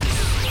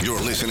You're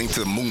listening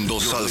to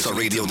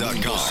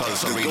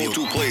MundoSalsaRadio.com, the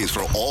go-to place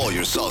for all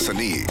your salsa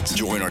needs.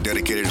 Join our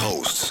dedicated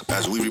hosts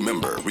as we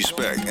remember,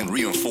 respect, and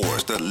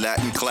reinforce the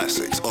Latin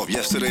classics of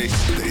yesterday,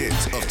 the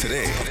hits of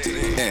today,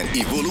 and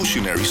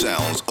evolutionary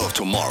sounds of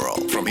tomorrow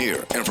from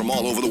here and from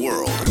all over the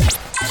world.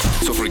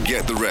 So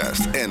forget the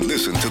rest and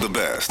listen to the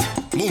best.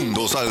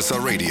 Mundo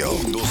Salsa Radio,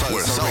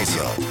 where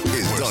salsa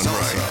is done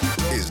right.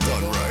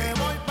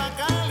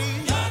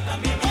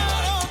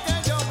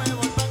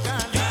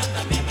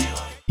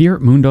 Here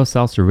at Mundo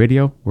Salsa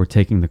Radio, we're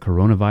taking the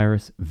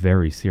coronavirus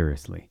very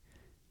seriously.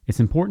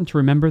 It's important to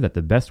remember that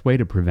the best way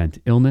to prevent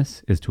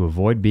illness is to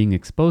avoid being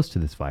exposed to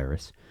this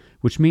virus,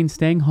 which means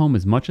staying home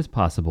as much as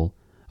possible,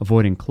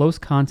 avoiding close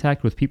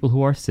contact with people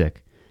who are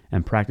sick,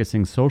 and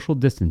practicing social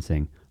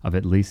distancing of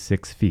at least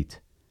 6 feet.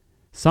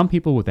 Some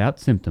people without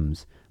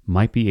symptoms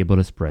might be able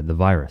to spread the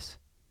virus.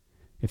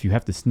 If you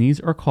have to sneeze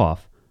or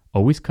cough,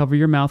 always cover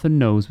your mouth and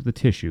nose with a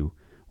tissue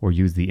or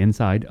use the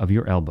inside of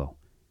your elbow.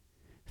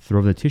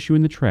 Throw the tissue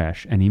in the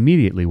trash and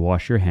immediately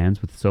wash your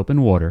hands with soap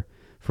and water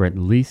for at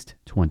least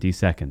 20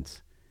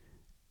 seconds.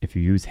 If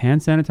you use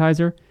hand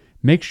sanitizer,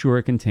 make sure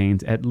it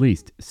contains at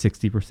least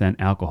 60%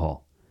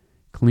 alcohol.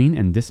 Clean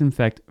and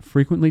disinfect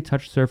frequently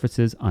touched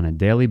surfaces on a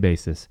daily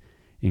basis,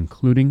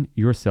 including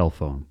your cell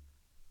phone.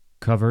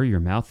 Cover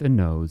your mouth and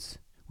nose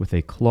with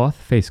a cloth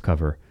face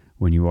cover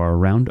when you are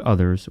around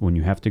others when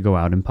you have to go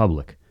out in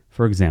public,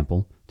 for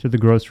example, to the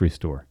grocery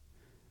store.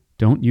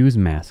 Don't use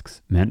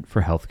masks meant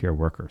for healthcare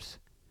workers.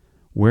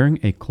 Wearing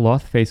a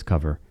cloth face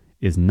cover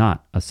is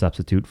not a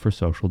substitute for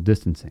social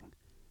distancing.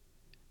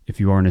 If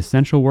you are an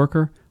essential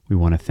worker, we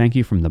want to thank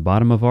you from the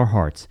bottom of our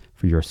hearts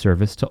for your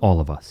service to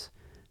all of us.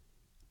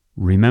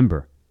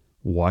 Remember,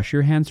 wash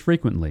your hands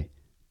frequently,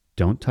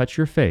 don't touch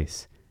your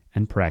face,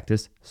 and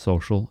practice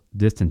social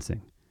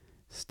distancing.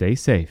 Stay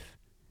safe,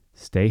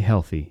 stay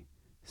healthy,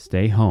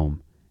 stay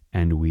home,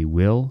 and we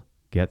will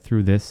get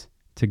through this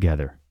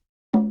together.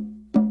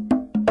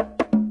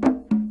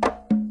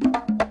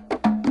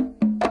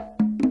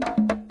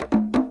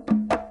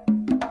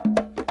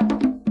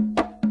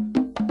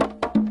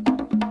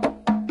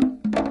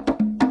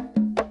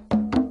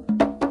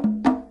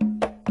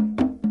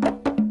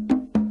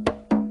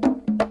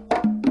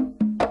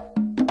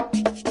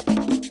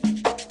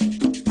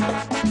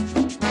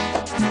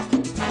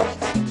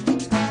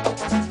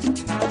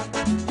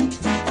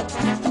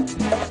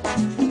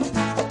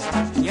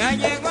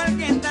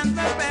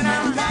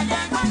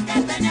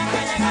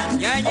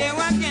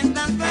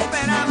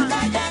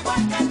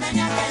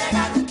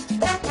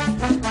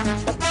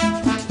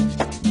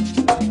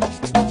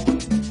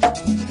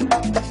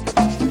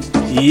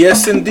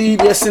 Yes,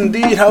 indeed. Yes,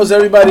 indeed. How's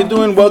everybody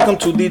doing? Welcome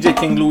to DJ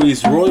King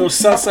Louie's Royal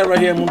Salsa right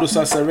here at Mundo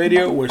Salsa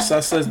Radio, where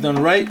salsa is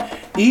done right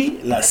y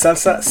la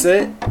salsa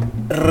se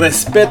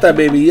respeta,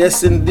 baby.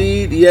 Yes,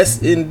 indeed.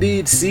 Yes,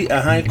 indeed. Sí,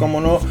 ajá, como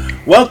no.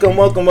 Welcome,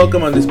 welcome,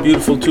 welcome on this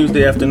beautiful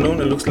Tuesday afternoon.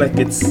 It looks like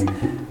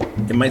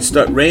it might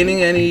start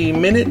raining any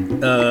minute.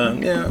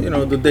 Yeah, you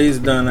know, the day's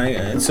done.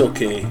 It's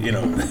okay, you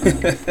know.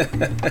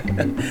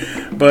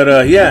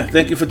 But yeah,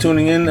 thank you for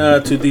tuning in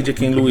to DJ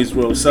King Louie's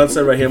Royal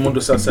Salsa right here,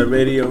 Mundo Salsa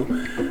Radio,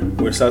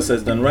 where salsa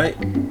is done right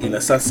y la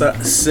salsa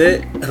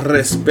se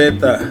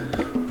respeta.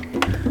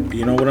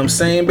 You know what I'm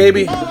saying,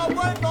 baby?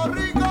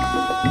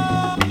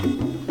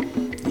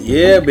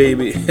 Yeah,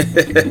 baby.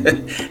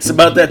 It's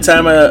about that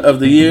time of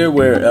the year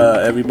where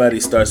everybody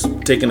starts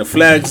taking the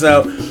flags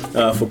out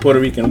for Puerto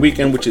Rican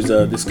weekend, which is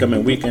this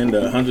coming weekend,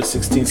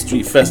 116th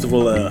Street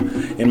Festival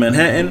in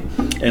Manhattan.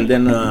 And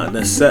then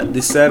this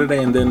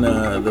Saturday, and then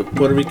the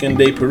Puerto Rican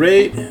Day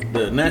Parade,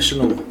 the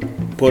National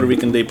Puerto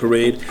Rican Day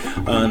Parade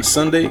on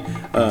Sunday.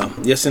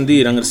 Yes,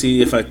 indeed. I'm going to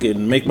see if I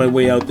can make my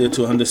way out there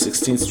to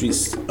 116th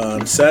Street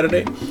on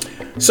Saturday.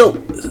 So,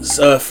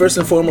 first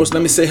and foremost,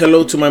 let me say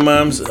hello to my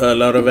moms,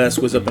 Laura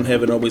Vasquez up in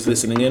heaven, always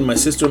listening in. My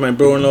sister, my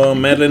bro-in-law,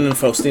 Madeline and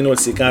Faustino El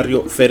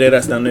Sicario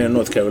Ferreras down there in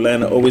North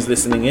Carolina, always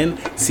listening in.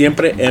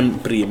 Siempre en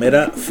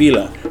primera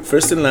fila.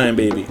 First in line,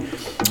 baby.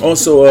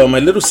 Also, my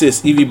little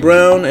sis, Evie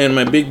Brown, and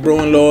my big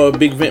bro-in-law,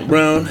 Big Vint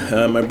Brown.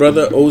 My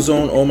brother,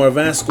 Ozone Omar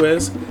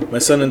Vasquez. My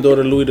son and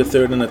daughter, Louie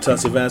III and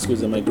Natasha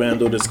Vasquez. And my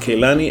granddaughters,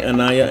 Kaylani,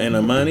 Anaya, and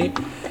Amani.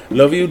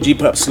 Love you.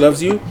 G-Pops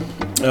loves you.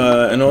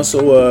 And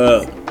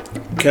also,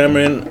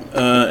 Cameron,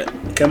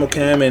 Camel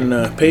Cam,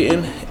 and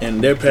Peyton,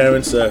 and their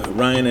parents,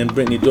 Ryan and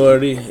Brittany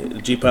Doherty.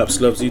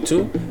 G-Pops loves you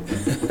too.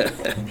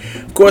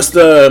 Of course,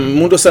 the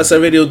Mundo Salsa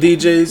Radio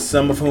DJs,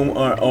 some of whom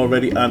are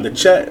already on the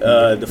chat.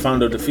 The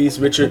founder of the feast,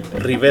 Richard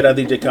Rivera,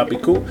 DJ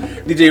Capicu.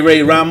 DJ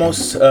Ray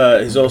Ramos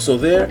is also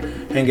there,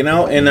 hanging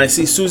out. And I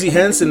see Susie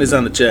Hansen is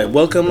on the chat.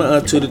 Welcome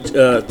to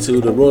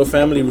the royal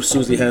family,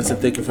 Susie Hansen.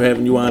 Thank you for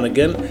having you on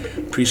again.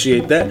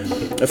 Appreciate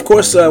that. Of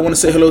course, I want to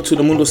say hello to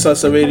the Mundo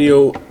Salsa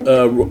Radio,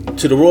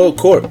 to the Royal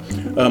Court.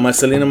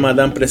 Marcelina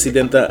Madame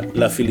Presidenta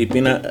La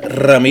Filipina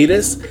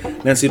Ramirez,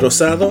 Nancy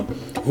Rosado,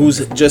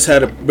 who's just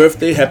had a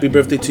birthday. Happy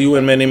birthday to you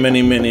and many,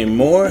 many, many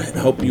more. I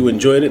hope you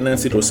enjoyed it,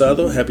 Nancy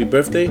Rosado. Happy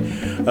birthday.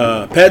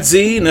 Pat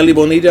Z, Nelly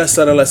Bonilla,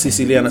 Sara La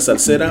Siciliana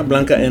Salsera,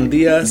 Blanca N.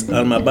 Diaz,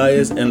 Alma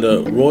Baez, and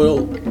the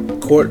Royal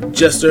court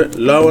jester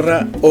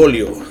Laura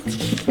Olio.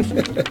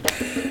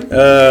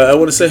 I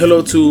want to say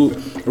hello to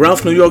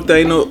Ralph New York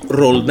Taino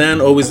Roldan,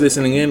 always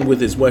listening in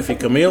with his wifey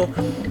Camille.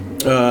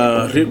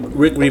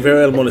 Rick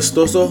Rivera El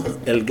Molestoso,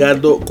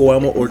 Elgardo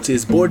Coamo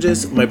Ortiz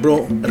Borges, my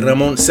bro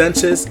Ramon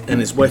Sanchez and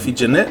his wifey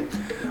Jeanette,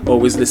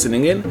 always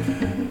listening in.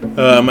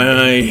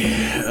 My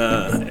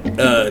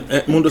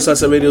Mundo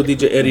Salsa Radio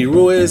DJ Eddie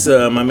Ruiz,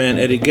 my man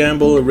Eddie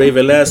Gamble, Ray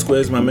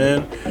Velasquez, my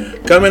man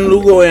Carmen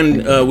Lugo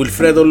and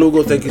Wilfredo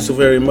Lugo, thank you so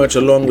very much,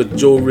 along with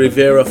Joe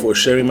Rivera for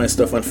sharing my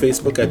stuff on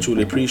Facebook. I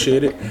truly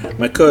appreciate it.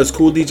 My cuz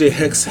Cool DJ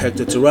Hex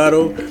Hector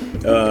Tirado,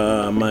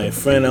 my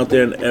friend out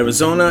there in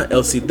Arizona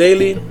LC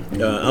Daly,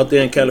 out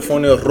there in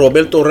California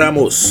Roberto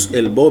Ramos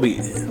El Bobby,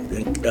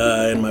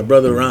 and my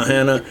brother Ron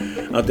Hanna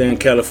out there in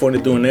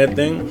California doing their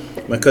thing.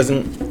 My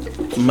cousin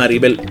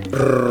Maribel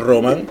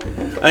Roman,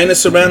 Aina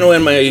Serrano,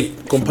 and my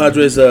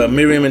compadres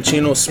Miriam and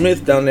Chino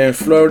Smith down there in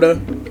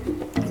Florida.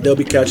 They'll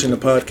be catching the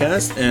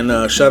podcast.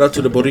 And shout out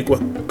to the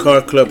Boricua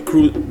Car Club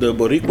the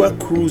Boricua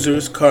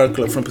Cruisers Car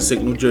Club from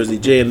Pacific, New Jersey,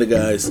 Jay and the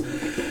guys.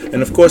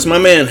 And of course, my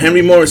man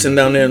Henry Morrison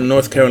down there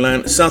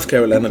in South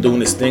Carolina, doing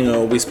his thing.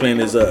 Always playing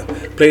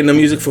the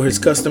music for his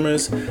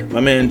customers.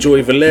 My man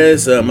Joey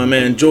Velez, my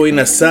man Joey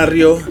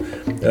Nazario,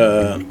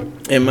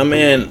 and my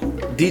man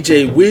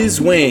DJ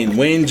Wiz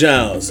Wayne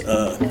Giles,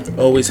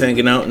 always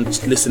hanging out and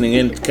listening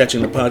in,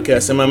 catching the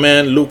podcast. And my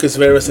man Lucas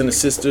Veras and his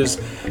sisters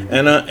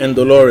Anna and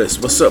Dolores.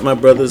 What's up, my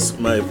brothers,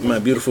 my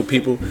beautiful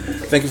people?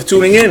 Thank you for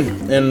tuning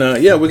in. And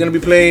we're gonna be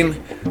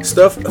playing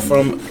stuff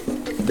from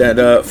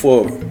that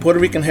for Puerto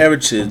Rican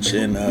heritage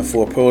and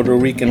for Puerto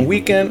Rican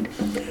weekend.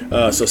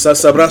 So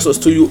salsa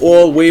abrazos to you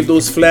all. Wave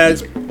those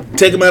flags.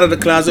 Take them out of the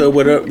closet or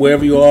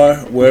wherever you are,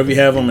 wherever you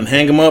have them, and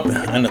hang them up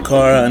on the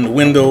car, on the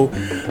window,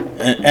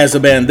 as a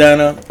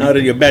bandana, out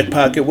of your back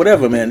pocket,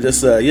 whatever, man.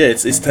 Just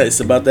it's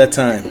about that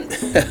time.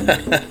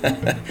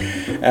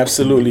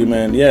 Absolutely,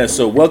 man. Yeah.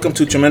 So welcome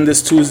to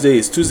Tremendous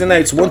Tuesdays. Tuesday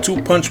nights,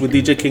 1-2 punch with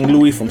DJ King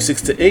Louie from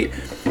 6 to 8,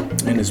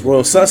 and his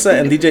Royal Salsa,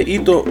 and DJ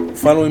Ito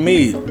following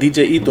me,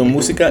 DJ Ito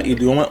Música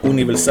Idioma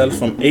Universal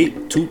from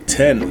 8 to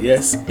 10.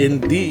 Yes,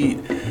 indeed.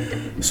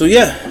 So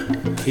yeah,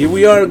 here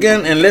we are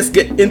again, and let's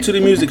get into the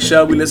music,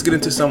 shall we? Let's get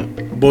into some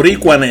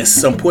Boricuaness,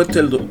 some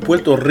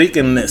Puerto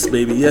Rican-ness,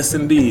 baby. Yes,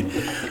 indeed.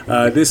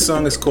 This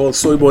song is called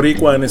Soy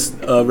Boricua, and it's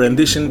a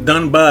rendition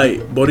done by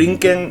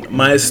Borinquen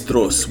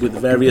Maestros with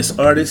various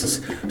artists.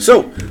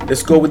 So,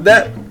 let's go with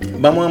that.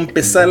 Vamos a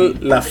empezar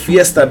la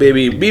fiesta,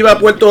 baby. ¡Viva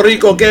Puerto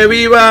Rico! ¡Que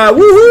viva!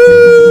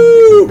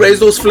 ¡Woohoo! Raise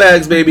those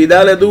flags, baby.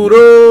 Dale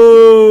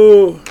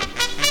duro!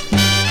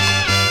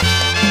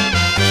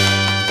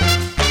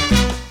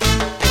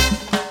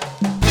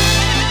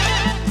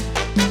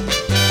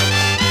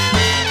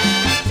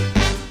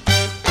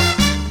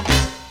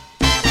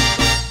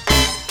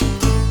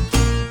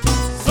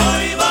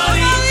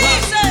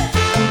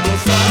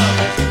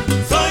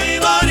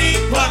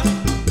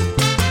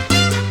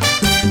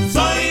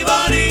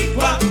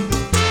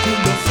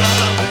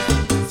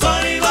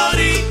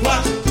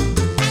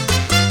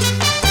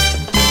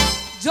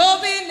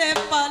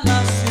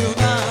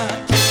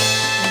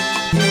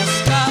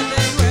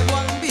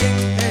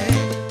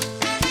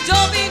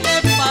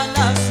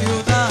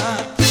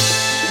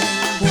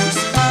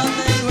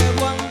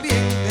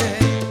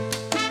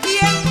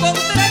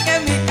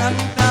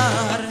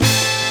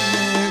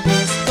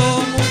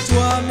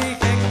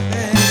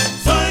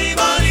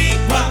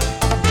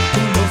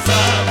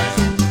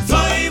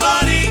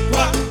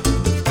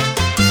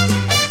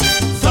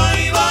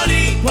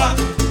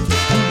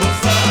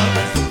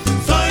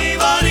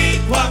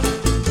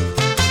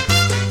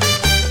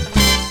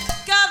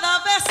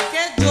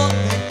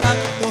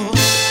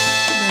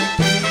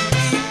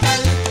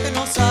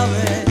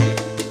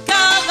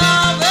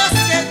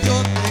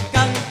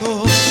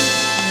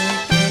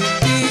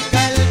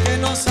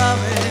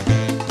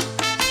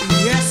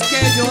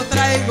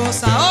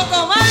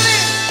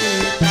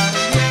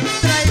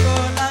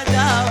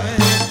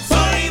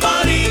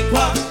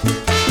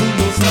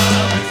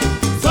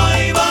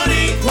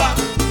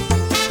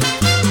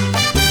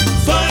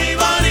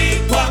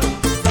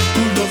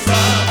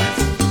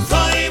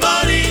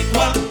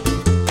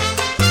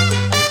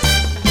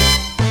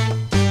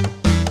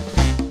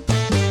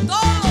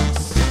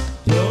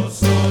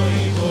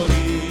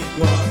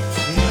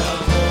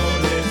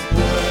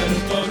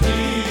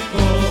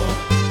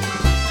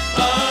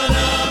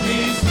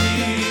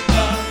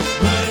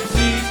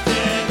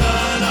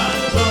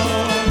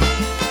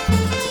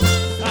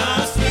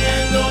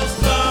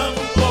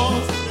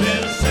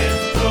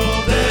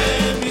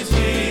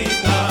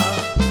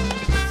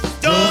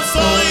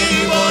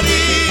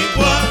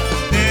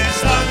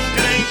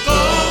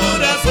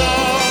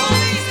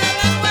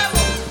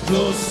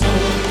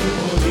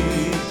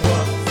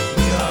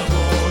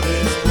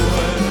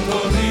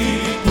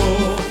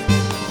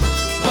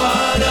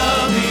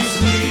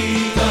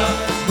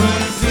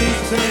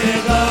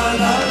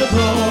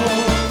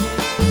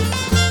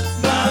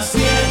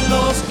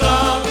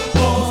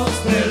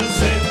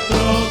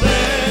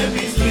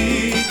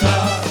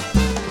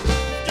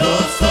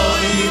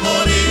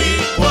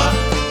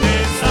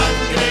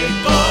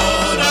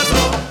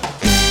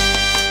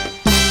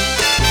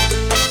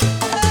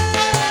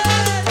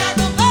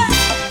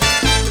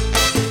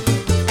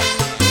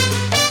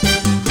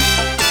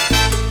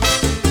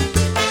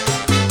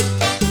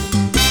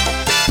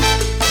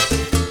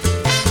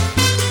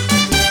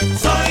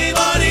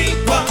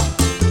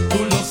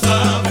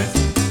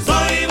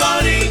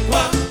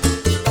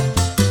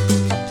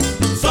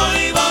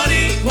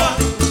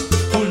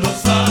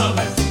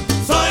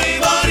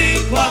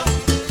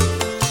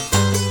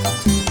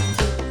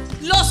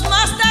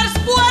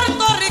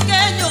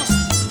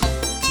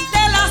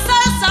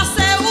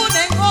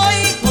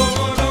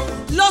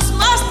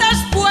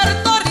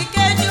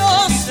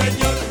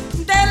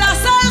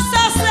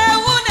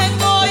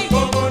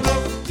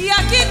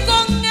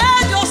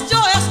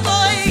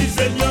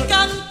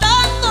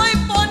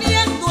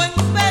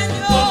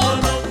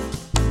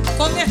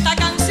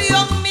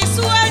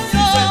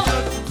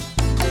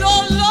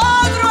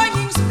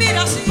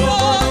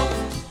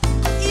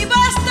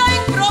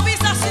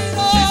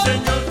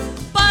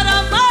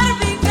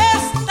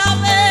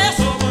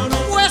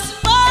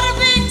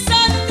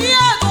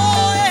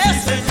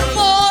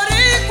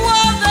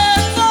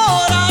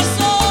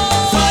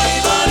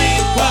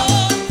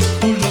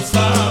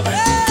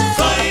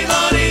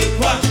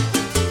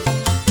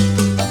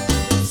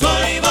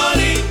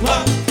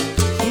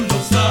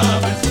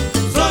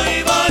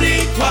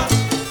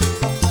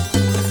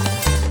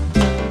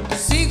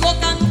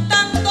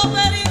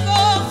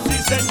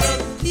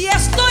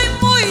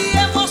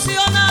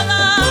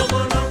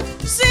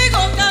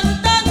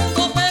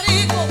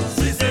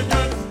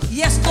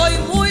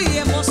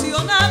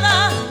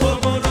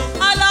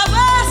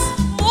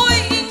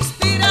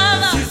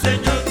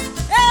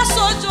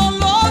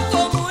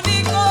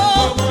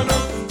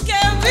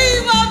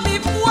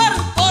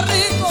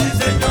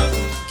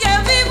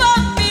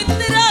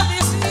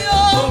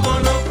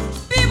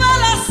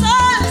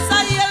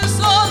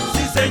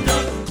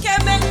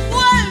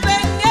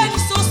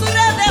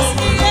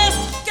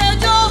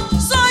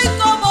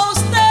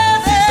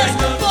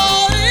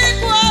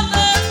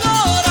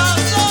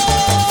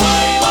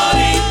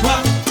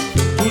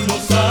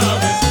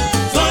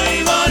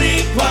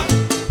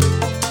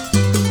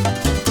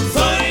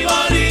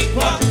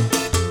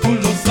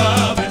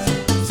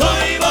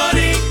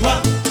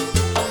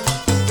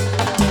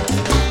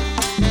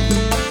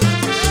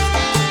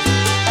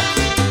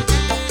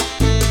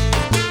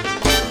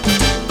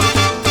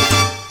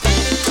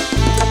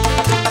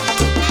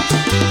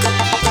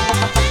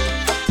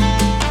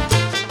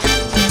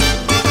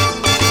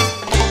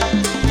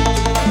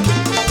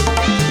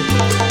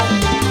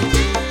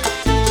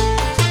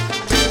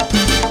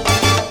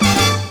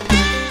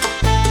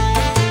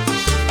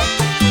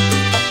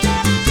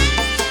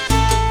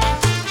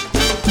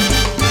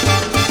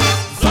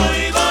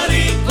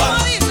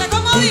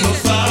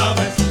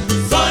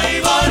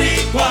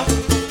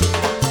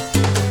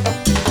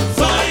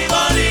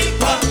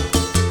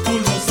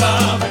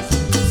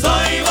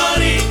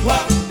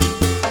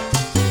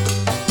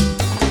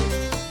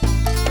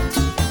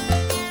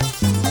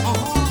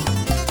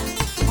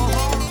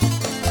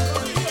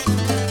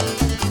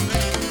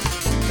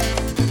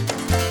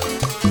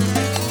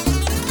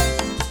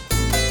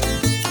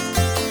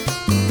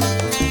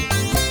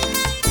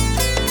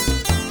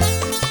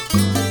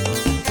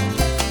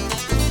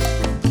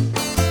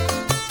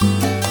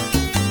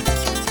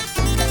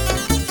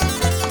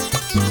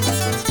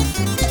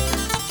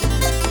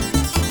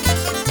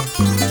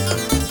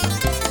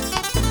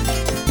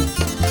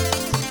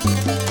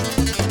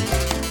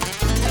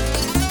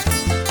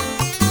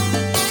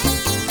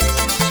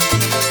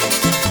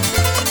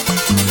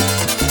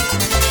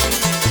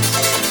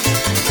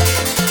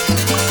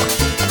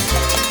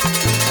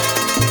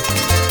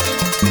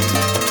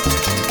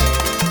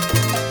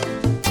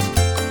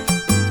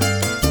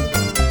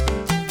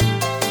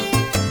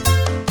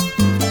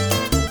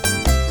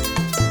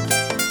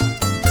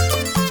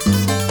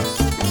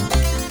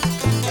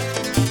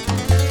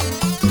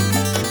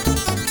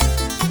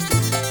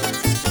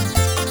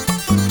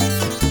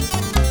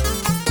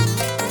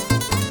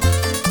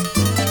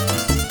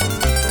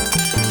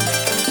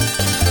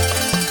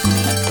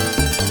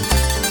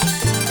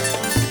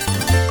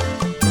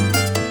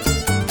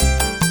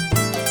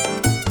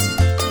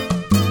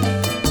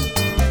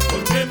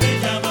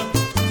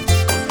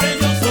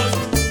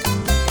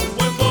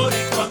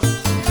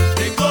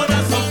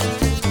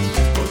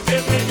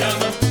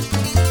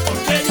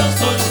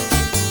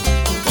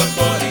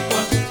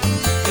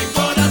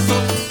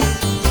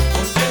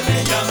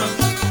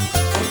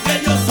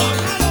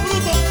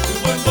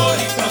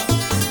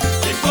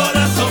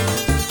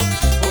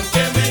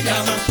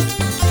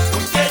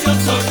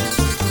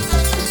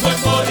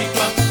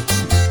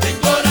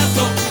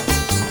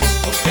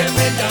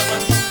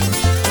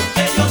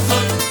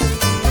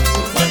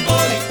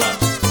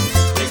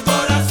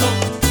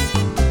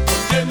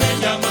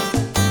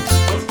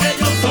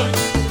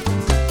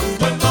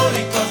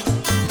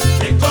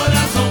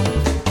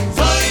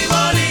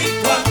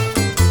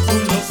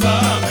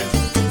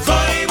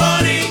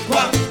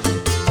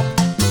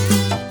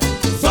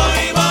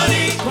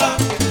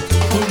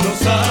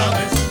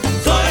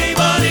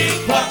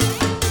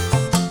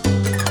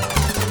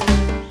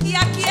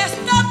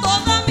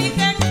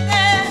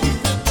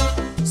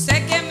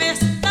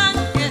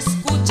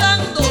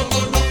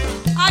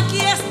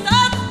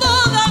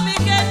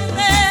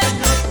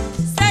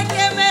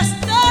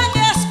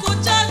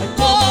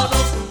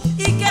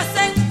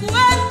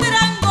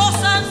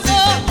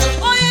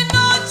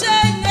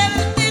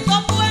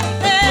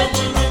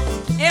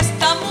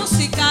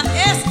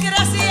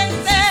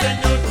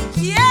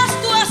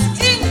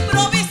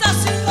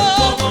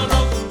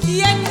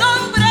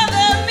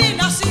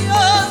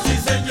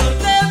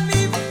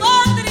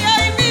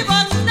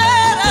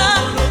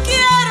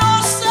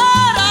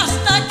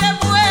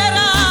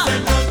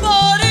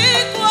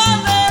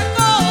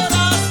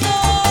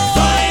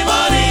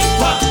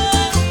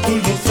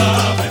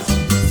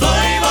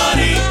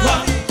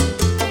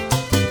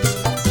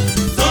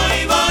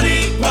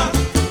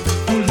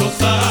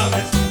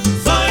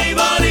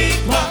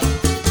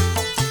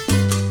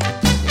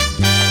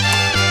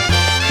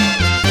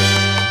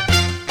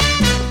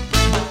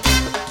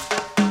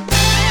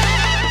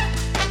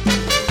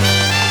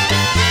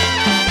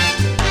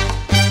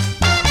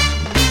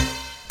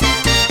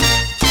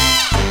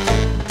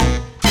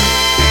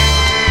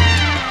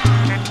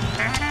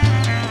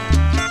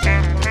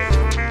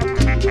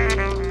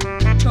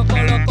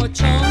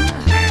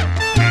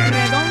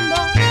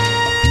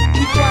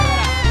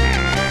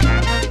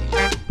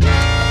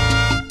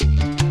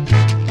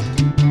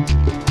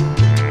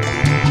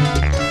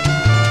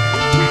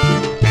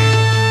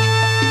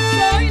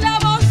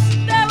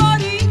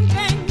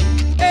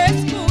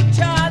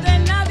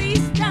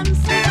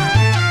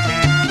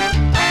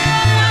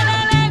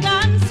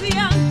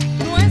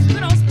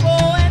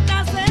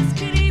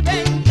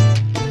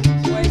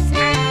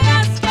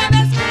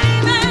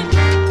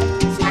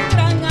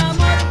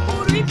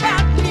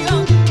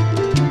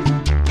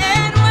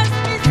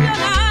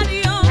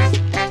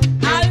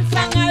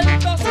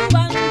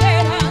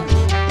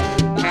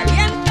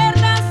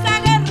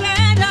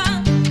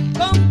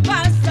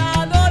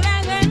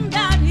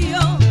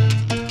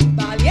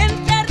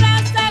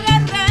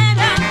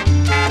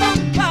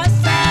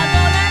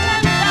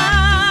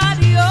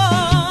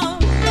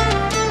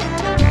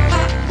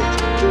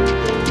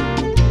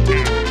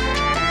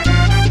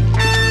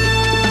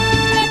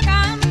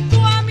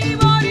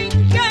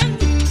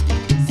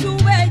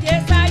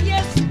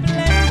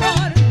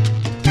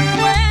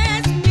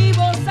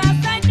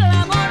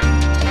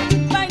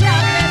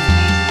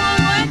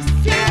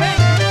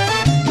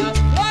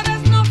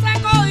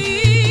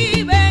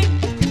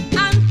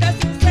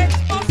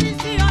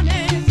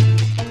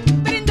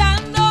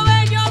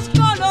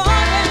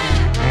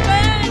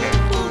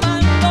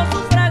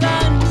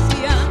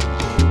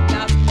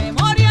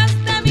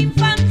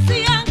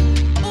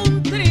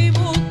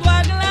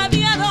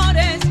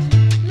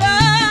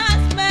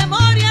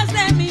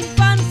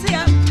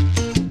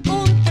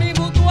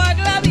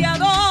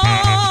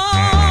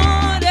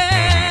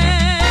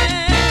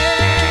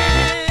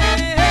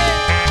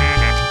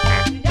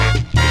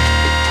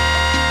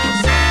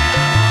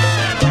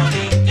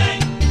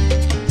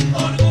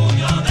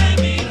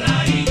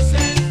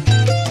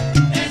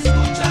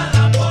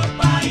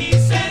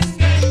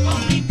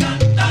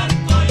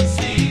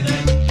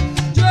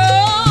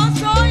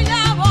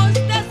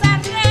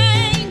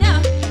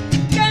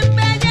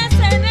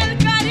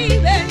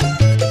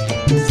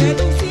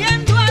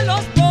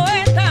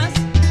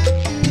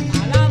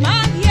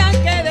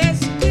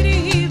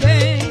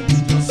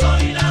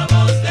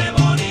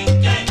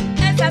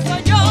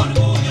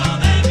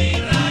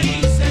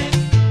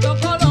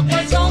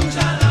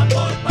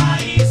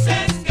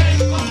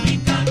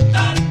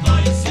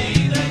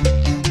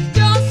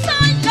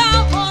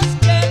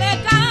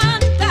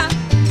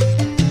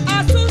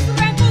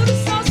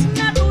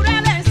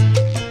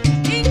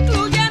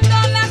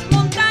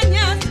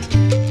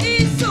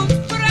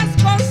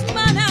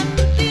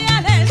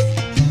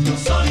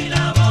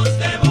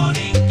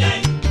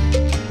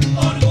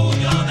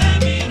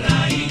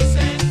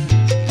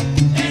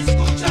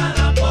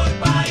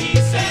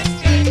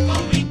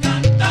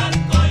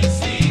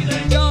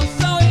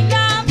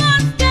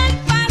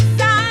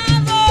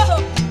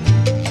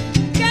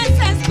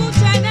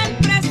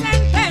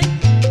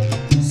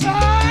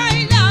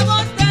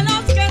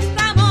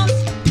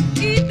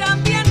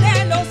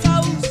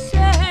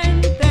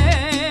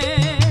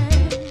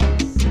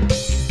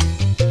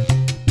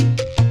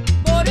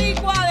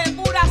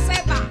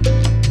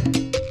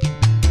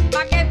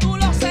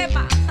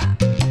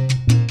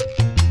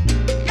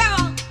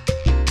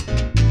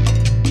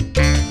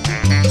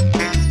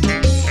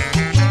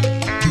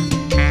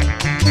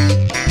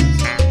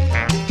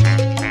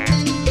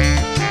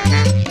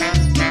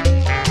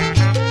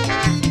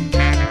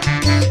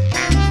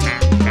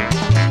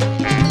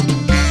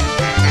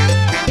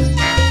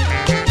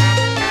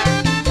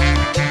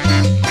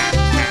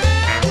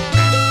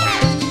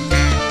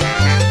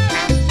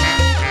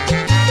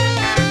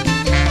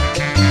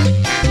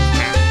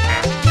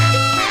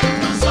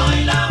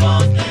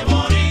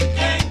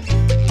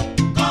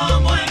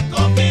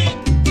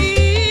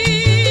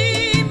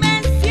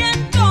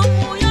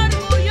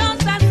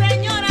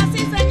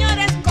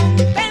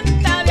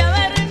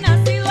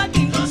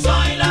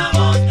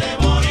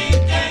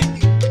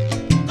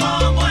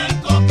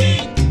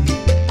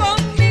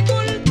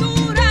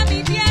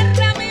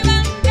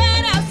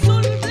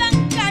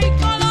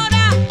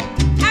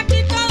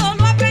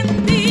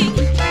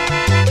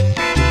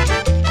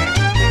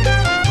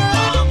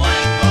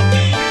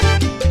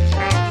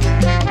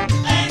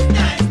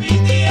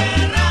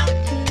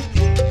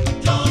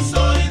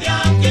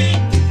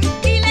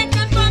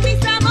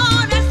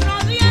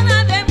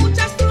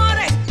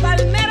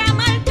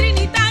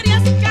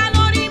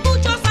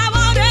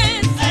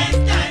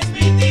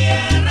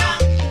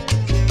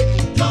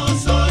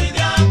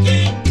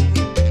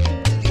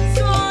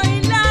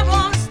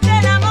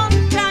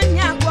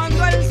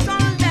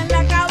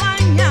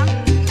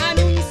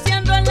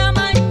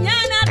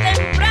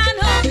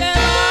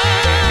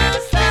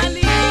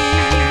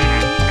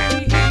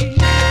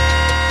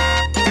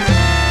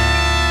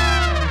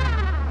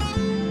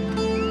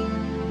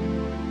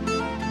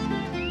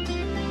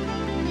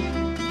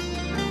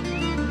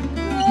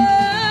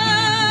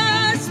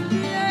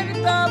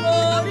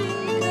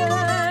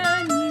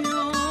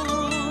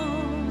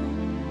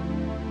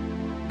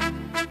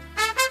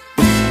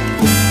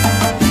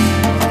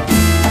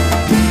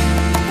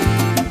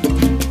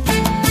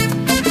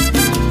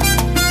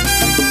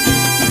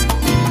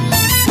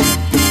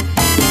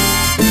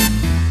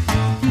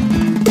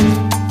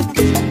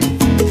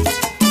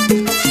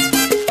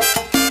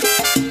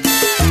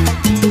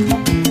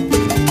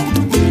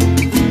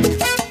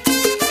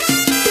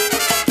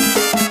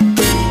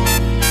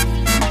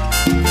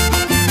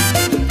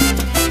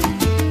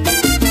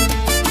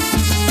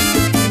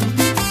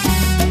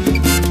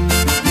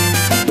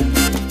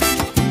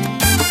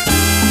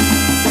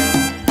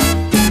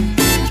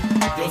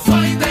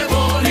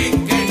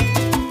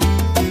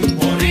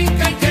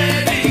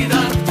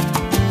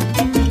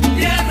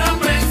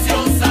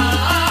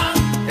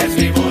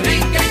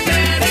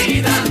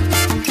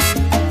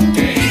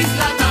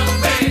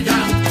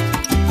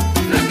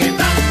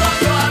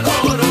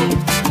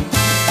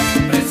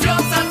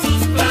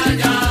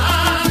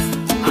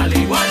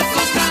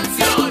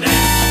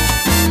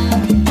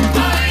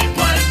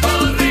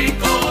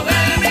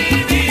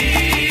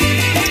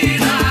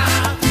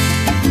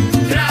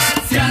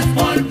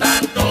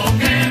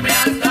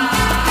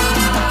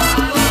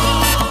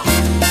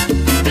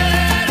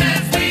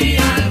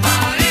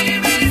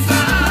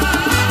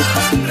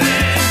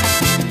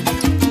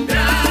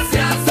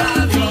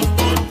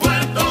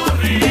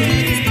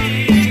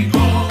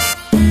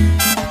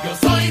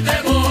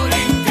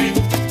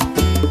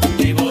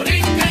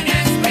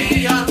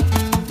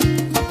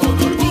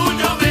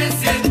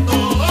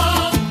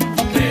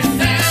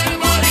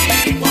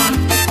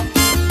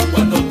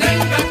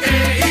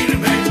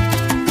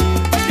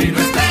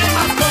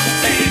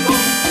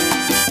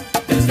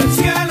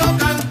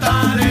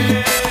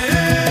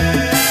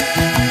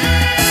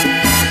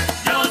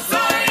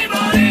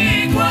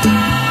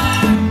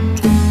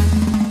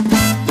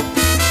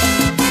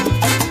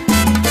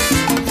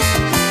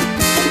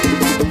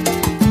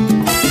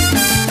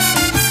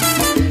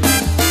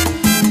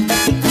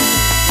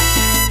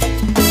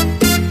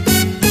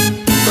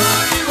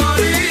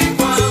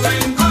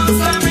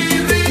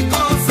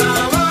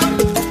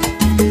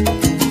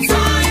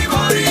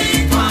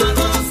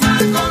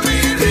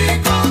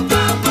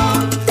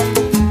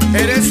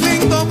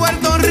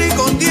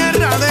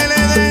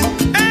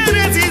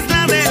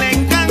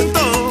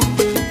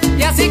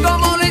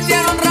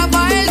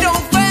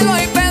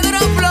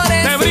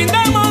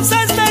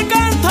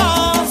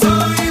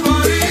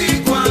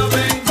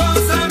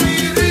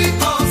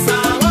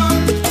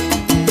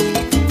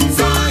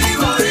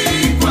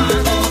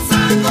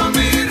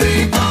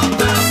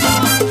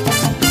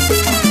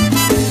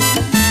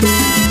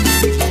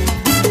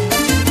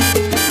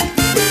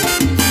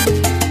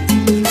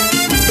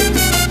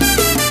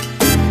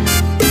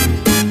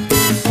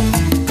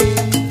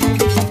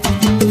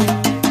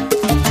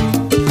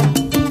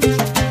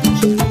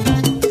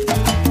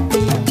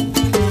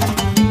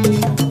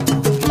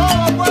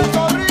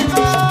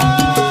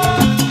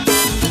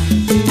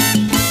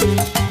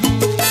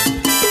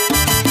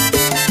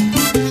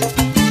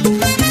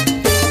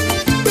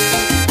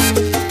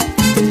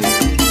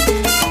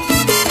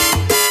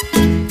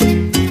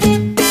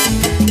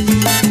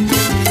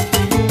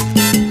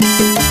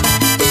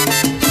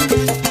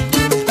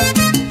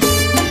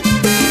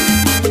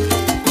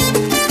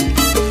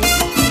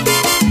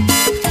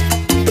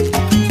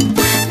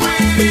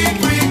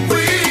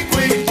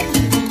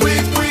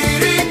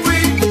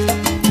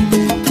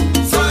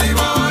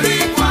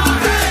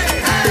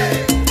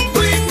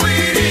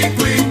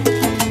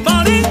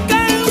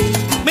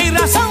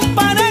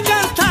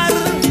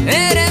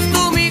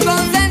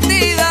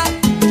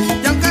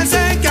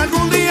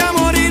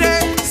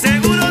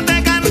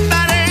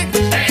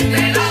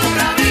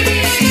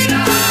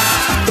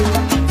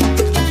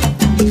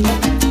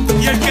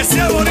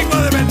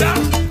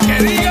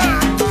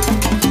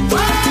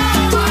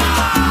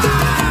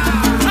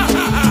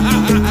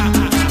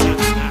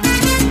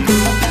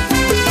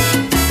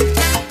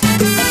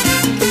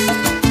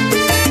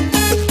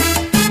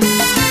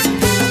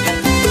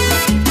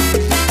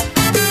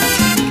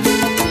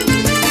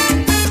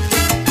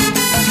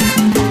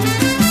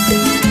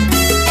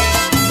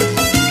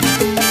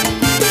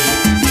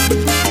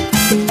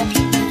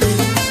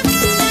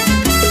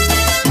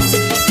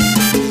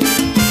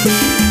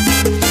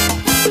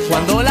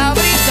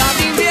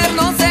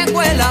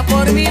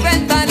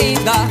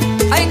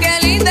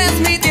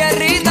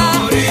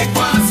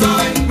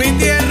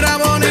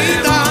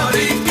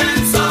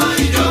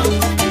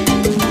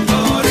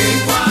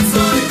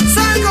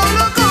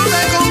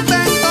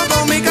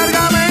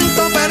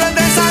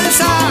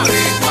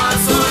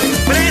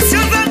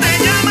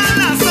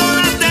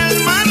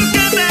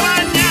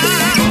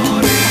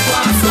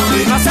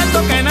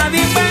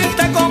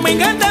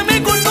 mi gente, mi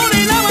cultura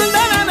y la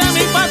bandera de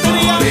mi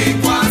patria.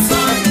 Boricua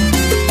soy,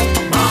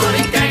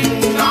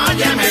 boriqueño,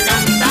 óyeme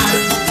cantar.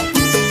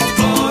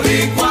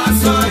 Boricua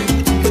soy,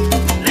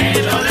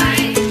 lelo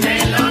lai,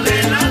 lelo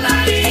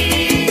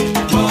lai.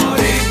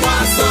 Boricua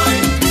soy.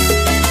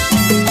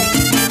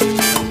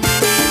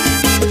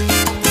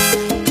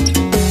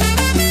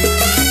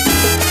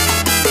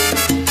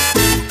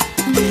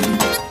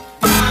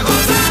 Pa'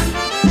 gozar.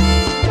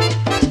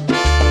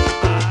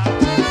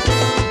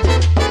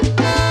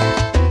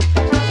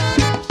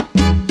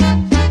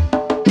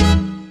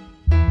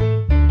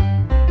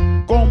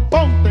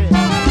 Componte.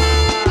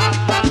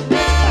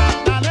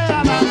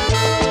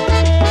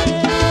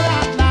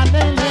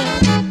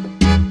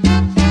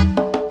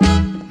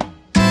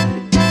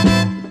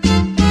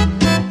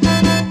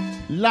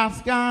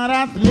 Las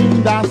caras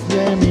lindas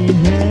de mi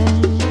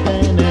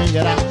gente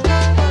negra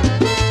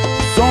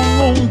son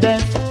un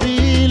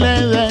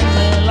desfile de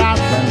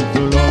melaza en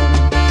flor,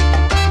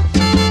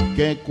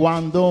 que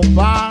cuando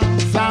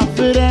pasa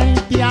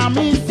frente a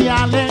mí se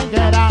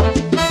alegra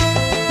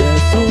de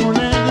su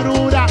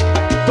negrura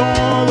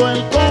todo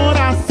el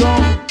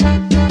corazón.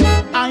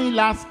 Ay,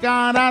 las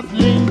caras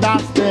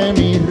lindas de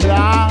mi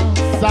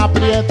raza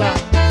prieta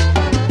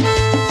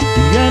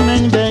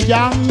vienen de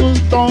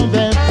llanto,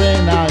 de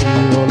pena y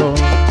dolor.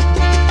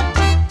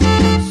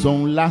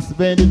 Son las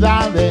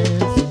verdades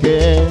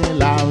que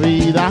la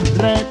vida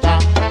reta,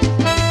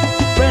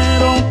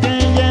 pero que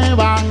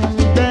llevan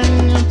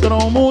dentro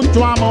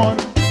mucho amor.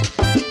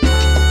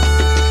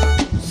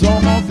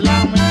 Somos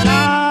la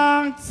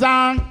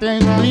melaza que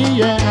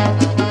ríe,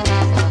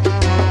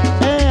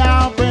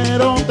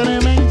 pero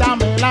tremenda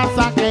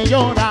melaza que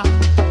llora.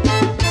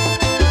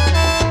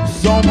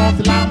 Somos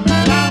la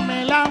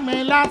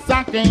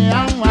melaza que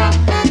ama,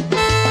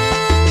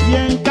 y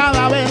en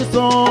cada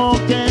verso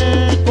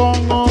que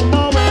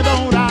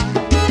conmovedora.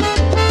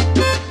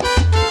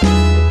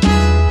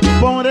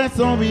 Por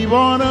eso vivo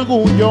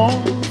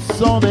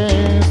orgulloso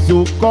de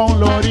su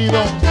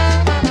colorido.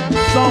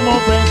 Somos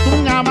de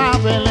un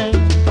amable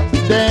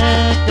de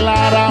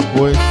clara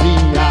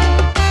poesía.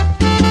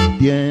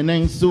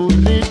 Tienen su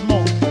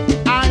ritmo,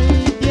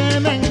 ahí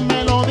tienen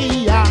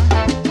melodía.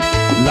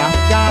 Las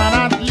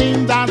caras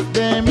lindas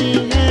de mi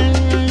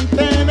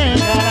gente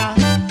negra.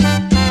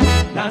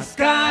 Las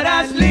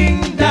caras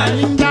lindas,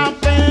 Lindas,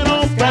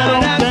 pero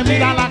que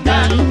mira la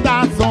que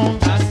lindas son.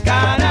 las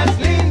caras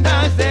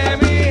lindas de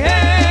mi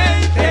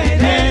gente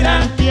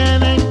negra.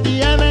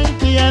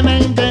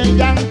 Tienen de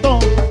llanto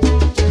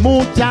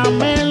mucha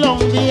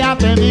melodía,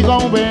 te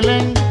digo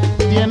Belén.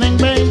 Tienen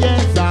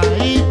belleza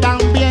y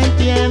también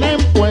tienen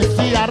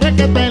poesía,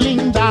 requete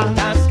linda.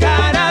 Las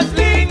caras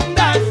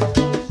lindas,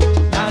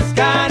 las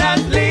caras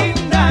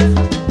lindas,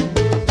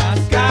 las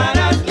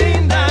caras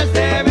lindas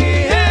de mi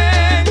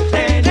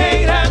gente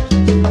negra.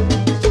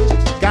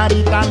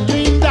 Caritas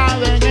lindas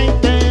de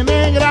gente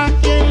negra,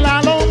 aquí en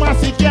la loma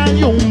sí que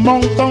hay un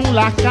montón.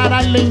 Las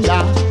caras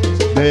lindas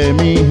de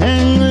mi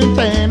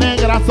gente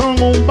negra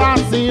son un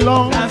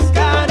vacilón. Las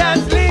caras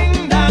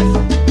lindas,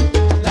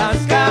 las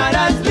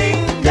caras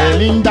lindas, Qué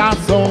lindas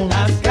son.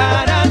 las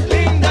caras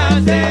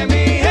lindas de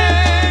mi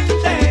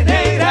gente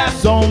negra.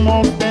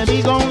 Somos, te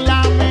digo,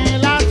 la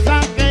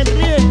melaza que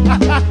ríe,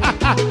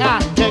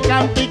 que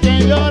canta y que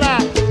llora,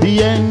 y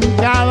en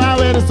cada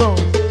verso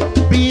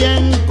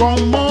bien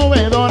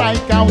conmovedora y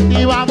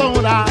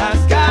cautivadora. Las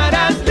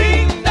caras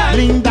lindas,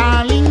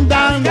 Linda,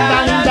 linda, Las linda,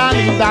 caras linda,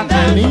 linda,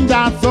 qué lindas.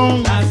 lindas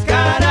son. las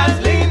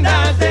caras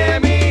lindas de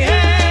mi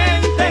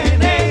gente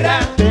negra.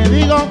 Te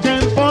digo que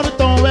en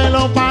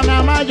Portobelo,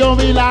 Panamá, yo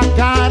vi la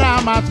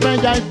cara más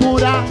bella y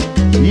pura,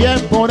 y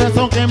es por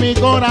eso que mi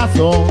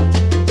corazón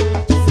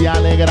se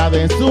alegra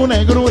de su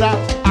negrura.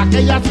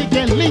 Aquella sí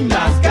que es linda.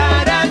 Las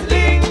caras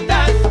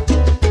lindas,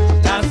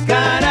 las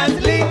caras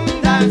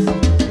lindas,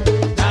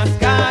 las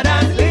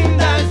caras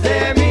lindas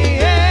de mi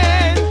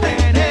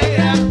gente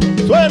negra.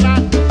 Suena.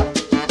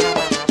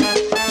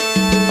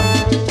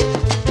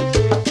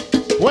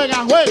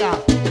 Juega, juega.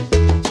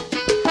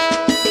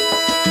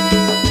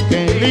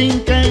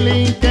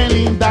 Qué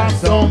lindas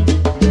son.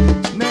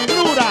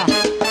 Negrura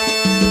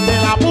de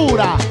la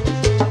pura.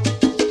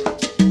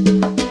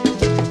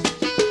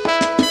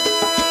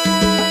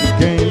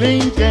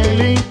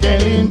 Qué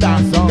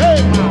lindas son.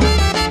 ¡Hey, ma!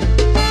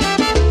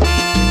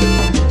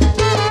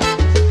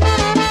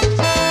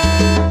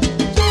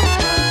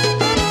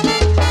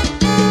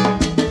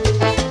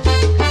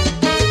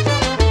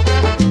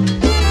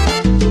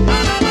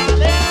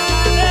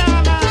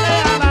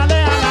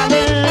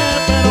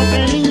 Pero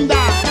qué linda.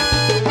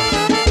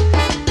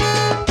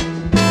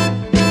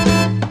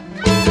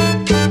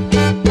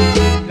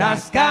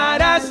 Las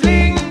caras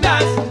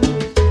lindas,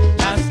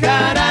 las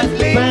caras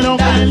Pero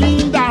lindas, qué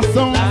lindas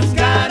son. las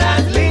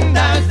caras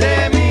lindas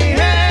de mi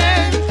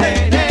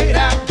gente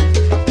negra.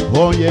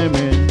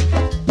 Óyeme,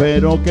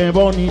 pero qué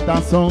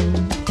bonitas son,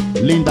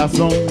 lindas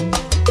son,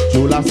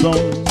 chulas son,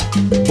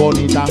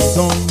 bonitas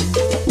son,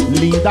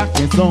 lindas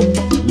que son,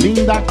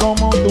 lindas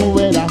como tú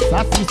verás,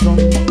 así son.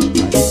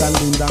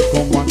 Caritas lindas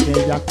como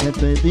aquellas que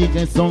te di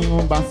que son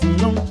un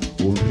vacilón,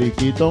 un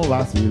riquito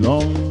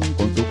vacilón,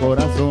 con tu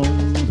corazón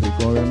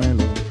rico de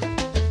melón.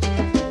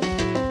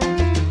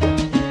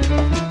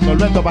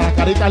 Solvento para las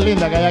caritas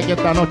lindas que hay aquí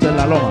esta noche en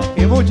la loma.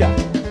 Y muchas.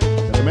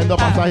 Tremendo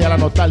pasaje a la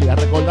nostalgia,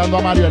 recordando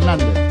a Mario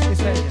Hernández. Sí,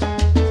 señor.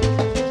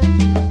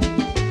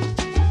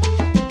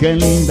 Qué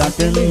linda,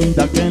 qué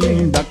linda, qué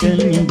linda, qué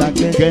linda,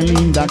 qué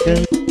linda,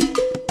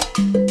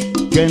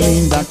 qué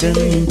linda, qué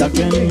linda,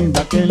 qué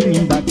linda, qué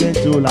linda, qué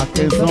chulas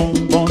que son,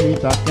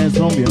 bonitas que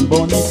son, bien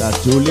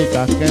bonitas,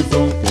 chulitas que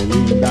son, qué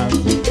lindas,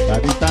 sí.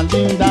 Caritas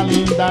linda,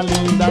 linda,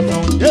 linda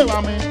son.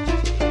 Llévame.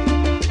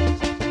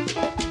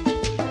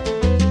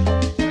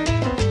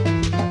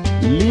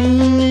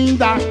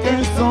 Lindas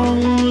que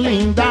son,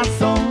 lindas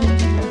son.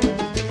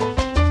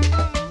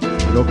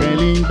 Pero qué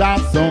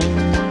lindas son.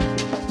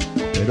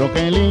 Pero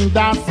qué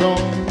lindas son,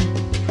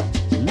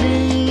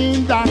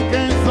 lindas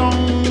que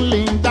son,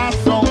 lindas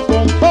son,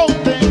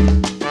 componte.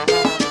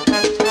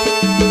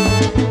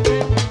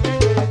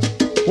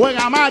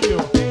 Juega Mario.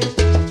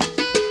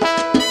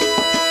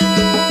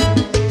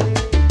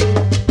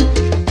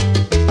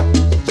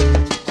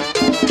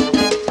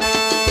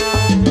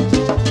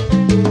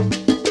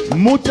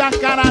 Muchas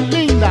caras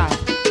lindas,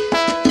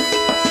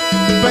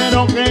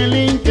 pero qué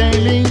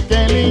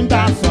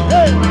lindas son.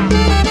 ¡Hey!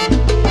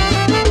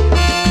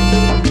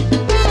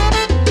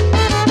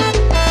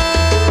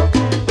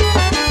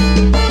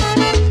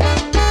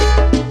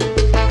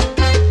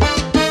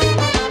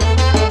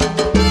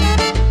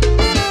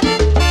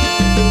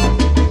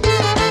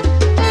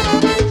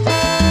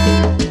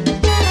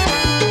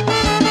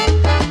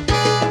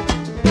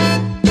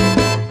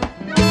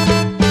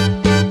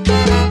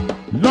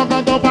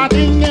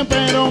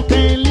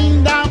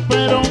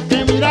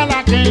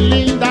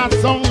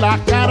 Las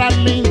caras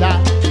lindas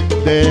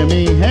de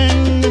mi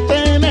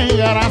gente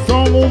negra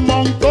son un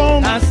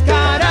montón. Las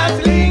caras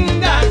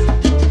lindas,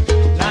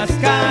 las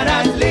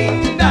caras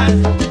lindas,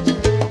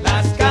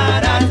 las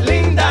caras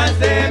lindas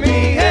de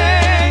mi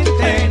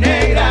gente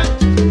negra.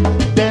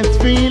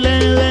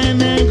 Desfile de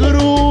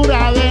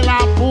negrura de la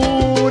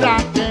pura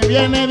que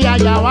viene de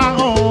allá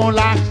abajo.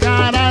 Las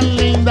caras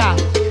lindas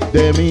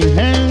de mi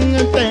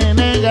gente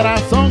negra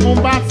son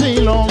un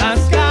vacilón. Las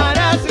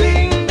caras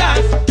lindas,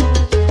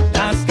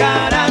 las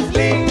caras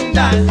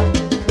lindas,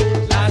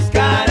 las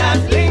caras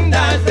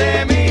lindas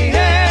de mi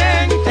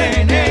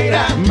gente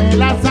negra. Me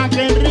la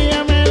saquen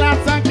ríe, me la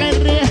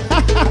saquen ríe.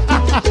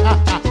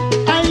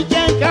 Hay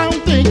que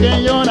canta y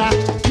que llora,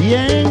 y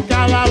en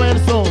cada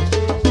verso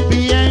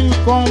bien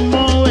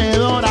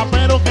conmovedora,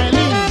 pero qué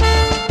lindo,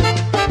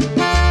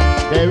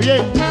 qué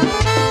bien.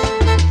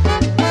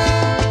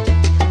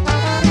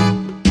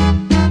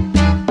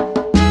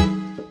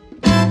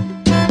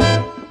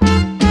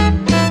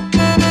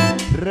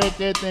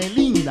 Requete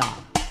linda,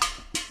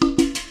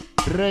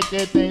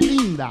 requete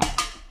linda,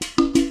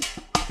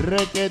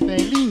 requete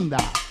linda,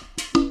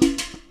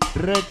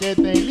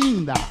 requete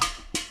linda.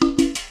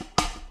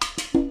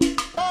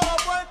 Todo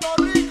Puerto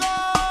Rico.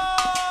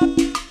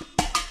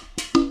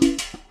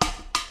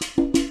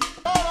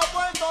 Todo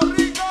Puerto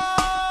Rico.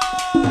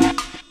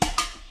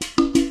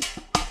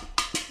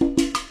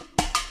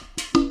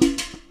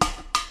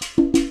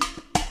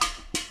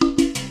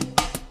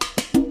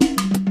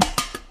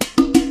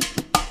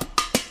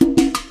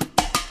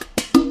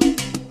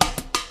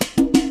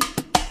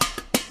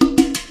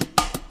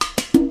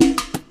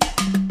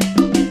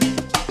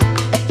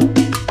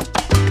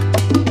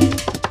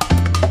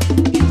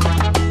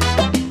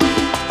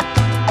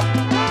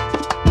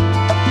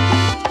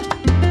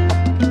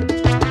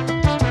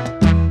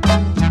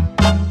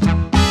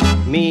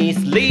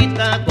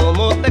 Mislita,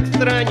 cómo te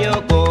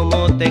extraño,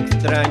 cómo te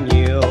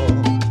extraño.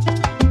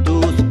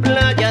 Tus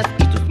playas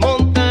y tus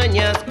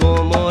montañas,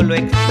 cómo lo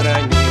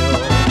extraño.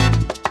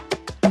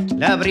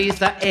 La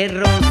brisa es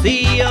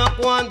rocío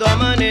cuando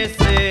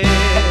amanece.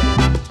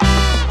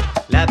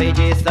 La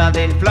belleza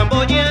del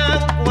flamboyán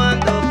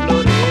cuando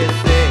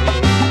florece.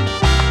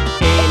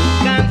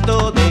 El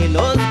canto de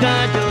los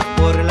gallos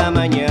por la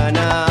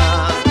mañana.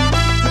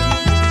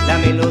 La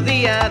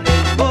melodía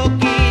del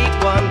coqui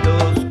cuando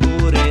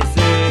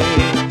oscurece.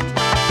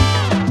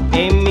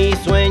 En mis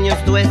sueños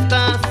tú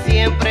estás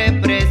siempre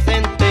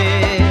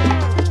presente.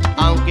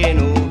 Aunque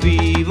no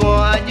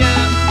vivo allá,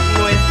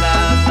 no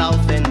estás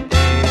ausente.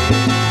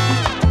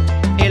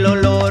 El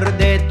olor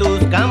de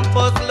tus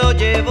campos lo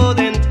llevo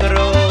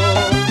dentro.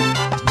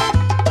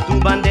 Tu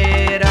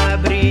bandera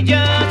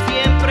brilla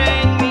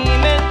siempre en mi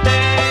mente.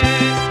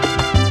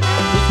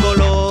 Tus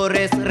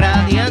colores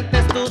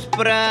radiantes, tus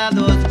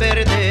prados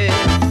verdes.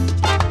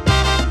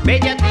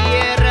 Bella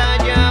tierra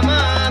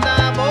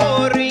llamada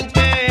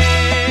Borinquen.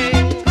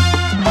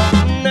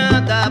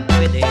 Nada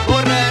puede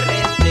borrar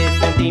este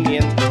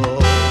sentimiento.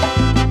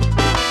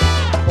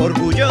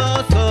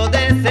 Orgulloso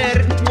de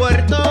ser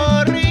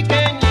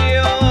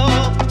puertorriqueño.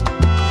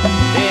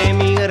 De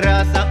mi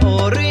raza,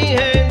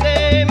 origen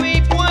de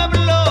mi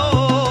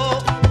pueblo.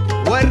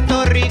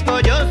 Puerto Rico,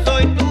 yo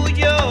soy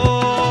tuyo.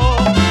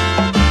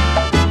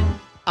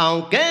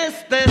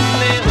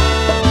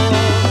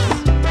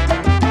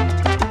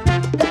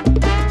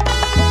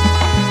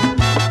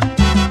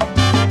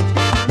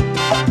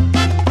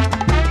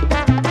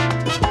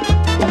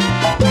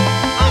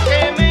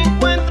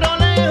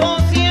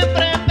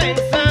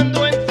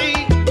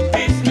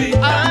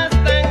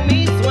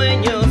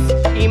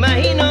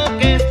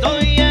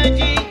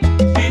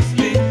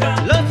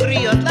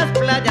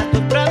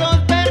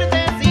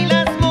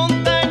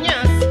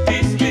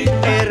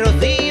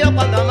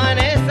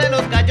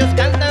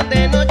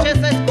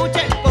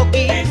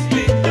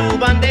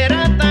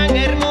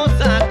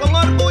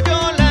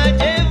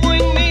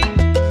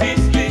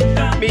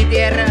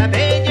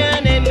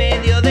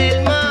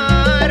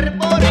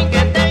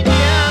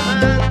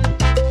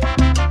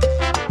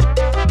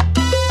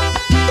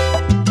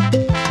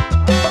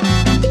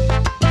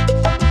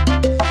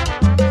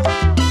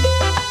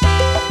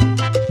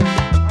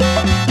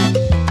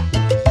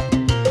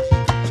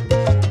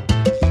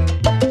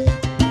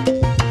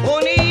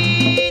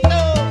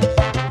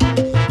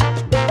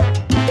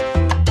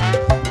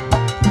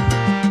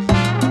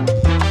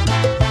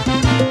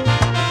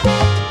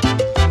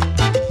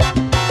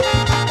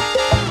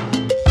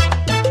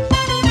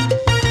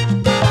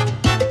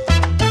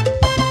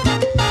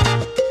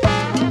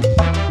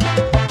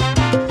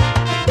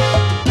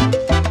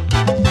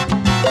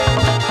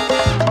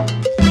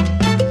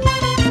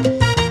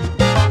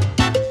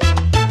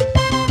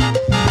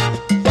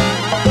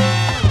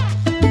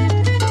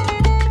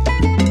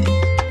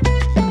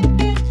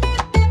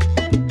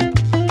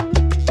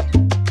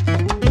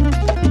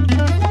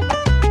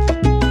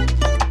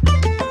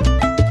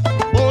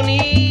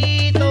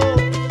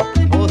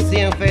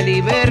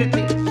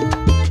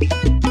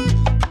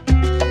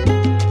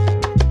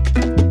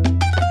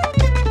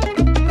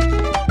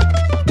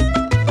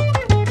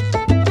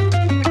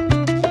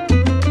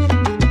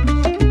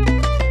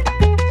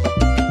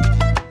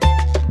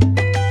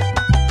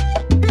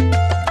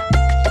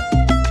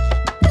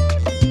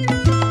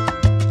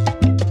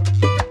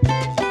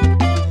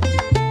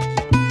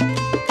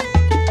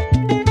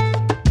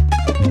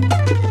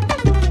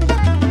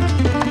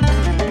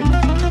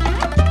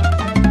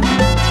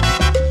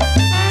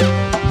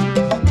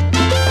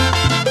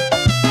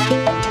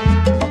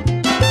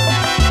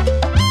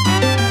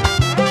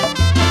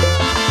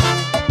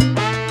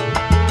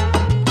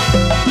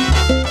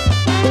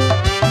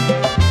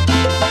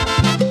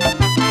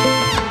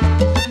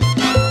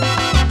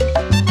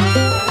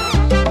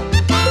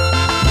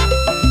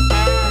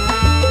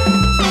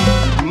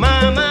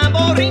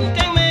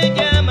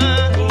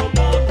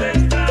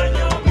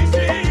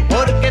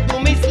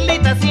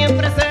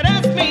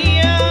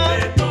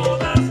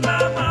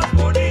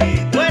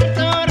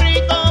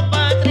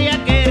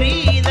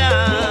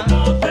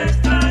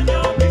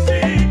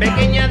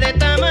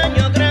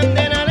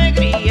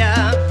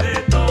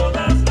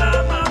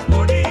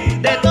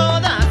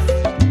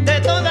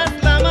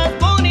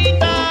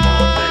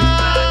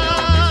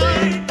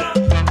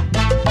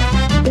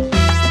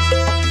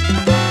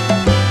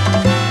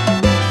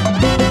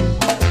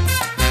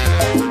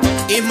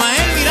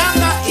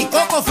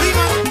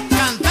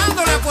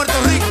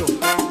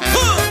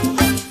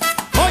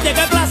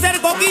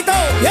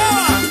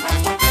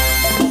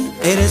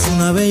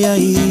 una bella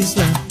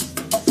isla,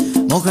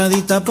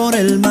 mojadita por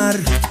el mar.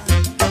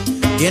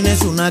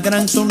 Tienes una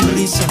gran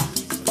sonrisa,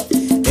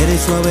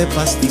 eres suave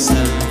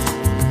pastizal,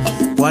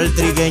 cual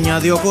trigueña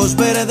de ojos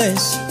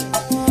verdes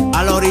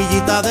a la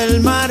orillita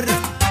del mar.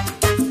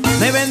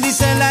 Me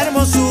bendice la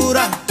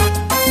hermosura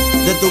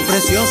de tu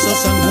precioso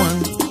San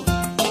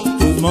Juan.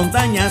 Tus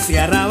montañas y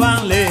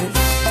arrabales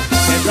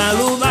se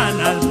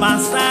saludan al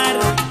pasar,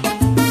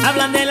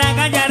 hablan de la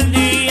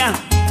gallardía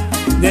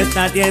de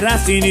esta tierra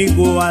sin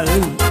igual.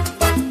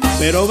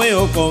 Pero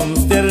veo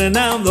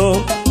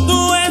consternado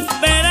tu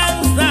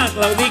esperanza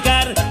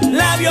claudicar,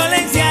 la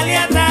violencia le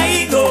ha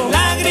traído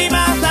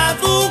lágrimas a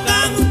tu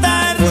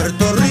cantar.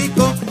 Puerto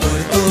Rico,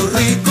 Puerto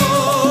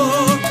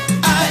Rico,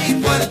 ay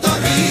Puerto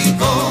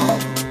Rico,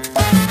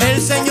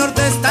 el Señor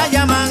te está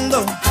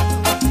llamando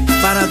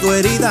para tu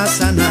herida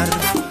sanar.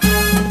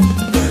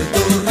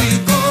 Puerto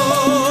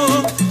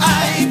Rico,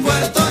 ay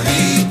Puerto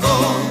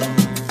Rico,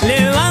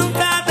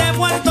 levántate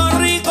Puerto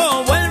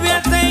Rico, vuelve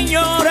al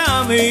Señor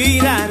a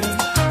mirar.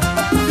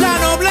 La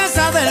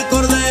nobleza del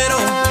cordero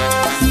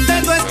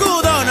de tu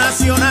escudo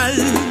nacional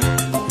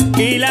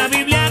Y la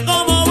Biblia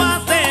como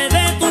base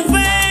de tu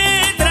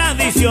fe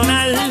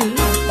tradicional.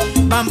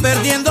 van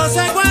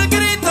perdiéndose cual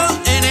grito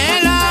en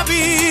el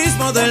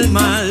abismo del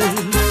mal.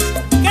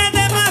 ¿Qué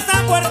te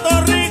pasa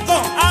Puerto Rico?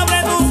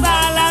 Abre tus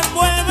alas,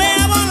 vuelve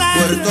a volar.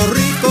 Puerto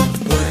Rico,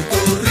 Puerto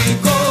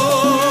Rico,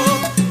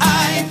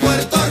 ay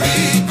Puerto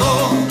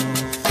Rico,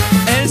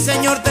 el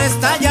Señor te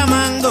está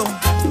llamando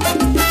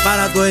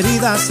para tu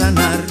herida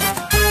sanar.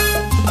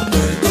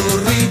 Puerto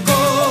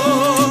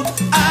Rico,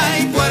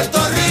 ay Puerto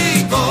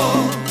Rico,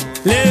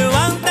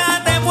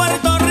 Levántate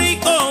Puerto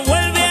Rico,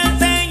 vuelve al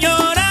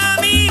Señor a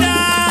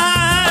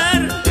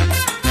mirar.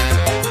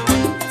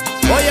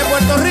 oye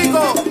Puerto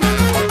Rico,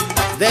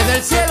 desde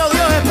el cielo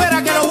Dios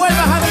espera que lo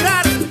vuelvas a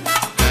mirar.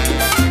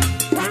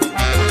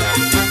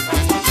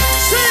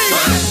 Sí.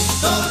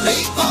 Puerto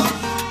Rico,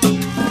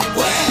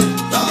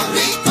 Puerto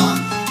Rico,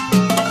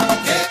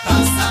 ¿qué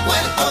pasa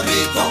Puerto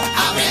Rico?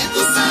 Abre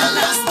tus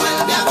alas,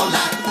 vuelve a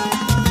volar.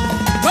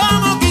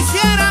 Como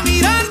quisiera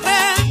mirarte,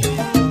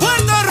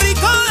 Puerto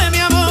Rico de mi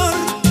amor,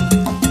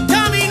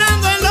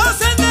 caminando en los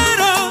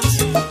senderos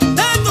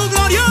de tu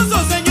glorioso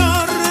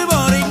Señor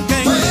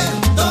Borinquen.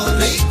 Puerto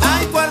Rico,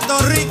 Ay Puerto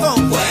Rico,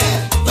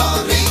 Puerto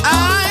Rico,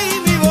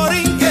 ay mi ¿qué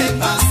Borinquen.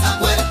 pasa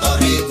Puerto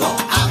Rico?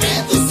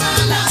 Abre tus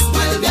alas,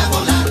 vuelve a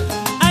volar.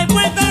 Ay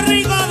Puerto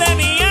Rico de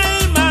mi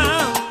alma,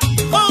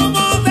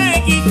 como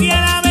te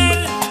quisiera ver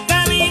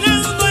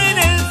caminando en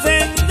el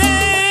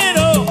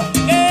sendero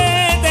que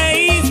te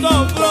hizo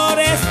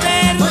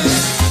florecer.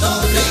 Puerto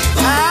Rico,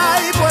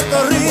 Ay Puerto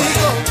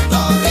Rico,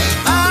 Puerto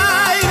Rico,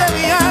 ay de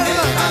mi ¿qué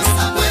alma.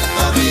 pasa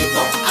Puerto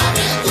Rico?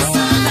 Abre tus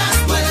alas,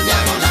 vuelve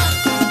a volar.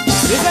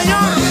 Sí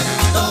señor,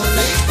 Puerto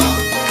Rico,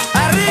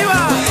 arriba,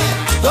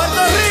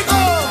 Puerto Rico,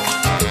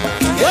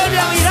 vuelve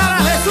a mirar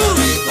a Jesús,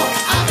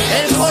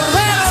 el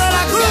Cordero de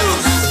la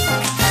Cruz.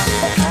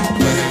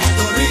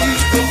 Puerto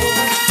Rico,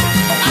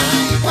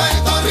 ay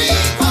Puerto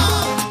Rico.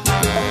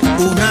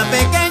 Una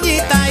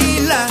pequeñita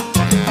isla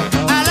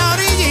a la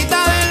orillita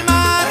del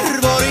mar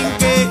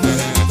Borinquen.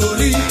 Puerto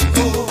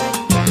Rico,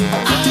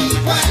 ay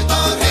Puerto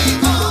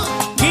Rico,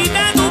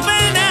 Quita tu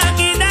pena,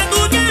 quita tu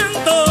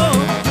llanto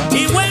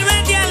y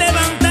vuélvete a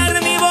levantar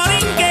mi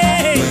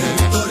Borinquen.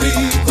 Puerto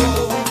Rico,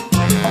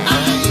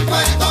 ay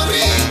Puerto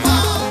Rico,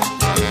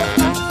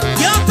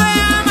 Dios te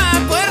ama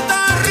Puerto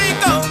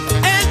Rico,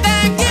 Él te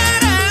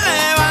quiere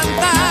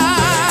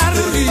levantar.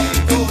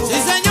 Sí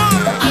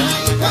señor, ay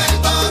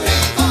Puerto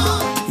Rico,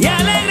 Y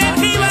alegre el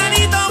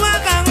jibarito va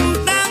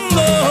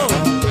cantando.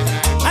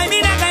 Ay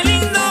mira qué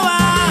lindo va.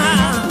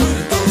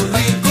 Puerto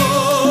Rico,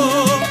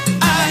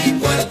 ay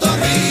Puerto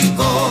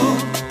Rico,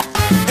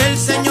 el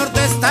Señor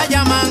te está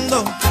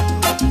llamando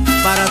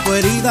para tu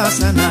herida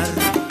sanar.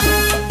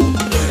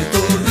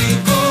 Puerto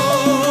Rico,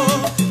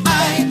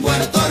 ay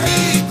Puerto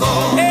Rico,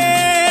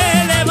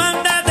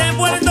 Levántate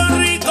Puerto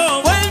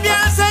Rico, Vuelve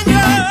al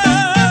Señor.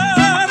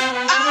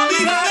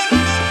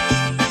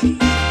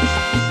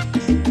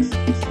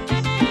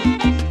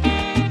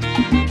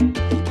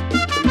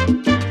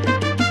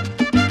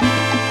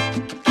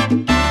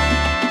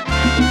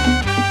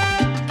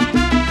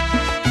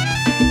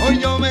 Hoy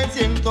yo me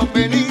siento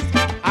feliz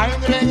al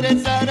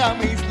regresar a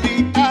mi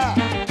isla,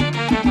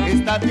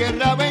 esta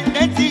tierra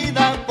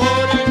bendecida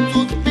por el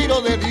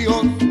suspiro de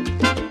Dios,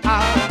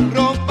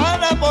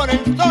 arropada por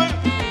el sol,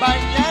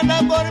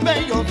 bañada por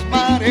bellos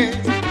mares,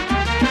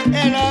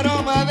 el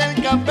aroma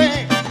del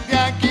café, de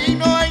aquí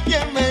no hay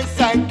quien me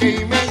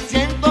saque y me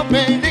siento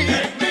feliz.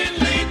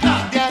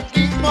 De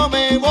aquí no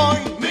me voy,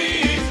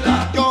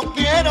 yo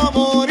quiero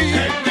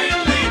morir,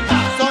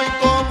 soy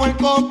como el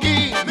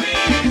coquí.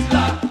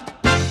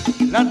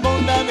 Las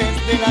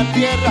bondades de la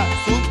tierra,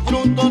 sus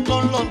frutos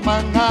son los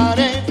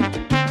manjares,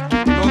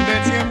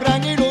 donde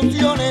siembran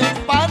ilusiones,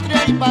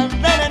 patria y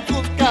bandera en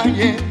sus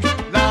calles.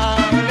 La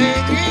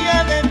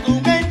alegría de tu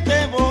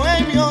mente,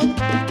 bohemios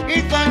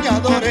y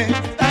soñadores,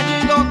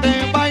 allí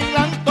donde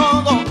bailan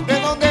todos, de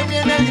donde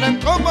viene el gran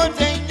combo,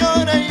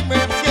 señores, y me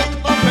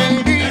siento feliz.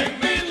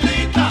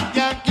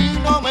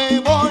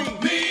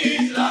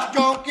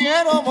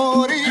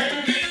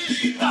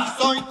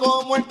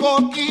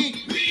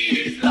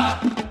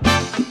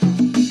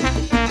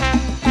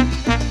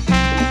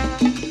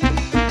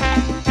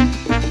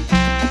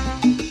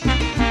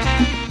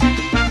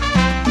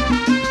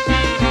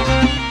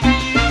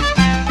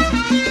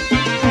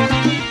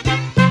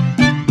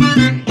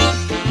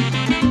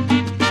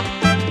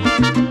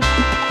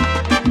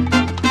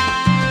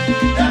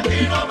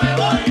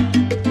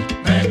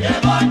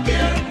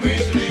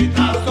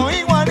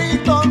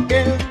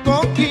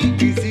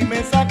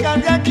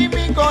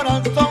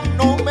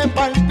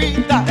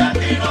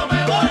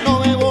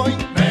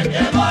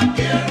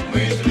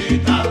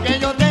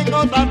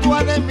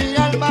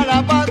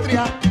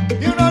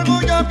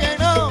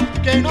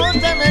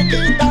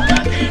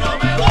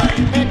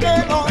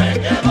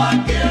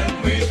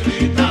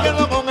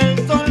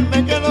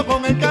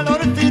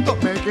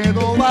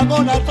 quedo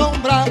bajo la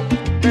sombra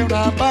de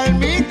una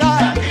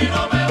palmita. De aquí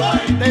no me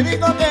voy, Te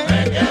digo que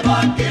me quedo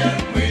aquí en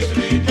mi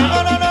islita.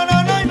 no, no, no,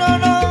 no, no, no,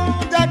 no,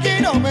 de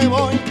aquí no me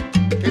voy,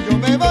 que yo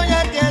me voy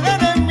a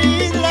quedar en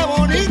mi isla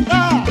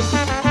bonita.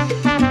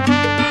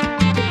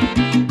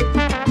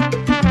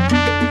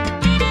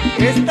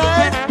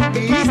 Esta es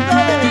mi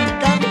isla del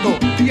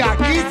encanto y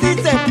aquí sí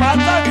se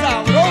pasa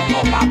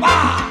sabroso,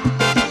 papá.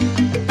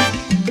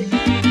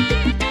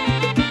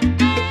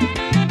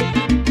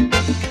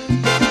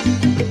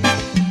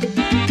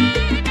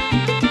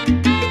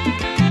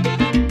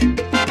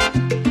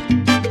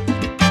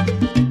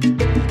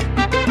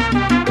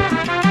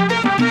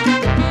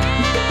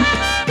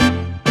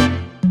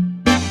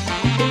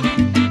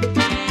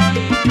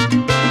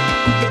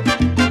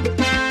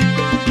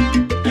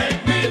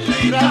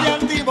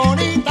 Radiante y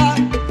bonita,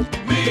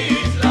 Mi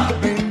isla,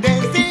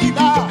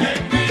 bendecida,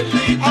 en mi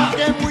islita,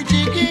 aunque muy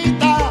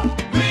chiquita,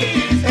 mi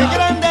es isla,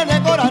 grande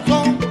de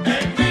corazón.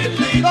 en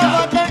mi Todo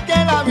islita, aquel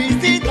que la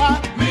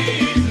visita, mi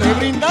le isla,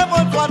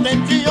 brindamos su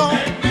atención.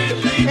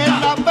 Es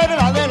la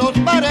perla de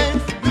los bares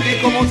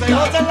y como se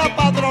goza en las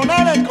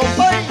patronales,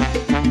 compay.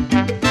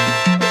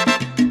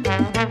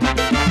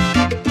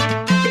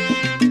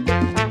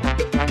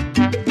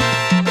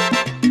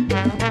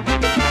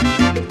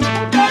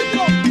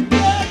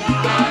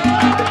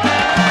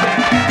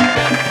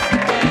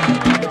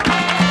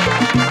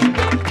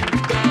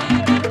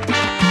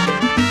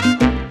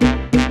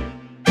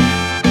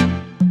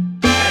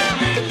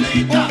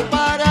 Un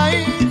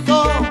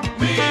paraíso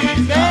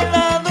de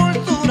la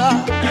dulzura.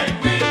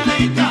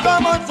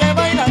 Cómo se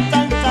baila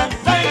salsa,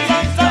 salsa,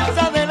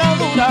 salsa de la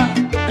dura.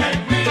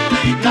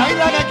 La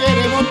isla que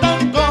queremos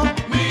tanto,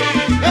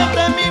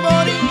 esta es mi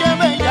borinque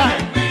bella.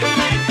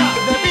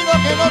 Le pido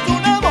que nos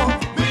unamos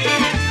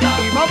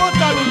y vamos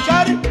a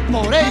luchar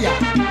por ella.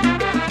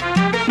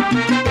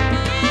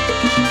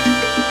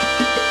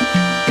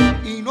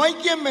 Y no hay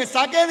quien me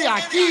saque de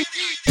aquí.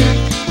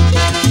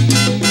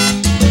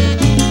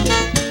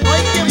 No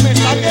hay quien me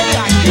saque de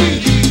aquí.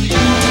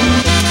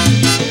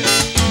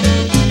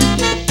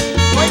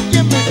 No hay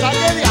quien me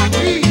saque de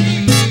aquí.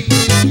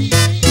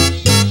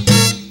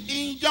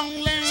 Y yo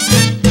le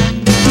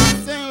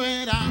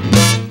asevera,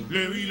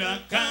 Le vi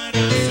la cara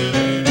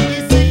severa. y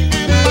si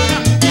me paga,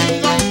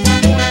 digo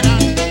fuera.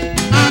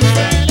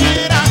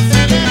 Acelera,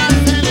 acelera,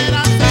 acelera,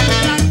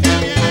 acelera, que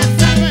viene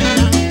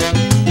severa.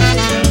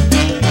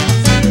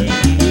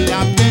 La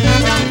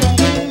pega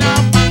con una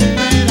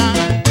pantera,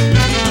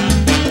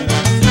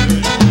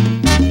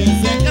 que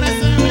se cree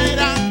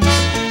severa,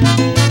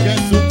 que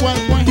su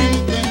cuerpo es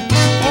gente.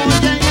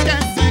 Oye, que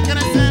se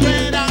cree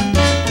severa,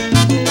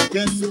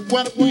 que su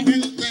cuerpo es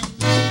gente.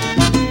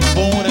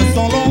 Por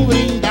eso lo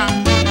brinda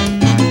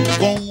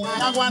con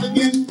el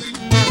aguardiente.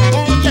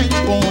 Oye,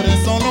 por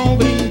eso lo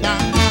brinda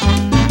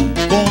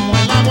como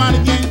el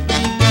aguardiente.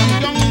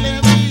 Y yo le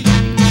vi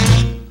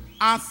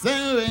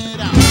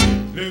asevera,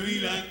 Le vi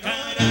la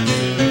cara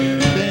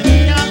severa.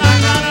 tenía la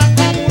cara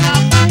como una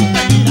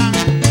pantera.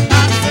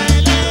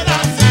 Acelera,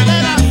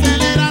 acelera,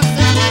 acelera,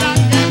 acelera,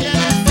 que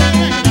viene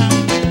severa.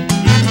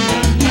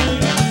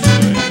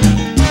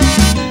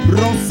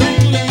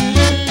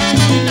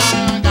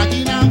 Roselena.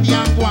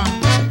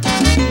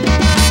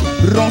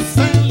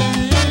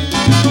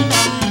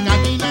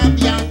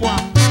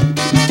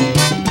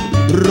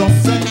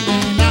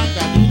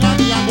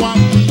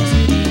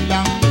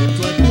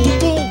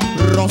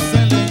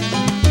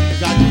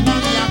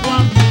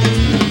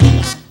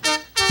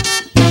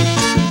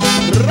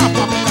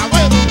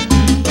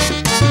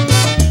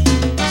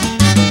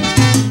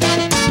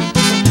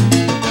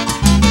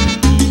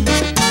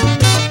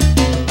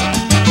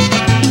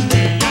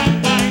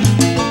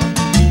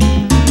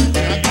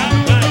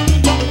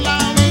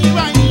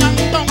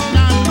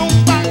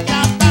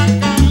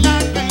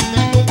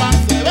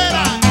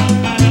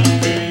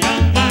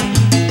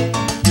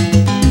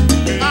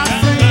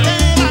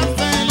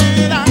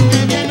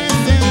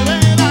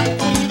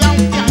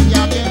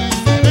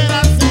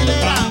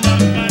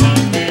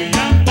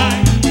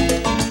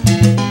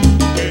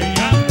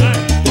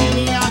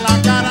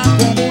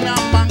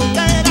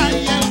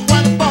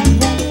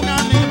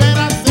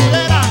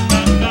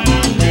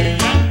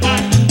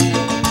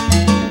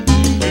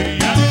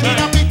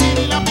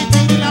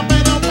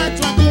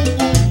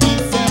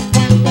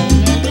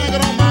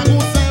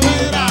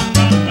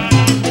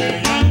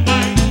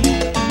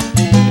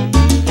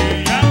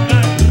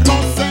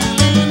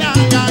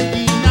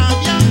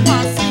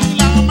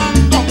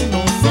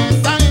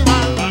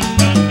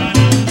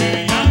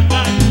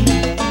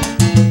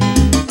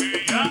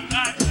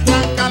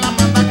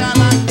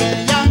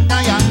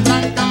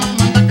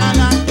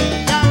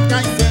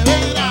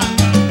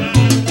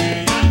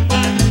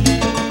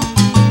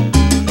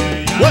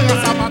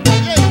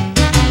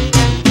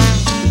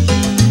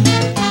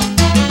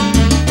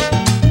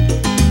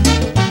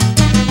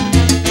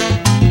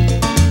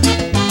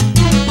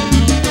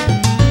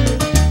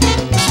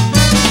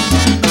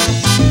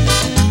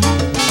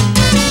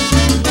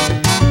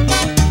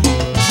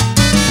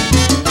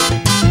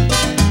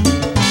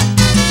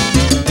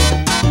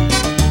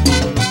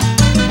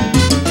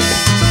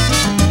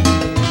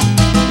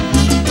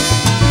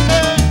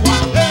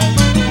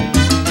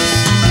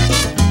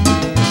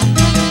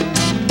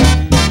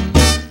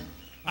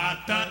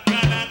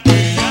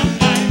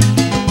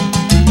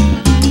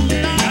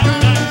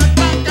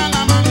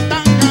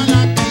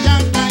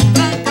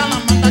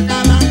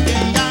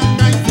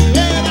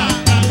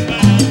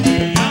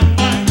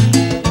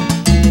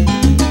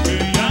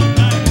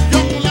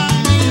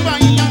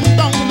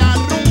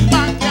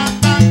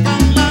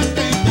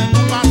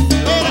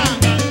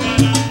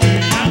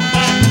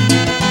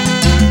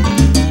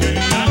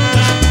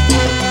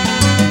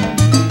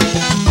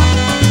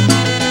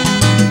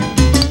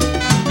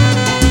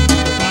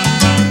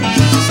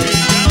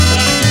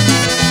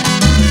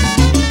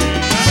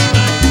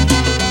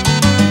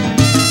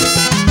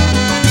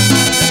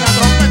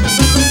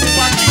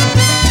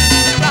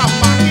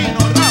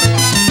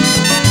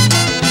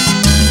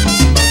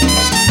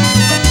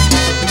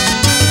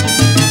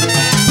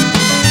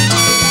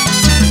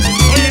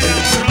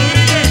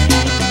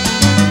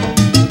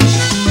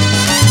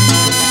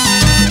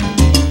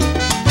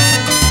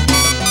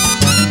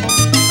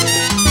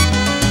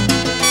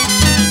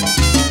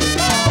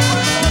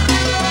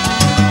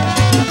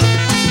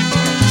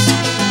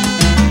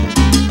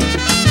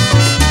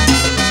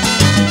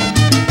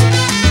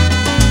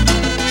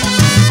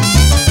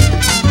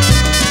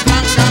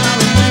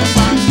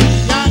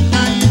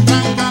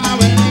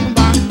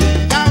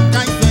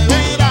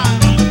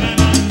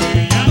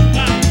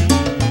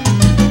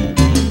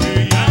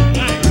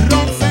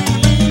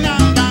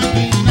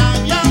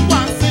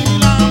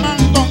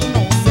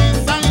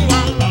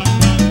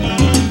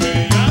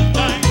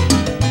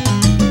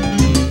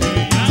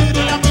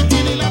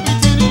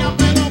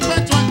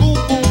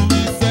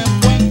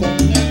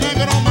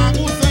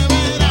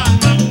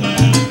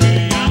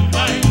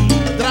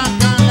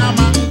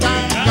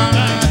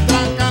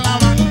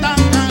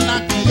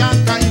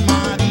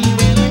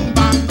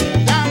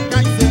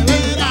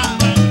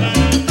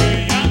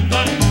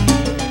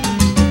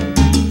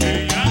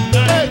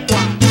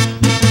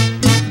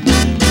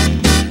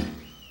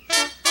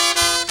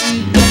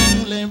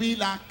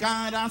 la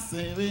cara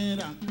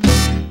severa.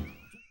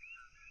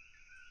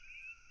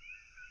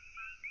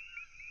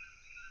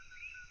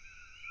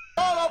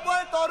 Todo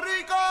Puerto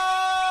Rico.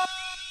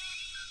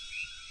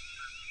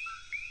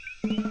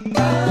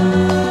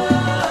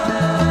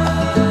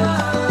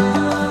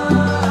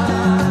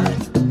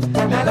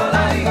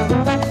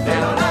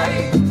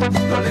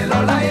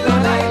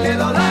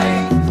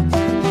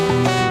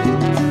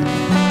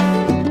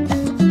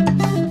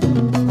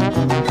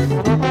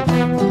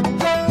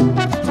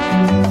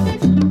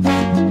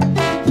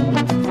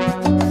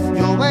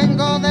 Yo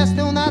vengo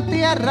desde una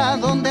tierra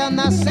donde han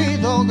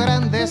nacido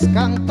grandes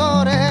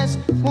cantores,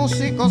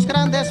 músicos,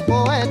 grandes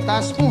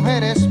poetas,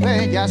 mujeres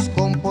bellas,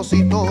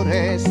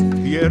 compositores.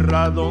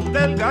 Tierra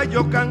donde el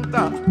gallo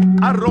canta,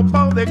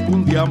 arropado de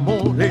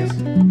cundiamores.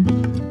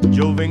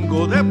 Yo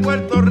vengo de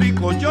Puerto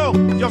Rico, yo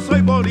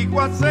soy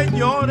boricua,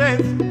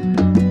 señores.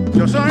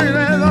 Yo soy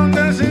de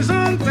donde el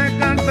sinsonte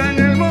canta en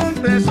el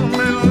monte su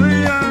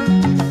melodía.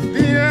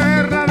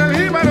 Tierra del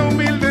jíbaro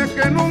humilde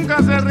que nunca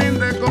se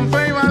rinde con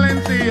fe y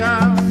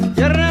valentía.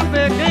 Tierra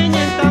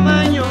pequeña en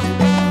tamaño,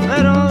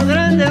 pero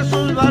grande en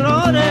sus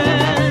valores.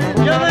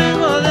 Yo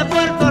vengo de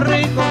Puerto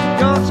Rico,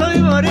 yo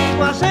soy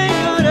boricua,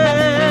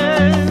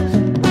 señores.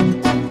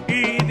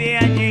 Y de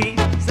allí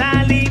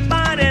salí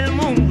para el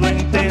mundo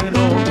entero,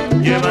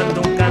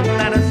 llevando un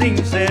cantar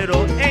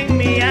sincero en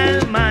mi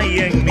alma y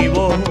en mi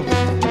voz.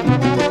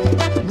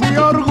 Mi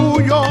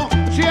orgullo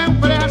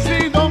siempre ha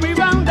sido mi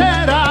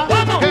bandera,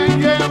 que he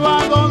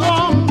llevado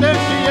donde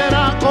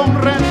quiera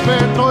con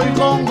respeto y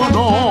con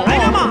honor.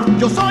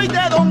 Yo soy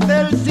de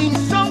donde el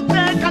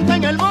sinsonte canta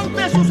en el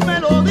monte sus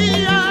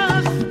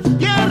melodías.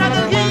 Tierra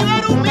del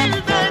jíbaro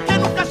humilde que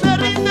nunca se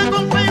rinde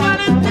con fe y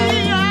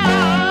valentía.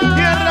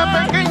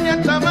 Tierra pequeña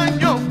en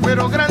tamaño,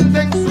 pero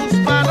grande en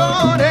sus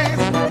valores.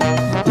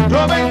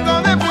 Yo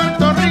vengo de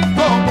Puerto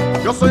Rico,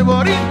 yo soy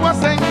boricua,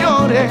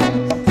 señores.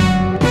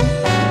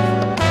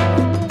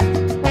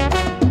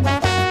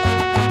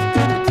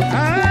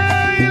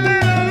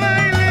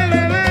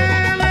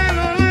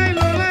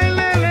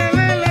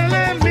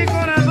 Mi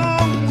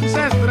corazón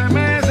se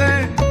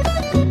estremece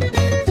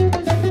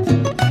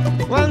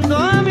Cuando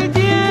a mi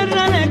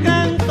tierra le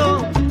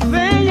canto,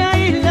 bella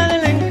isla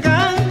del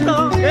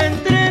encanto, que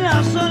entre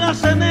las olas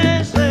se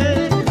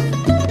mece.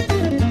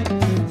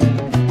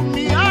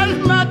 Mi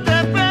alma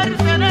te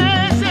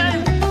pertenece,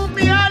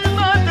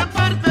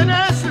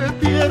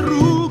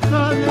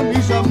 tierruca de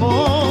mis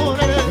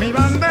amores. mi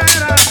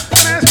bandera,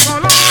 3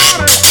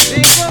 colores.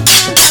 5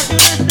 plantas y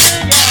una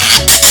estrella.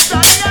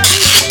 Daría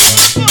mi vida por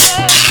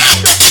ella,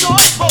 que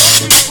soy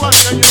boricua,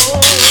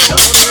 señores.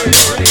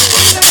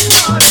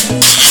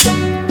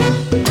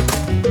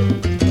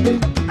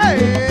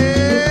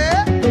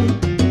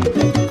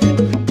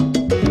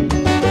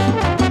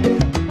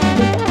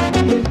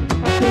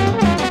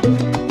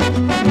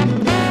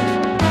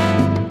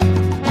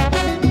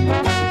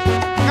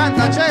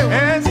 Canta, Cheo.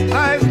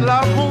 Esta es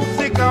la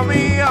música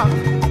mía,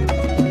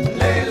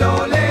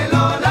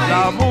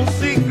 la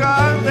música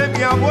de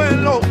mi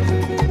abuelo.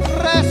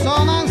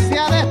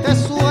 Resonancia de este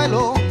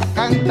suelo,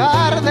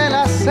 cantar de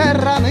la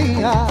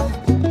serranía.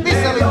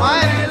 Díselo,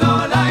 Ismael.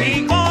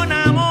 Y con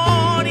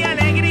amor y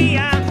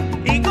alegría,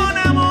 y con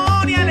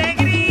amor y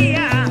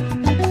alegría,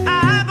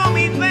 hago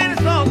mis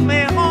versos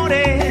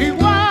mejores.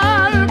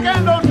 Igual que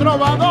los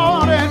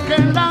trovadores que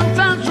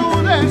lanzan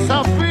su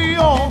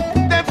desafío,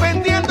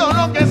 Defendiendo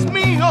lo que es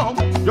mío,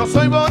 yo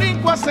soy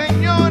boricua,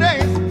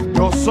 señores.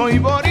 Yo soy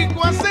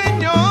boricua,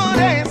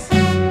 señores.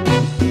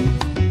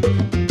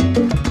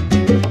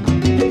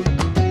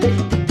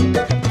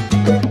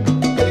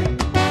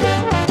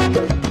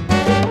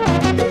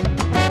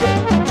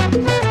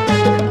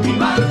 Mi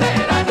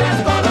bandera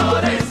 3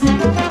 colores,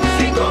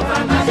 5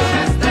 franjas y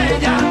una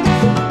estrella.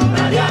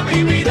 Daría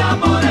mi vida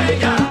por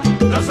ella.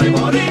 Yo soy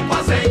boricua,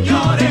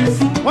 señores.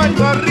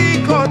 Puerto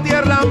Rico,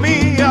 tierra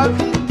mía,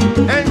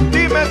 en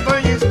ti me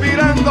estoy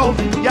inspirando.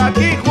 Y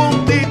aquí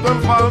juntito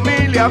en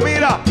familia,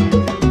 mira,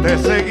 te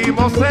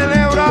seguimos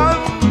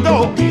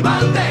celebrando. Mi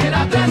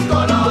bandera 3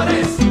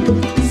 colores,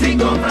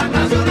 5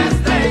 franjas y una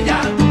estrella.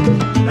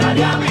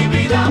 Daría mi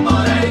vida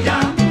por ella.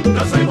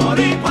 Yo soy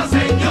boricua,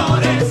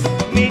 señores.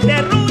 Mi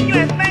terruño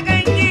es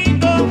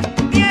pequeñito,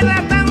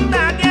 tierra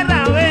santa,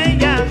 tierra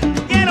bella.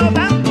 Quiero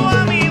tanto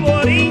a mi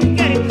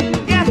borinque,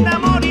 que hasta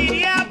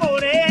moriría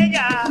por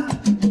ella.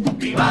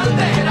 Mi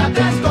bandera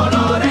 3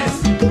 colores,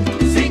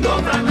 5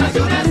 franjas y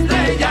una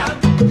estrella.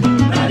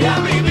 Daría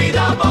mi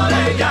vida por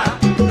ella.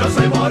 Yo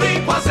soy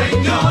boricua,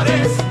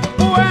 señores.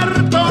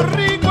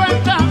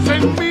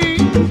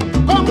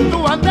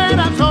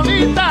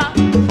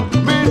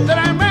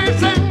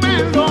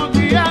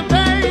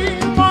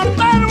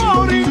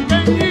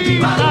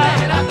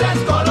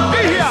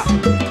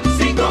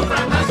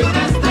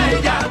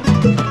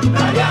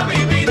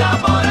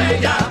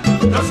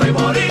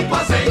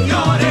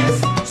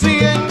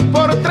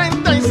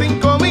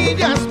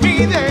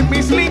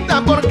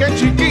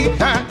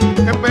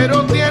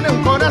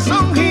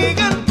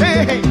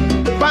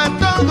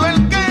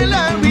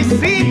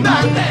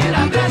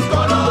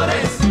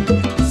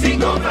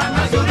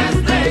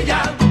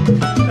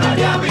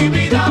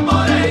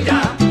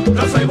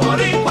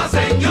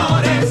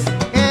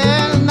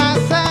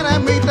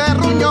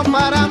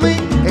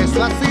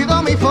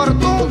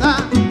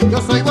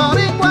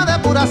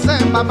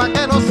 sepa, pa'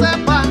 que lo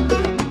sepa,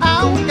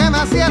 aunque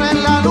naciera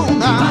en la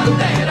luna.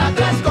 Bandera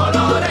tres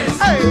colores,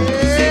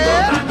 cinco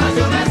franjas y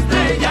una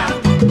estrella,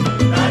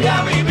 daría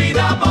mi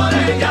vida por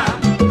ella.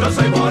 Yo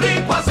soy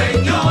boricua,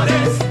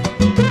 señores.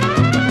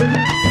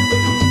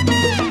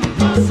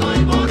 Yo soy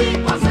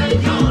boricua,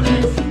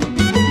 señores.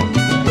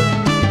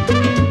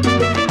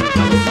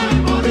 Yo soy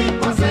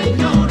boricua,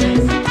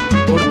 señores.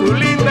 Por tu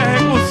linda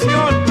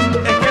ejecución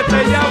es que te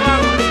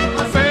llaman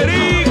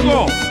Perico.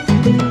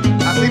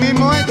 Así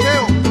mismo es,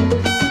 Cheo.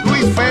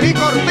 Luis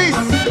Perico Ortiz.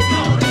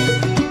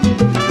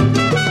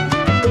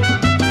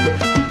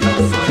 Yo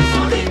soy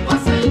boricua,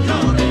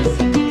 señores.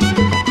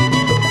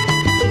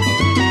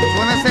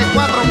 Suena ese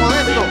 4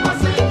 modesto.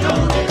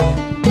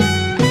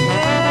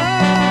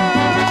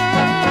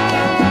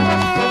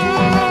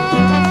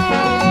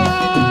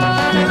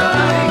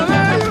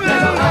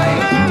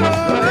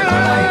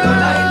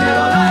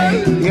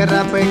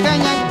 Tierra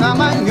pequeña en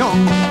tamaño,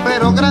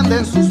 pero grande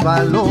en sus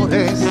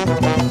valores.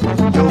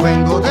 Yo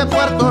vengo de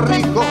Puerto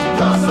Rico.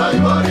 Yo soy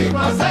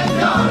boricua,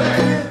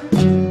 señores.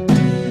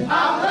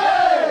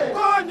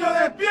 ¡Coño,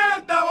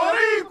 despierta,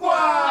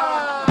 boricua!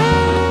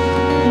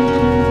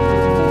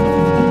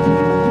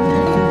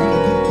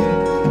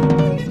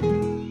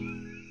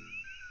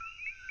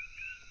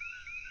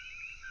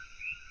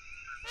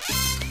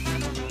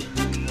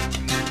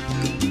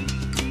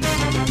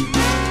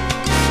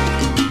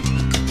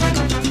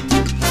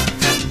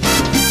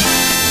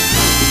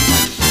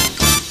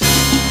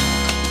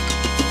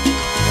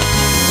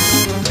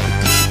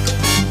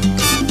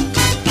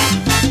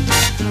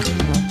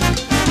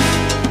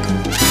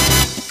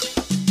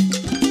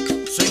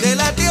 Soy de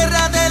la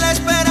tierra de la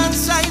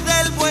esperanza y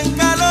del buen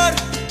calor,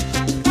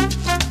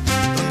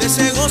 donde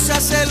se goza,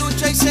 se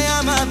lucha y se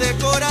ama de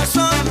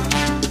corazón.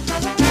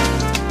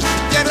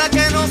 Tierra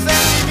que no se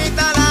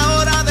limita a la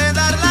hora de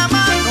dar la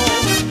mano,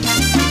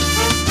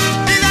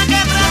 vida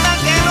que trata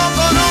que no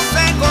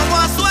conoce como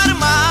a su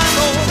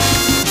hermano.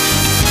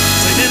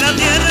 Soy de la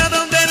tierra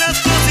donde las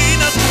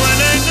cocinas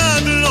huelen a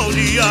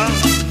gloria,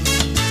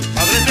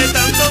 padres de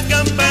tantos que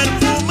han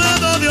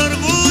perfumado de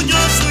orgullo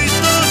su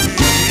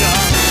historia,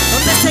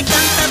 donde se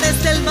canta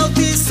desde el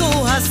bautizo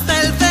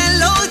hasta el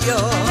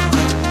velorio,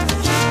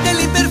 del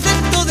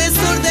imperfecto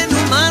desorden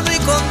humano y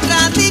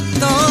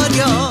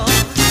contradictorio.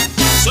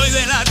 Soy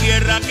de la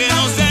tierra que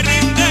no se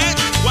rinde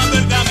cuando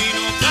el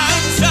camino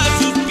cansa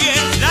sus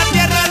pies, la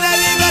tierra de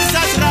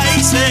diversas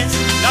raíces,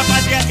 la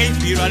patria que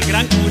inspiró al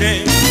gran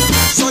Curé.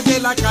 Soy de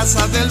la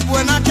casa del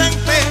buena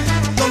gente,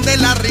 donde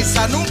la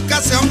risa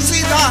nunca se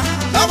oxida,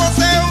 la voz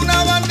es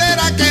una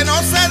bandera que no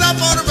se da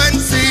por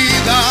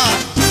vencida.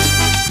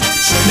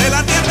 Soy de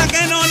la tierra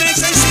que no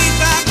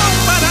necesita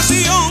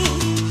comparación,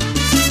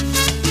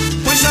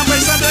 pues a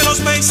pesar de los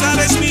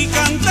pesares mi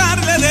cantar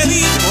le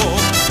dedico.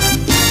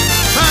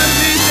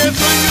 Maldito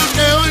sueño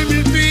que hoy me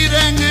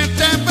inspira en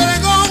este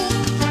pregón.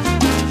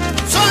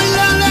 Soy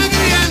la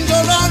alegría en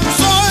dolor,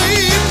 soy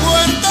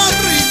Puerto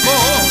Rico.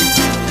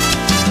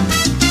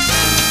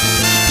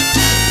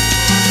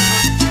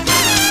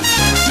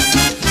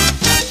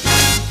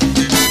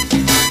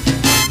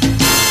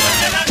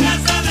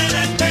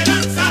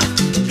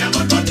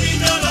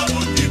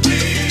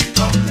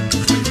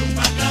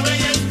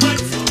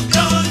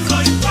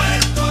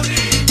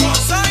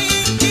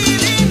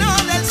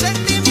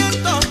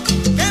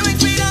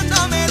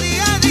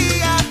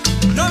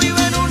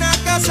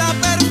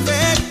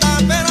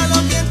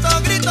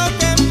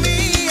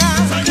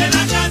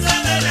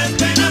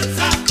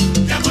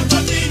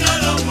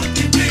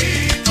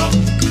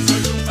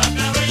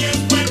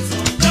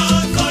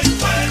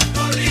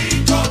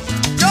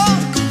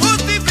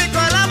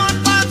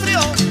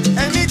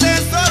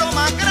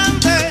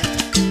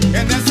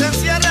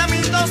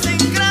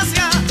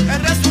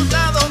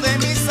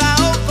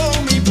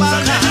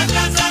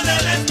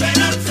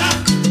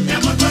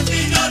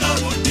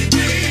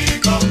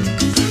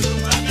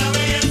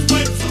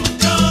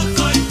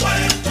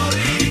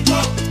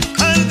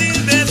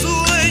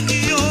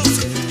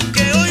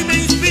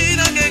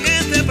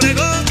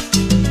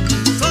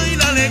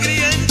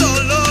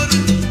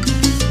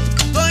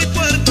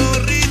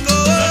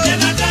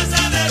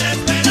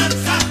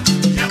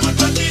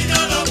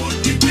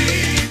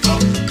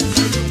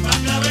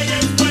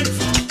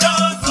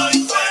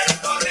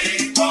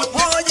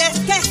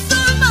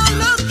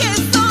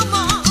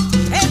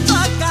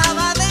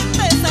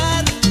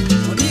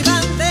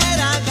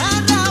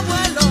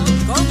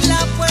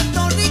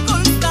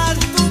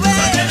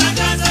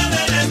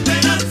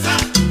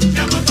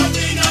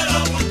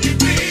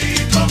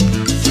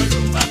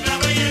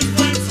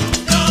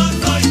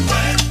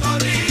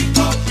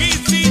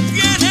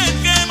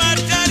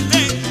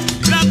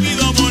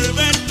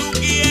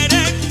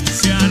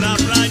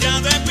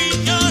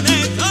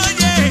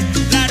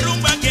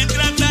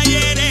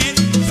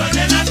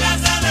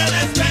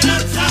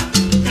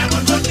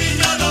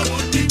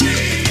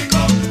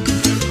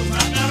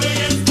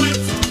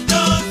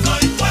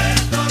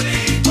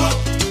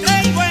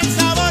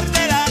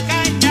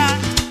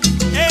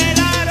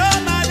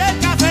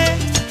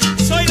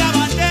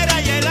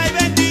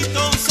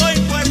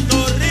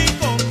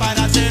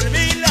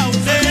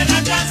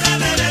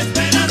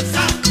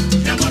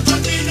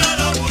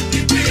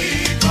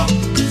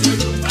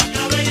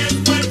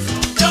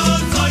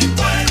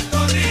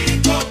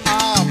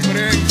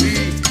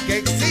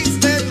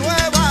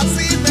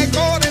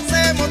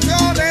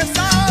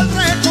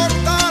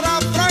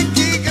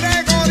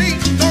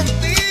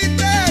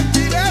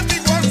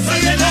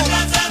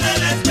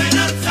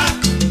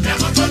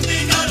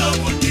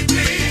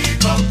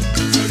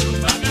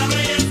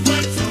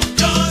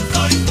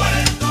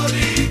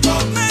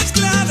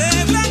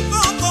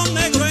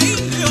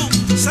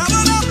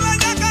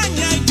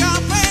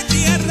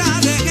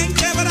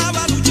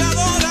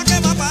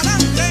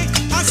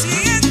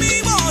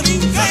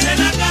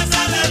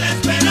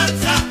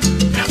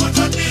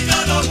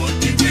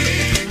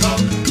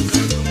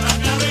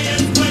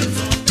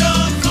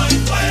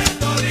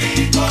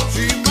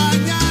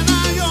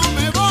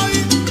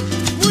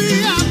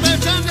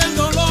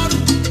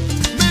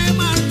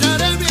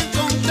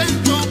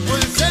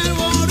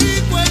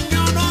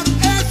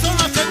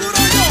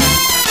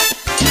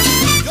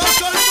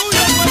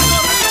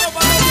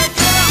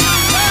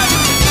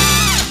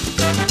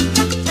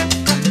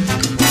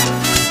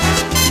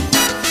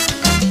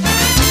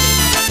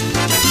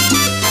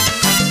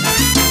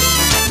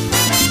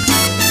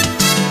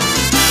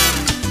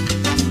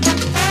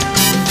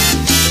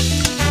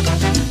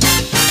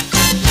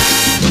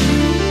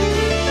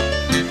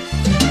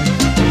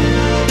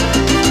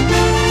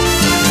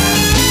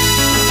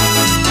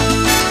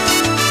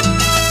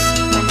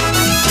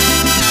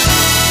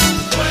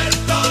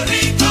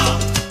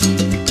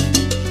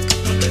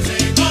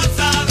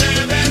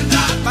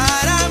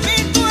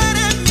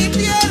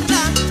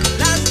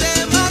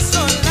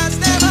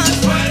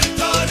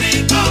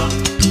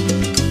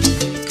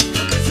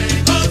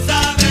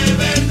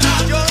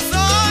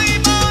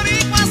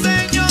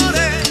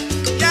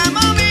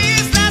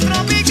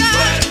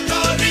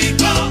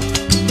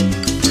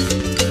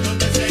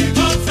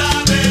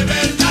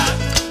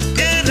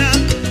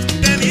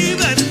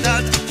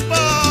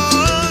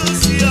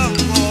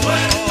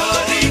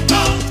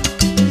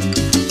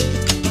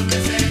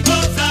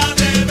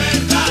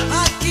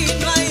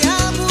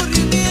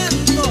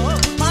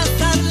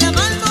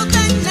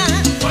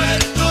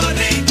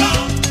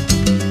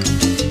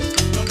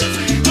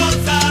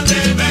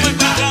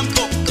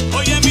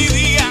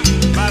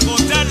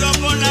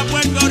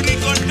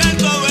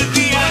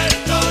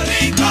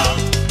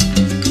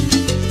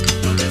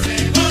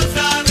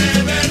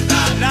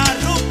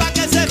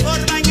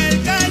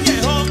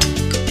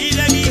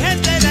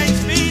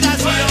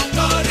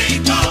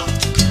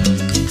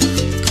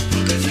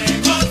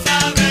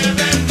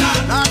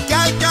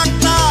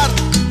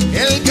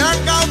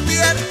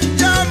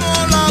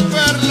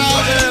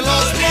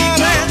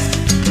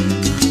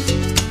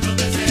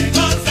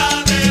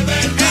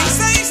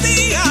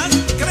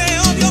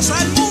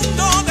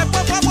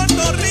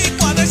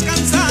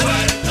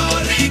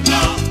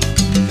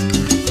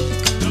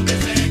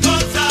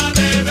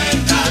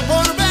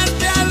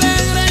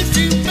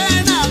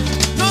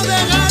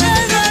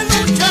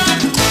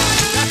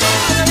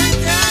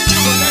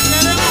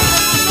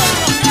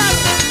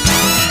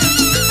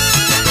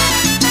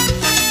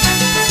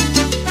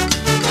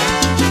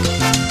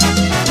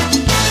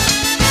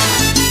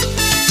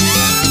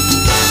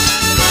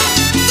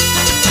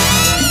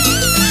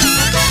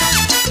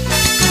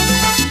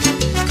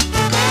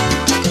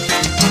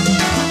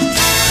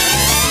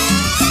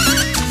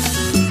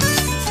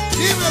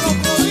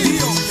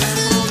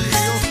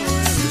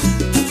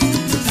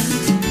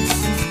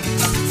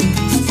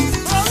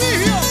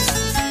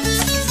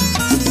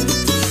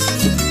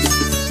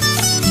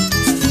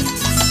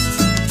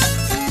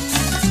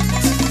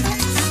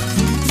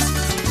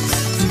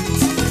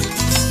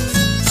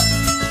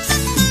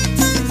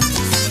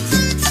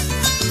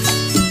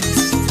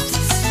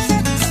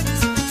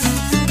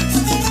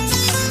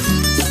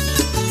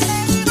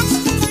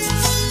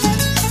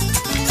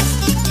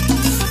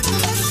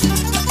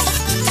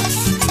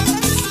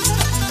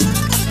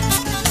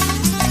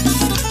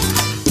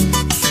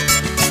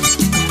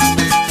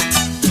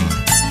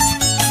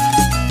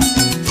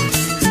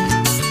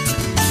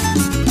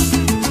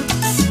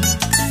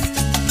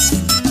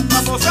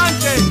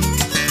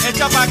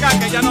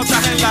 ya no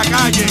estás en la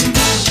calle.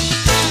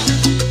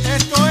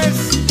 Esto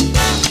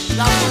es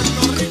la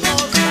Puerto Rico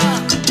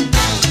original.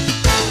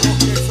 Los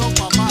que son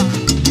papás,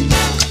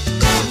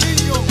 los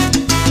niños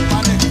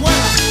para la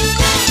escuela.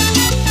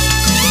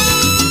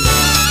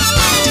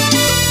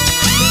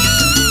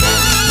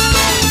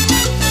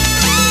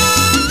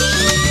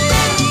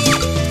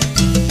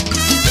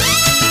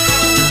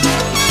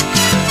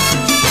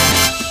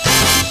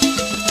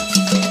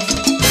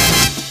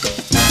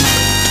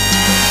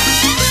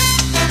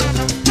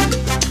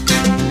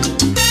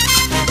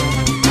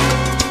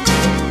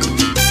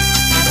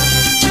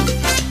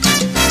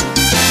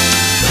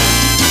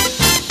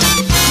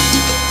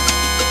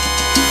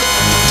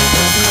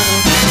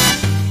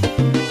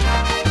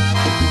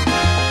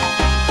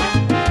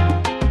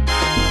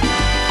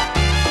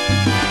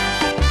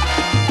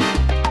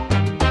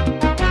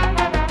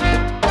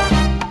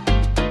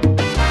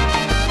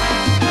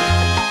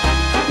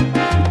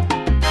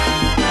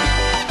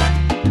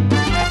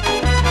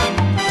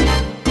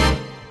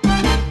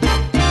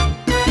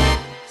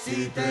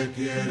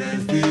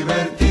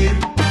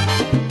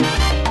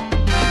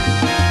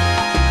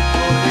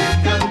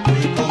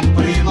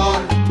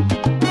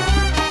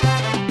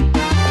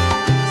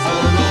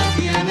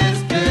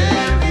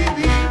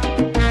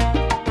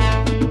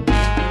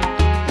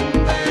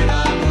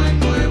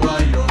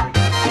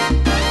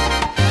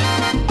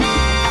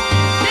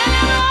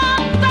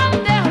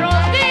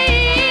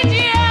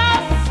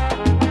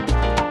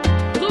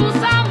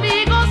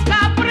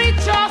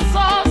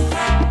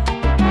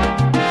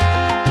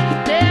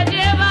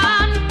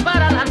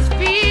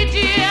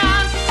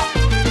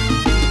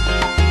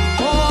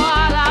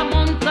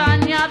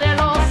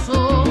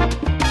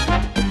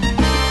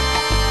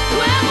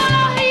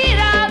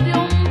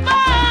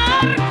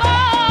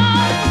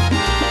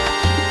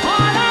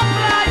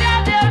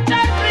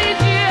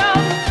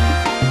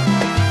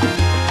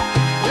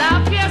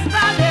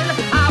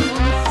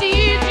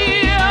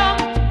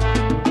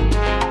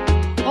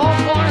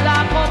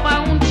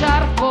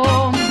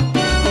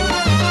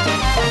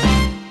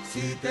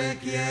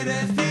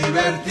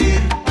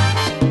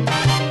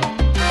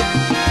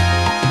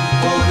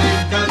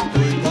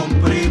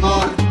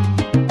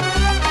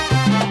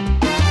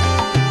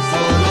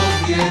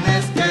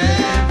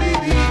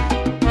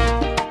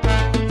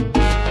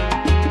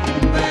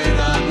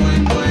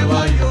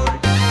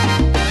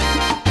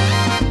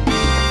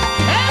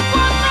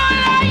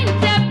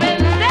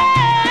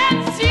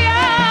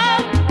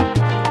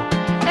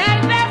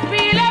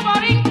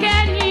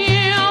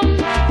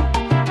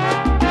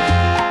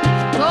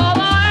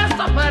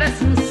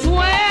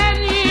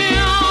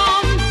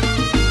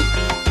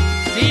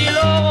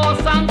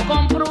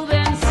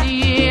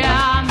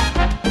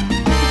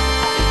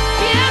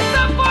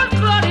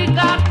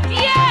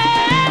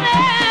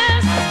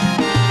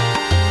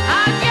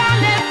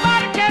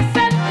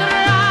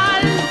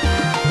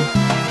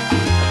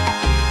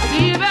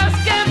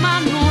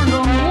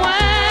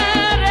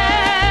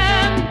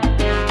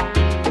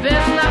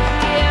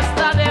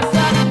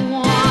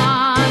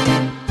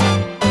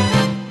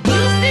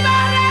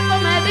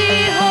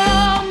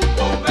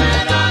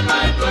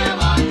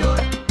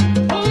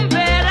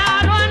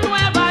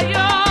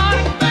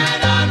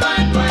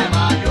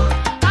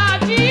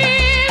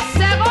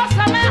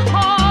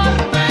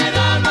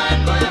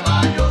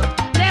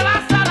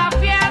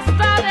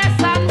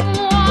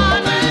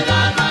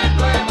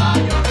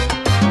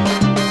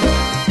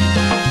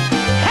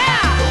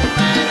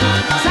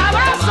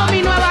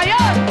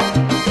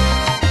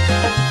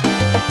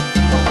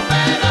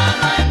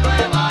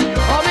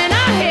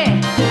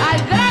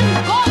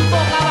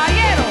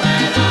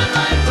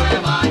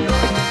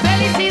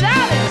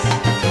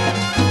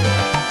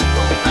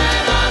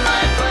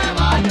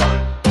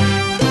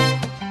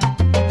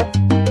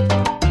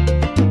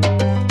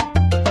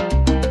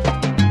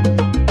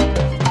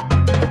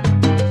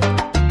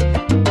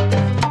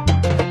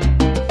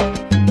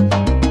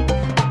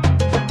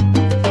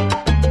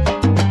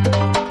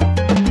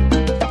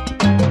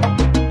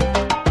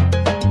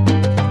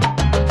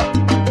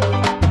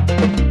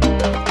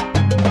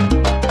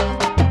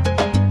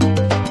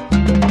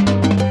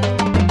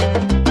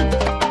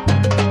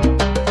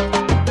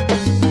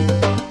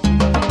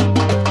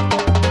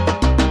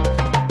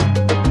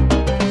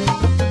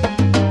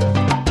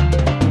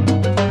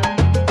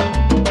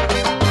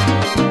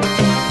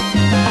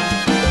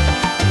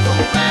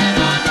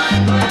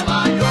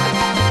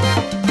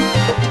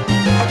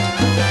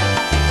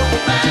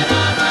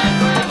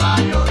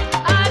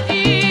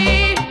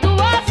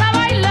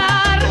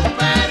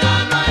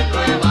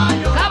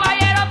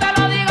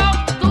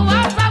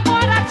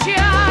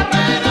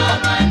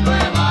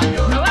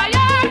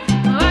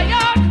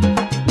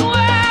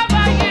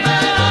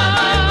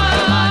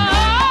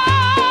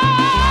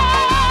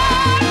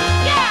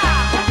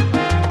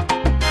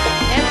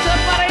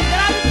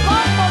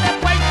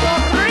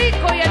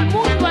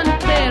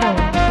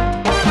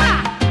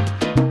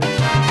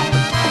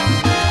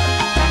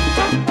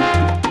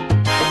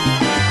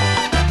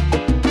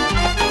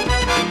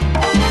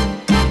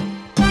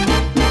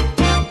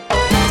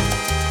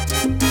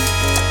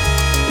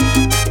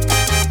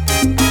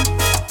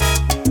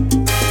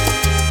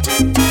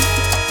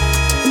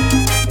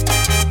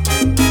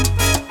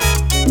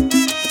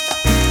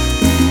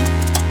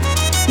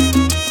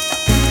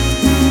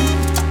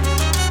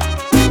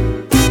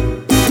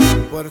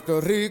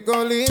 Puerto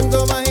Rico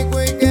lindo, mágico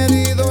y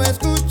querido,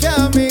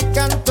 escucha mi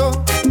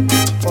canto.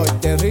 Hoy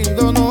te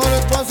rindo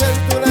honores por ser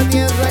tú la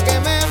tierra que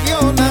me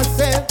vio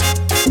nacer.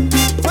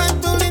 Fue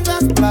en tus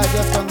lindas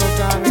playas cuando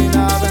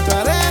caminaba en tu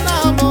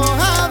arena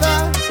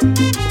mojada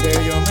que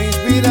yo me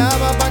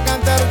inspiraba para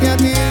cantarte a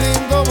ti,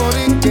 lindo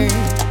Borinquen.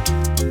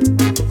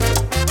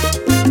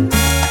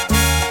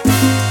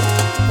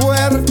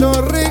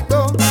 Puerto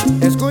Rico,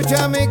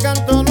 escucha mi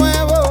canto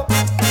nuevo,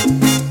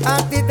 a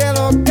ti te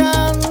lo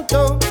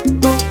canto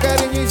con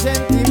cariño y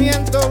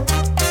sentimiento.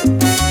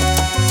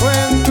 Fue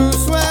en tus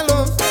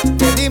suelos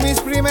que di mis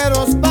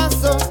primeros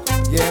pasos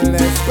y en la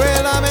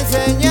escuela me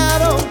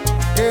enseñaron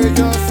que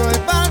yo soy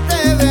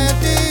parte de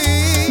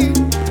ti.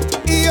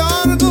 Y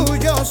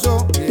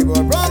orgulloso vivo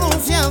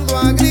pronunciando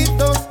a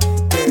gritos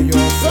que yo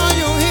soy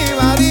un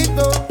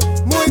jibarito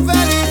muy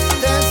feliz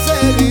de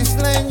ser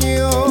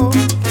isleño.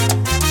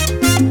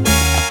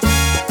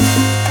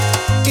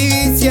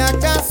 Y si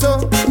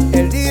acaso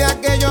el día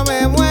que yo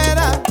me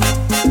muera,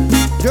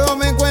 yo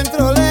me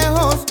encuentro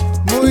lejos,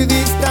 muy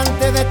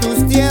distante de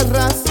tus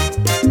tierras,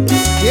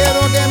 quiero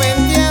que me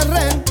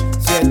entierren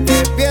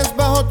 7 pies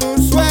bajo tu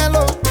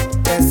suelo.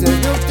 Ese es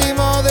mi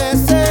último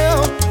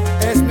deseo,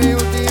 es mi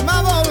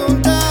última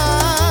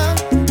voluntad,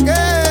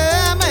 que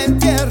me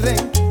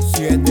entierren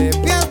 7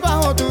 pies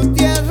bajo tu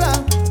tierra,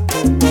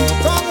 junto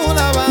con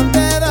una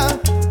bandera,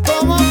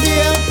 como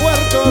bien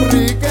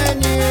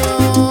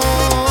puertorriqueño.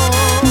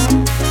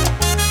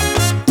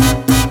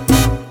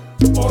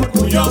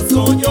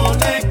 Orgulloso yo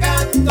le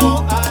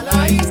canto a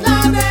la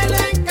isla del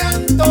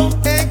encanto.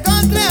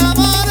 Encontré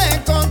amor,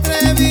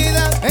 encontré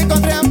vida,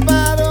 encontré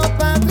amparo,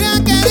 patria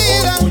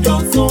querida.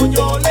 Orgulloso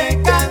yo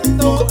le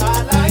canto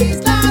a la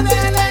isla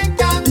del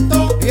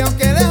encanto. Y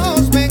aunque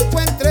lejos me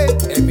encuentre,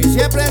 en mí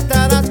siempre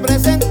estarás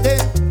presente.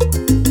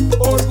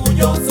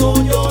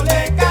 Orgulloso yo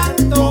le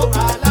canto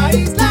a la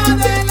isla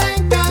del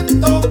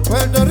encanto.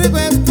 Puerto Rico,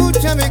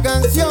 escucha mi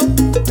canción,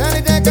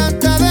 Dani te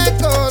canta de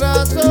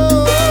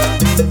corazón.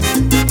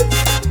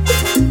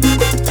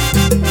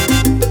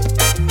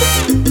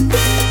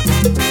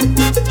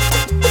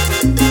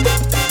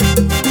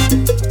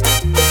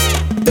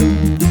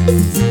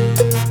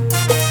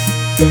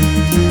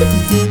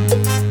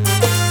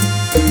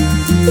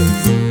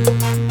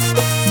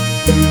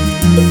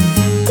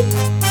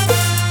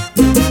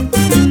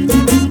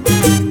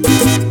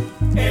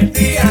 El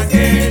día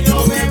que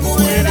yo me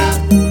muera,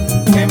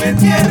 que me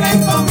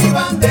entierren con mi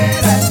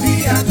bandera. El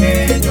día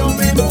que yo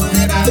me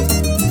muera,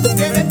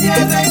 que me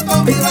entierren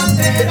con mi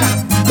bandera.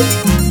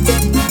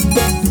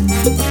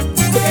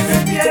 Que me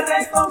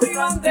entierren con mi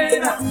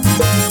bandera.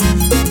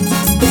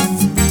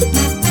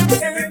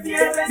 Que me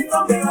entierren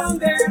con mi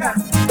bandera.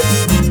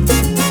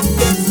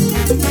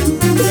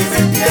 Que me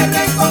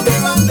entierren con mi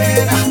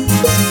bandera.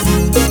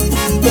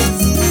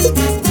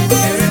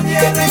 Que me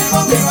entierren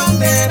con mi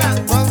bandera.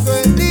 Cuando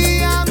el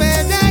día me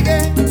llegue,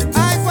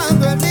 ay,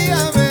 cuando el día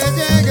me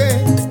llegue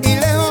y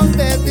lejos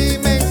de ti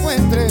me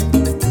encuentre,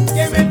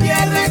 Que me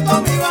entierren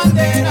con mi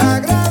bandera.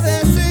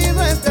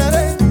 agradecido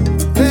estaré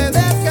de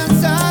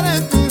descansar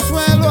en tu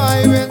suelo.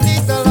 Ay,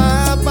 bendita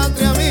la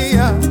patria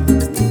mía,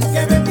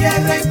 Que me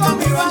entierren con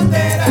mi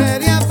bandera.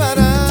 sería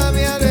para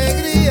mi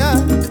alegría.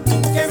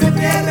 Que me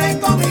entierren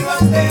con mi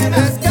bandera.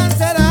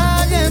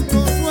 Descansará en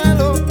tu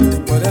suelo,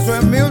 por eso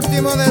es mi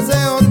último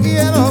deseo,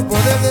 quiero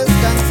poder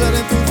descansar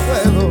en tu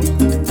suelo.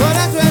 Por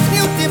eso es mi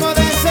último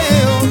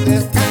deseo,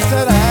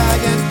 descansará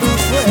en tu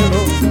suelo.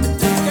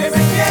 Que me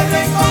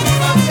entierren con mi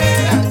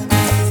bandera.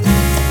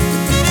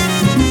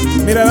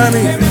 Mira, Dani,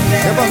 Que me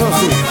entierren ¿qué pasó? con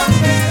Sí. mi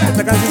bandera.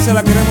 Esta canción se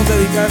la queremos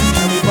dedicar a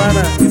mi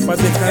pana, en paz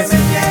descanse,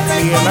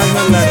 Miguel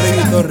Ángel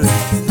Larregui Torres.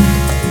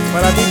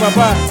 Para ti,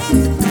 papá.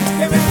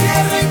 Que me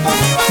entierren con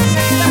mi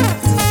bandera.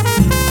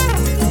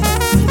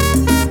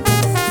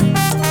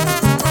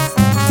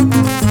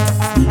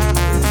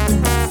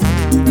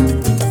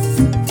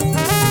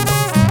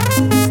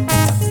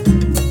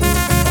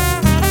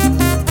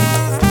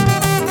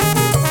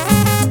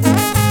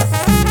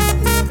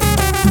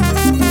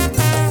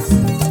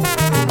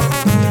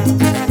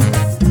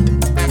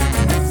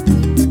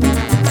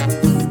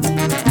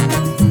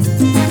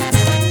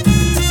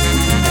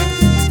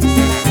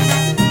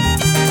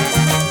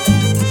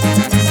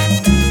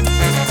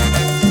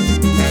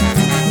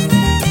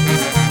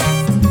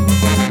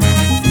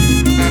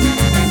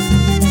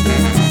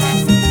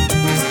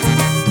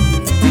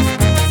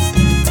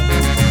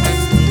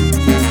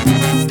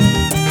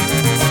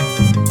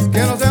 Que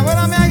no se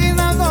muera mi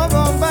aguinaldo,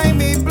 bomba y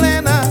mi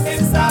plena,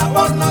 El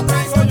sabor lo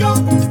traigo yo.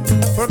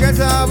 porque el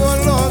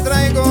sabor lo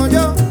traigo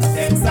yo.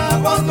 El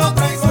sabor lo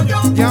traigo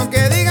yo. Y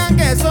aunque digan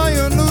que soy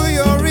un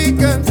New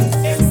Rican,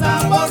 El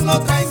sabor lo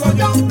traigo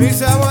yo. mi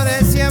sabor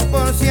es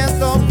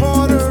 100%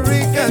 Puerto El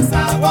Rican.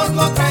 sabor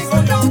lo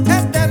traigo yo.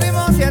 Este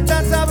ritmo sí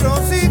está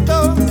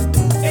sabrosito,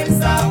 El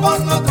sabor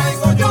lo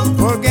traigo yo.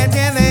 porque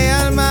tiene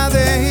alma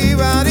de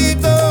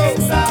jibarito.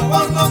 El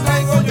sabor lo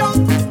traigo yo.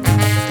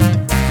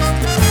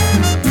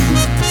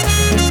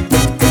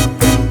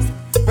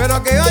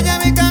 Pero que oye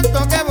mi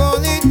canto, qué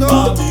bonito.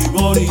 A mi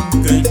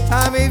Borinquen,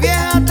 A mi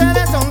vieja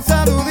Teresa un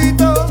saludo.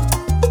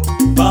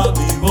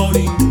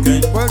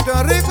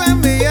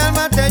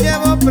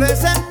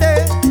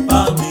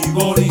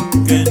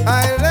 borinquen.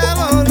 Ay,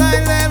 lelo, lay,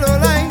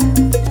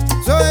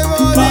 soy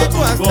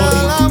boricua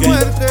hasta la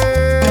muerte.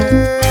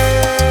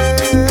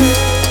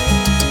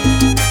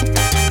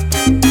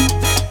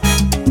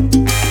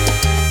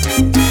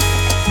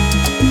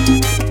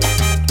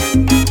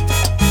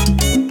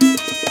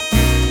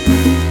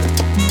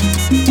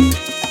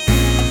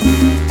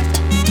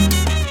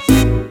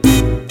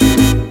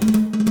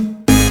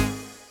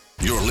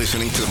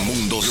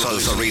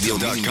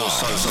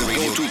 The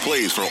go-to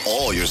place for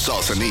all your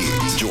salsa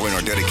needs. Join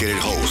our dedicated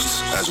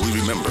hosts as we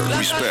remember,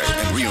 respect,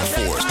 and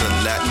reinforce the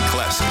Latin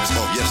classics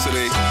of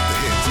yesterday, the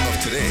hits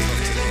of today,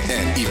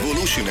 and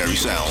evolutionary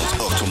sounds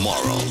of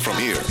tomorrow from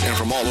here and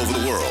from all over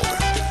the world.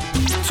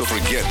 So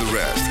forget the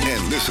rest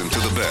and listen to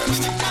the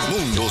best.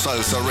 Mundo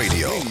Salsa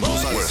Radio,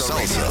 where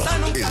salsa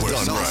is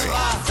done right.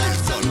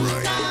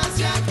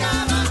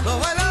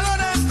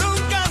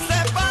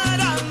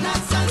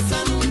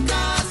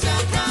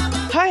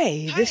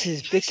 Hi, this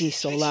is Vicky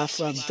Sola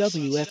from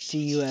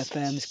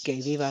WFGU-FM's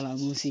Que Viva la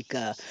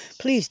Música.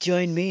 Please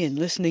join me in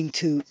listening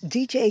to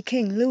DJ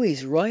King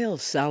Louie's Royal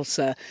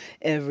Salsa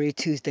every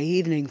Tuesday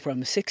evening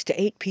from 6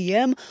 to 8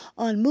 p.m.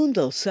 on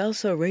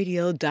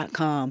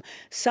MundoSalsaRadio.com.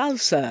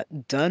 Salsa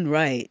done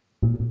right.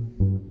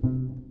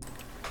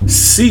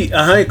 Sí,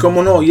 ajá,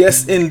 como no.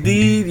 Yes,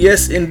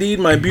 indeed,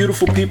 my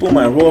beautiful people,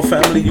 my royal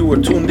family. You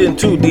were tuned in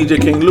to DJ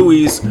King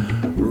Louie's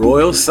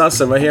Royal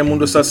Salsa right here,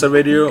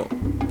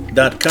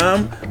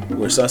 MundoSalsaRadio.com,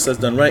 where salsa is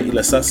done right y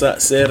la salsa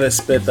se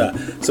respeta.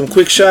 Some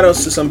quick shout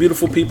outs to some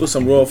beautiful people,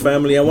 some royal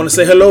family. I want to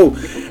say hello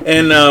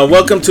and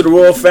welcome to the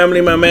royal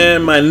family, my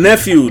man, my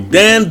nephew,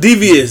 Dan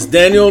Devious,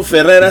 Daniel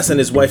Ferreras, and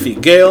his wifey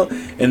Gail,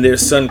 and their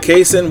son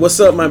Kason. What's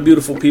up, my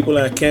beautiful people?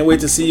 I can't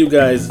wait to see you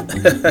guys.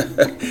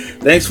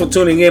 Thanks for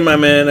tuning in, my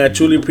man. I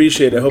truly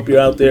appreciate it. I hope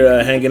you're out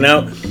there hanging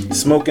out,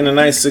 smoking a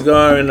nice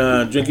cigar, and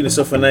drinking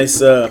yourself a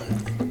nice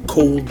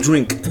cold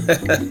drink.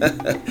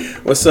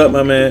 What's up,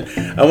 my man?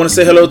 I want to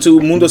say hello to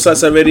Mundo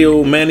Salsa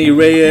Radio Manny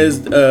Reyes,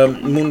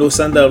 Mundo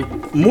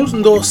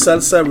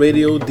Salsa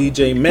Radio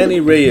DJ Manny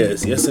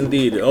Reyes. Yes,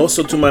 indeed.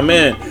 Also to my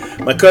man,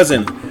 my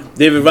cousin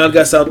David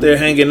Vargas out there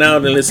hanging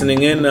out and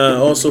listening in.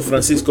 Also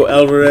Francisco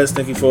Alvarez.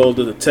 Thank you for all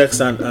the texts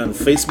on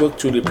Facebook.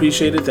 Truly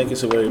appreciate it. Thank you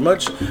so very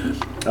much.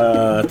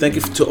 Thank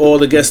you to all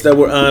the guests that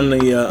were on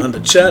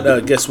the chat.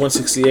 Guest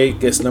 168,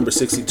 guest number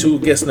 62,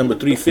 guest number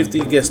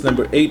 350, guest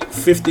number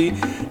 850,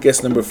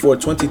 guest number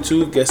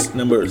 422, guest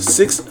number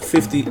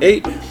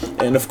 658,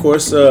 and of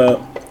course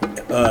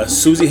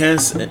Susie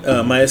Hansen,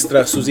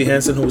 Maestra Susie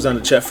Hansen, who was on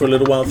the chat for a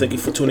little while. Thank you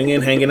for tuning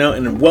in, hanging out,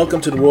 and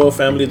welcome to the royal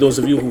family. Those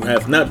of you who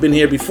have not been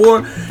here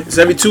before, it's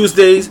every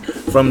Tuesdays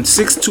from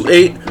 6 to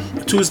 8.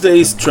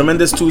 Tuesdays,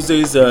 tremendous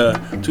Tuesdays.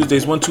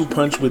 Tuesdays 1-2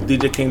 punch with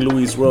DJ King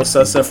Louie's Royal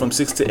Salsa from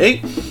 6 to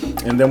 8,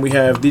 and then we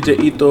have DJ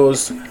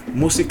Ito's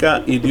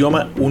Música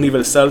Idioma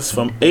Universals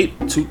from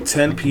 8 to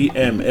 10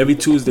 p.m. every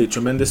Tuesday.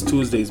 Tremendous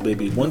Tuesdays,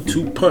 baby.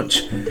 1-2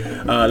 punch.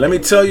 Let me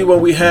tell you what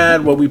we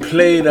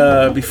played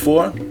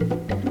before.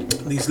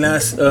 These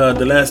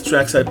the last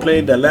tracks I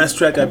played. The last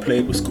track I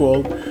played was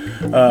called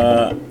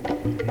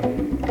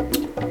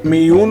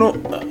Mi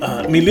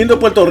Lindo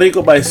Puerto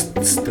Rico by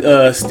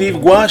Steve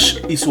Guash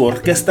y su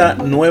orquesta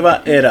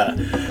Nueva Era.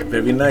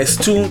 Very nice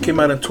tune,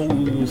 came out in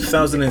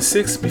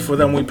 2006. Before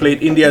that we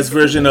played India's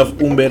version of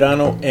Un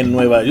Verano en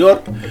Nueva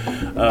York.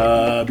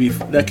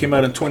 That came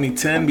out in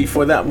 2010.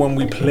 Before that one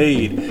we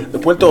played the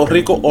Puerto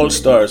Rico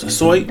All-Stars,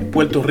 Soy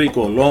Puerto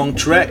Rico, long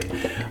track.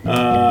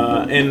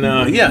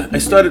 I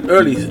started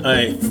early.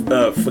 I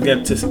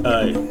forgot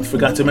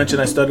to mention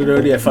I started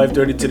early at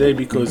 5:30 today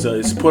because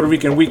it's Puerto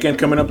Rican weekend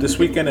coming up this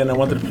weekend, and I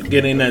wanted to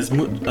get in as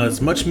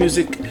much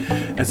music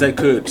as I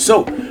could.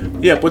 So,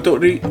 yeah, Puerto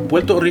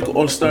Rico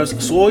All-Stars,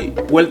 Soy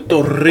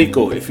Puerto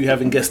Rico, if you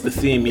haven't guessed the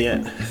theme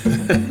yet.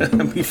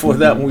 Before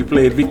that one we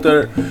played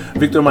Victor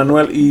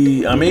Manuel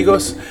y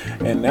Amigos,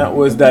 and that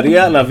was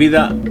Daría la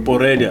Vida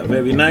por Ella.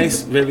 Very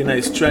nice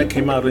track,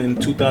 came out in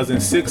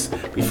 2006.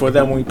 Before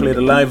that one we played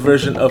a live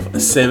version of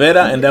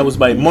Severa, and that was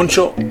by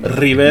Moncho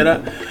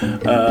Rivera,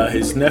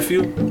 his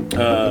nephew,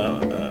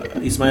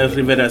 Ismael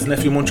Rivera's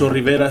nephew, Moncho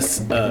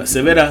Rivera's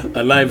Severa,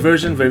 a live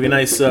version. Very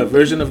nice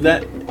version of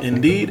that,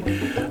 indeed.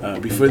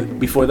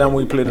 Before that one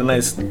we played a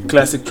nice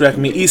classic track,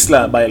 Mi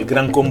Isla, by El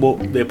Gran Combo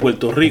de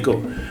Puerto Rico.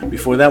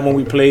 Before that one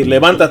we played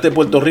Levántate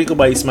Puerto Rico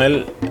by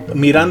Ismael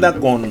Miranda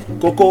con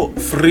Coco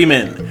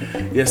Freeman.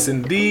 Yes,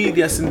 indeed.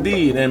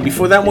 And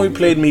before that one we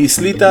played Mi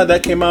Islita.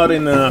 That came out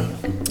in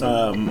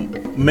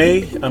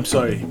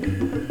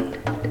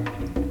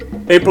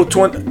April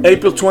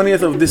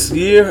 20th of this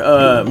year.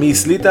 Mi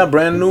Islita,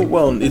 brand new.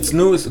 Well, it's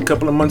new. It's a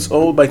couple of months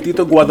old, by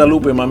Tito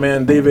Guadalupe, my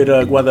man David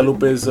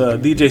Guadalupe's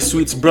DJ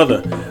Sweet's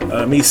brother.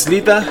 Mi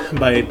Islita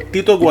by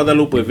Tito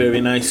Guadalupe.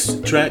 Very nice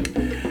track.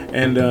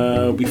 And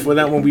before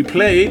that one we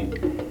played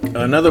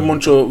another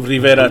Moncho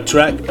Rivera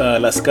track,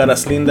 Las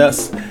Caras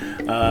Lindas,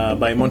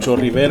 by Moncho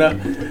Rivera.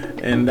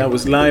 And that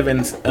was live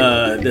and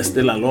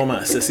Desde la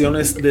Loma,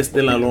 Sesiones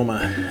Desde la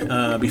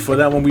Loma. Before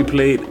that one we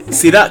played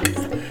Sirac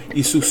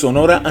y su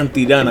Sonora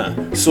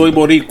Antillana, Soy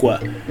Boricua.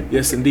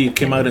 Yes, indeed,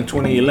 came out in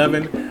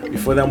 2011.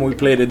 Before that, we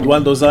played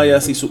Eduardo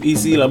Zayas y su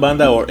Easy La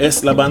Banda, or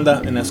Es La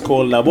Banda, and that's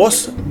called La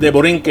Voz de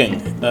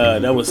Borinquen.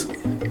 That was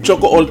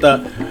Choco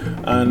Olta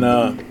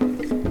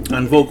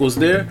and vocals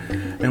there.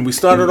 And we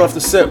started off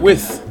the set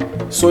with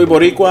Soy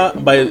Boricua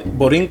by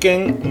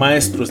Borinquen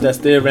Maestros. That's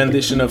their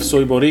rendition of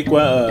Soy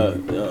Boricua,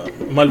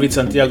 Malvid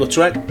Santiago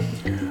track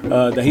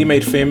that he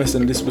made famous,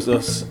 and this was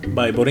us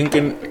by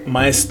Borinquen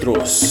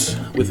Maestros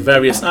with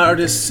various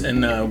artists,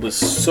 and was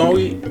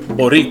Soy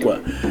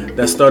Boricua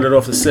that started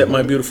off the set,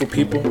 my beautiful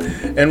people.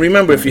 And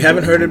remember, if you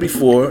haven't heard it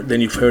before, then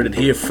you've heard it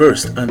here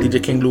first on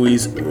DJ King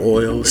Louie's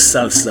Royal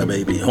Salsa,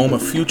 baby, home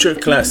of future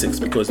classics,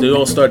 because they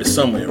all started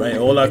somewhere, right?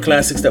 All our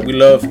classics that we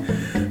love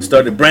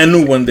started brand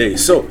new one day,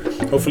 so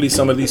hopefully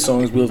some of these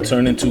songs will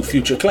turn into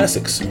future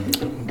classics.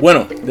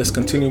 Bueno, let's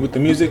continue with the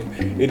music.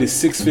 It is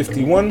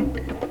 6:51,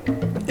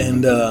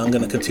 and I'm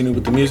gonna continue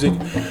with the music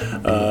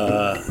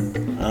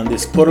on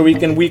this Puerto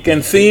Rican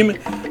weekend theme,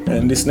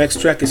 and this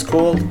next track is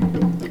called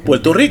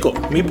Puerto Rico,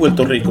 Mi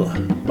Puerto Rico,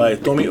 by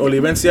Tommy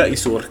Olivencia y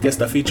su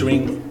orquesta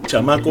featuring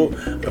Chamaco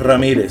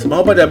Ramírez.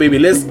 Vamos para allá, baby,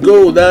 let's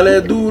go,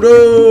 dale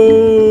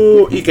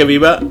duro, y que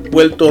viva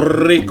Puerto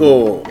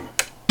Rico.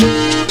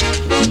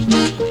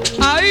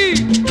 Ahí.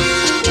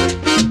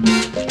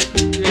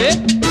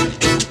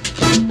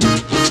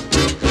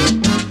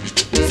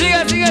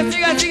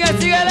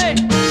 Síguele.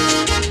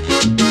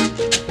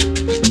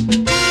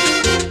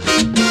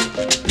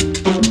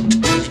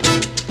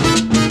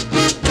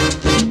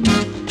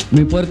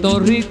 Mi Puerto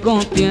Rico,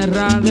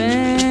 tierra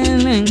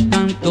del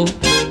encanto,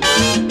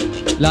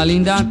 la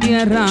linda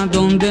tierra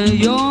donde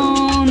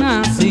yo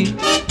nací.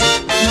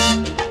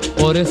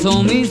 Por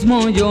eso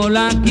mismo yo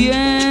la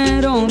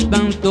quiero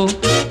tanto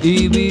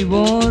y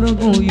vivo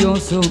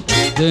orgulloso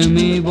de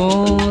mi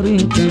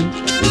borinquen.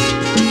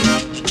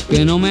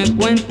 Que no me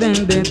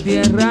cuenten de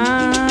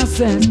tierras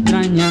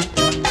extrañas,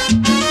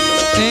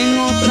 en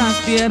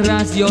otras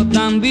tierras yo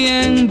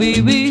también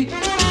viví.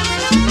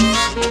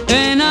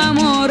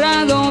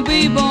 Enamorado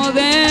vivo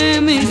de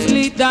mi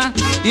islita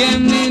y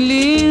en mi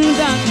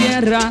linda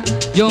tierra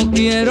yo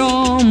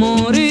quiero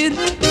morir.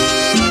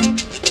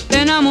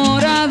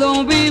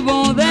 Enamorado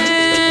vivo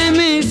de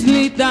mi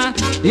islita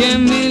y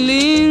en mi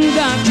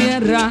linda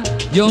tierra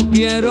yo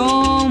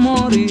quiero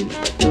morir.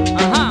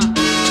 Ajá.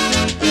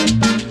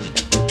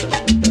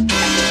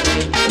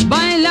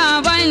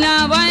 Baila,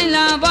 baila,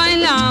 baila,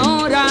 baila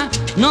ahora,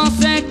 no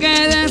se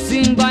quede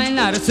sin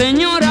bailar,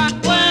 señora.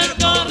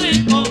 Puerto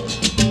Rico,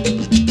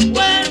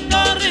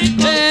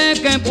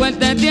 que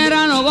Puerto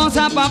Tierra lo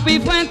goza papi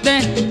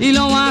fuente y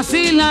lo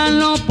vacilan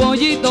los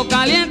pollitos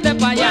calientes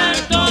pa' allá.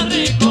 Puerto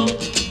Rico,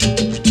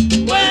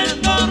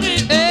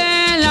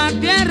 la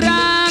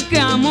tierra que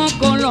amó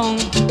Colón.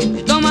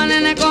 Toma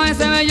nene, coge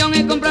ese vellón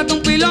y cómprate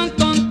un pilón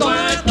tontón.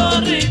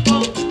 Puerto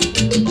Rico,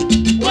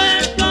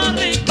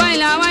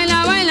 baila,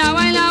 baila, baila,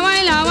 baila,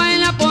 baila,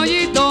 baila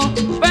pollito,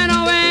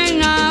 pero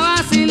ven a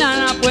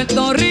vacilar a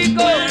Puerto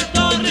Rico.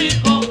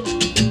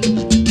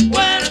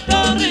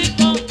 Puerto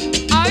Rico,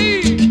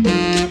 ahí.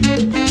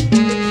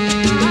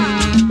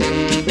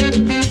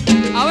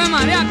 Ave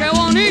María, qué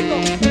bonito.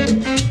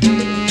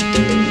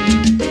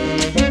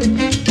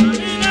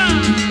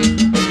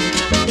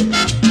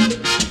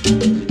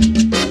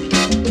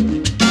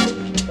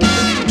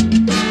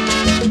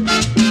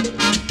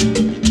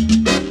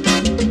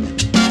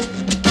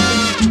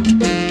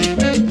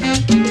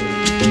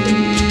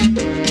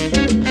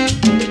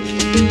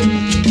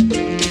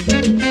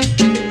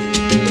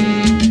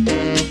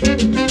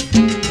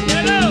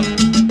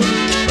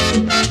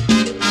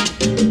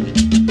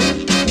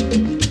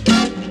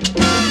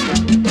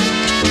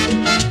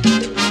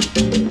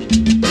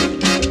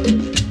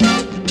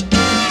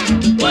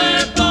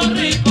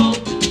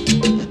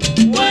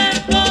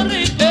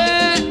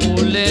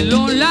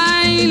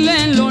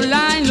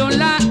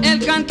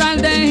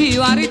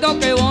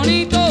 Qué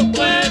bonito,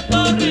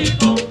 Puerto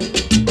Rico,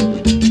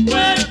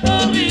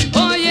 Puerto Rico.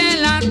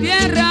 Oye, la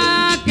tierra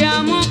que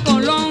amó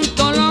Colón,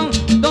 Colón.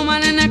 Toma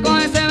nene,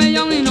 coge ese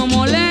vellón y no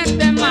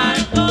moleste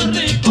más. Puerto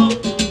Rico,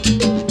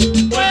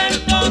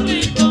 Puerto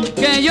Rico.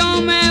 Que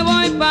yo me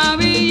voy pa'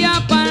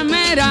 Villa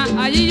Palmera,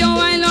 allí yo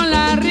bailo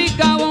la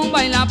rica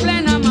bomba y la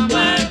plena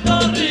mamá.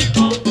 Puerto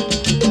Rico,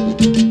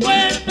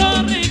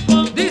 Puerto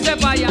Rico. Dice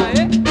pa' allá,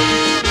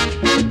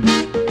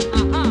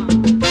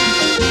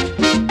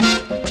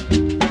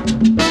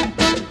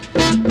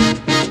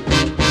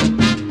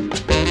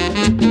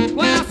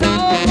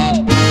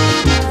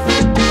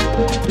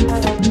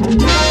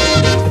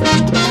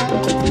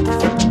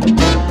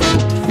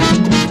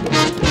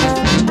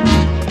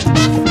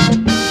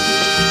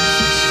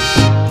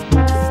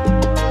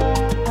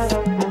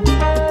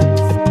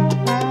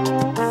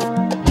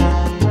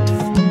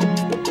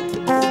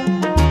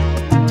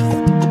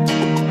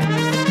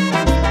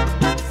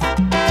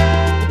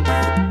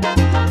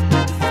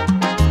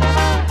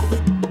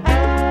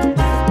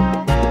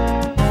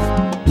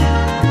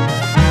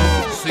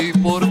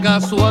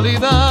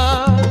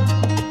 casualidad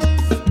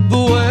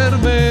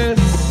duermes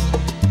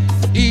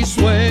y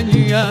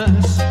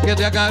sueñas que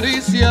te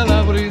acaricia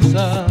la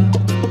brisa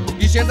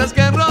y sientes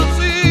que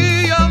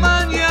rocío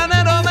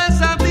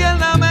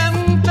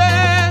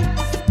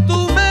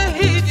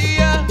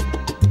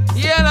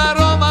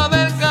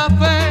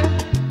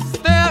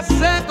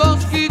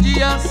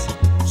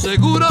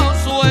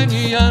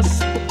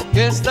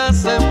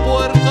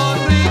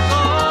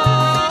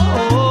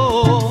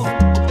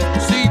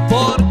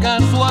por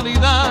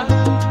casualidad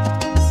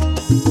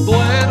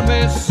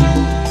duermes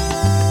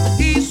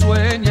y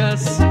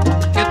sueñas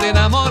que te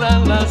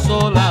enamoran las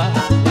olas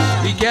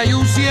y que hay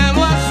un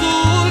cielo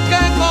azul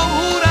que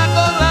conjura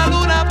con la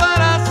luna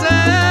para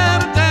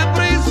hacerte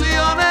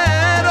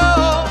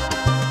prisionero.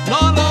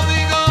 No lo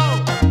digo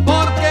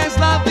porque es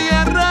la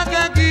tierra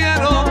que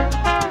quiero.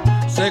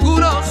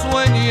 Seguro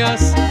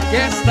sueñas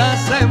que estás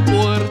en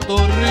Puerto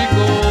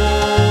Rico.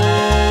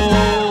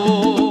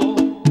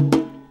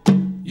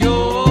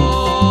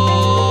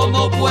 Yo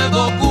no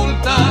puedo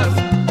ocultar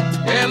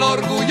el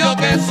orgullo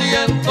que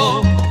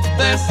siento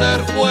de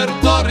ser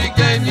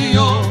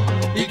puertorriqueño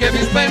y que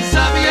mis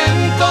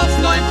pensamientos,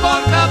 no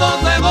importa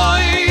dónde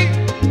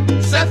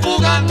voy, se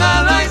fugan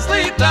a la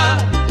islita.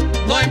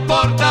 No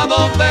importa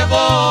dónde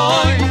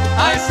voy,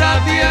 a esa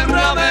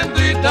tierra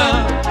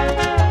bendita,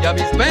 y a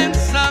mis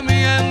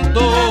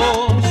pensamientos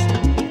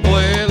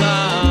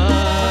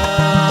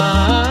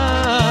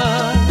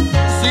vuelan.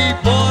 Si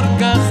por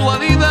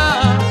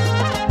casualidad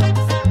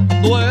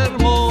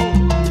duermo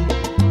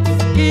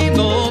y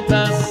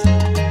notas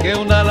que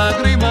una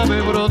lágrima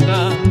me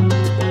brota,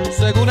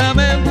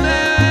 seguramente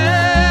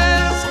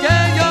es que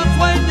yo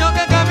sueño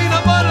que camino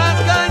por las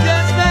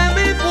calles de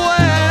mi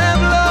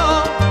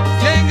pueblo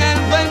y en el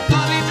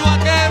ventanillo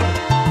aquel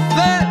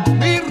de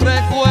mis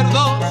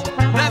recuerdos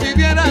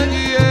reviviera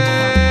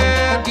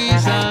ayer,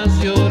 quizás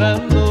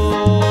llorando,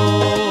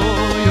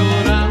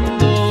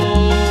 llorando,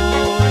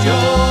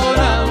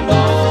 llorando.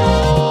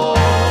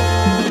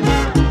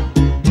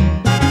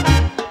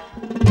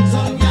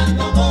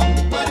 Soñando con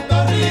Puerto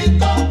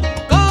Rico,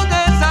 con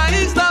esa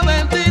isla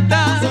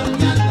bendita,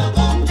 soñando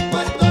con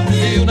Puerto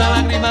Rico, y una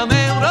lágrima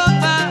me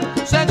brota,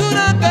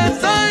 segura que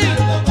soy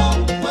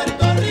con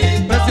Puerto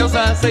Rico,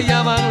 preciosa. Se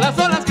llaman las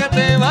olas que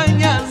te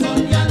bañan,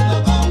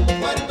 soñando con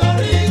Puerto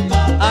Rico,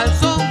 al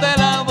son de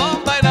la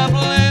bomba y la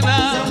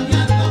plena,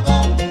 soñando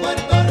con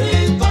Puerto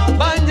Rico,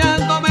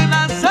 bañándome en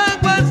las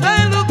aguas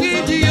del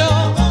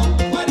Luquillo, con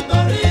Puerto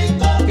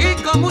Rico,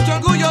 y con mucho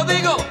orgullo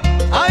digo,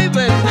 ¡ay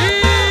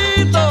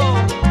bendito!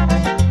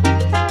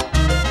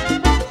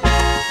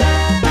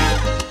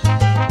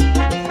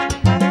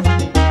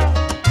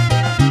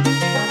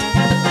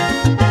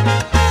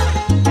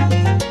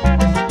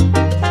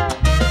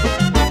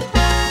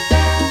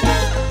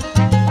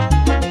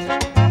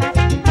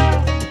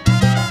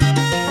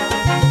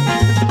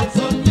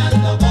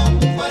 soñando con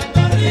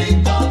Puerto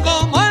Rico,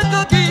 Como el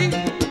coquí,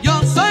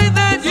 yo soy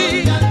de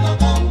allí, soñando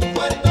con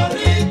Puerto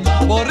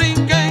Rico,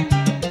 Borinquen,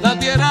 la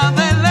tierra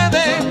del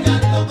Edén.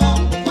 soñando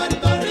con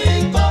Puerto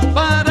Rico,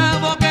 Para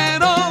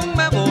Boquerón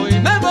me voy,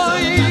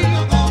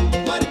 soñando con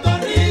Puerto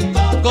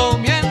Rico,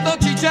 comiendo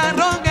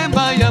chicharrón en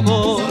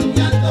Bayamón.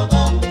 soñando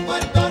con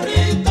Puerto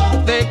Rico,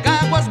 De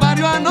Caguas,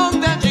 Barrio Anón,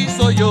 de allí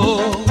soy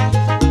yo.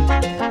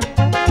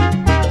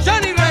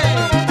 Johnny Ray,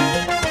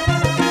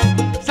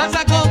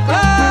 salsa con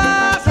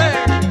clase,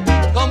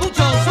 con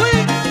mucho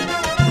swing.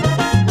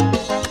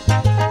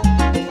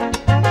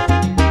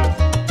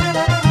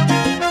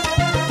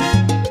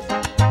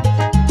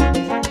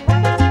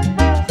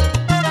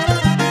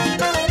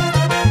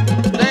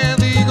 Te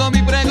digo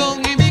mi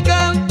pregón y mi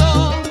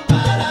canto,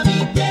 para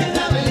mi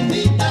tierra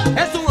bendita,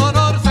 es un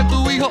honor ser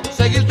tu hijo,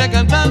 seguirte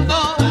cantando.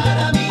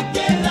 para mi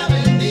tierra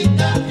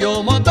bendita,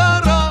 Yo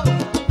motorro,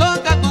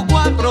 toca tu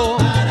cuatro,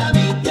 para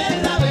mi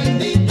tierra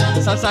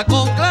bendita, salsa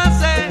con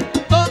clase,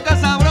 toca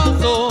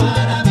sabroso.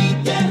 para mi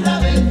tierra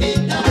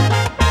bendita.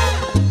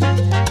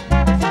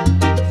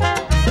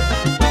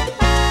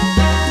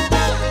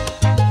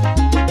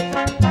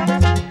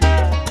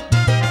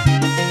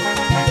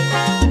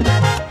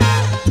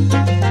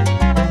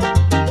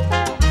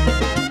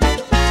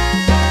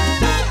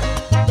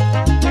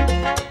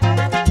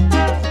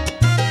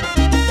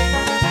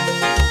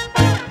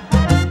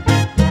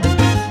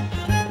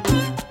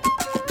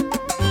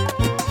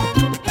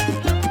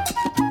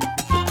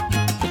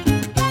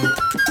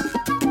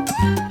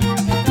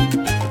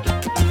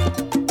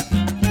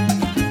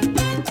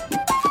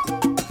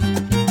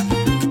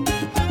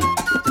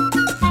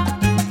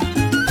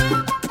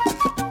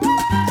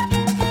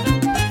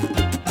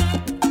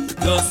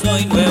 Yo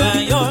soy Nueva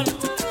York,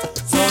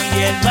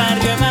 soy el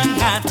barrio de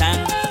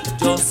Manhattan.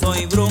 Yo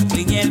soy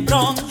Brooklyn y el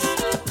Bronx,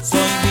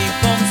 soy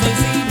Beacon, soy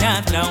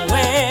Sinatra,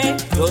 wey.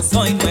 Yo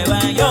soy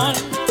Nueva York,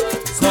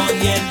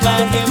 soy el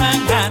barrio de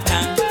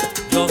Manhattan.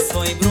 Yo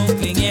soy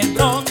Brooklyn y el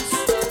Bronx,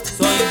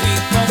 soy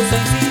Beacon,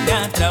 soy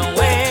Sinatra,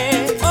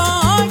 wey.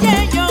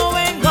 Oye, yo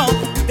vengo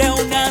de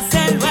una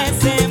selva de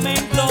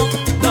cemento,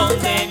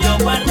 donde yo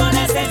guardo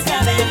la esencia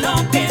de lo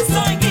que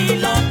soy y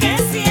lo que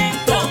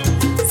siento.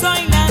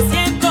 Soy la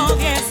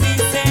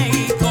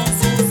 116 con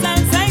su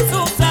salsa y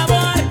su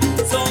sabor.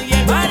 Soy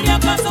el barrio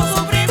con su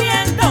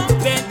sufrimiento,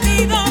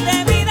 vestido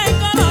de vida y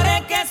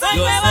colores, que soy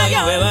Nueva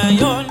York. Nueva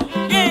York,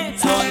 yeah.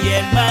 Soy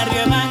el barrio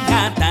de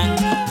Manhattan.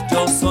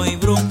 Yo soy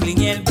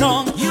Brooklyn y el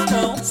Bronx, you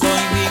know.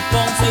 Soy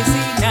Beacon, soy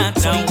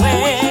Sinatra,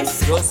 wey.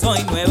 Yo soy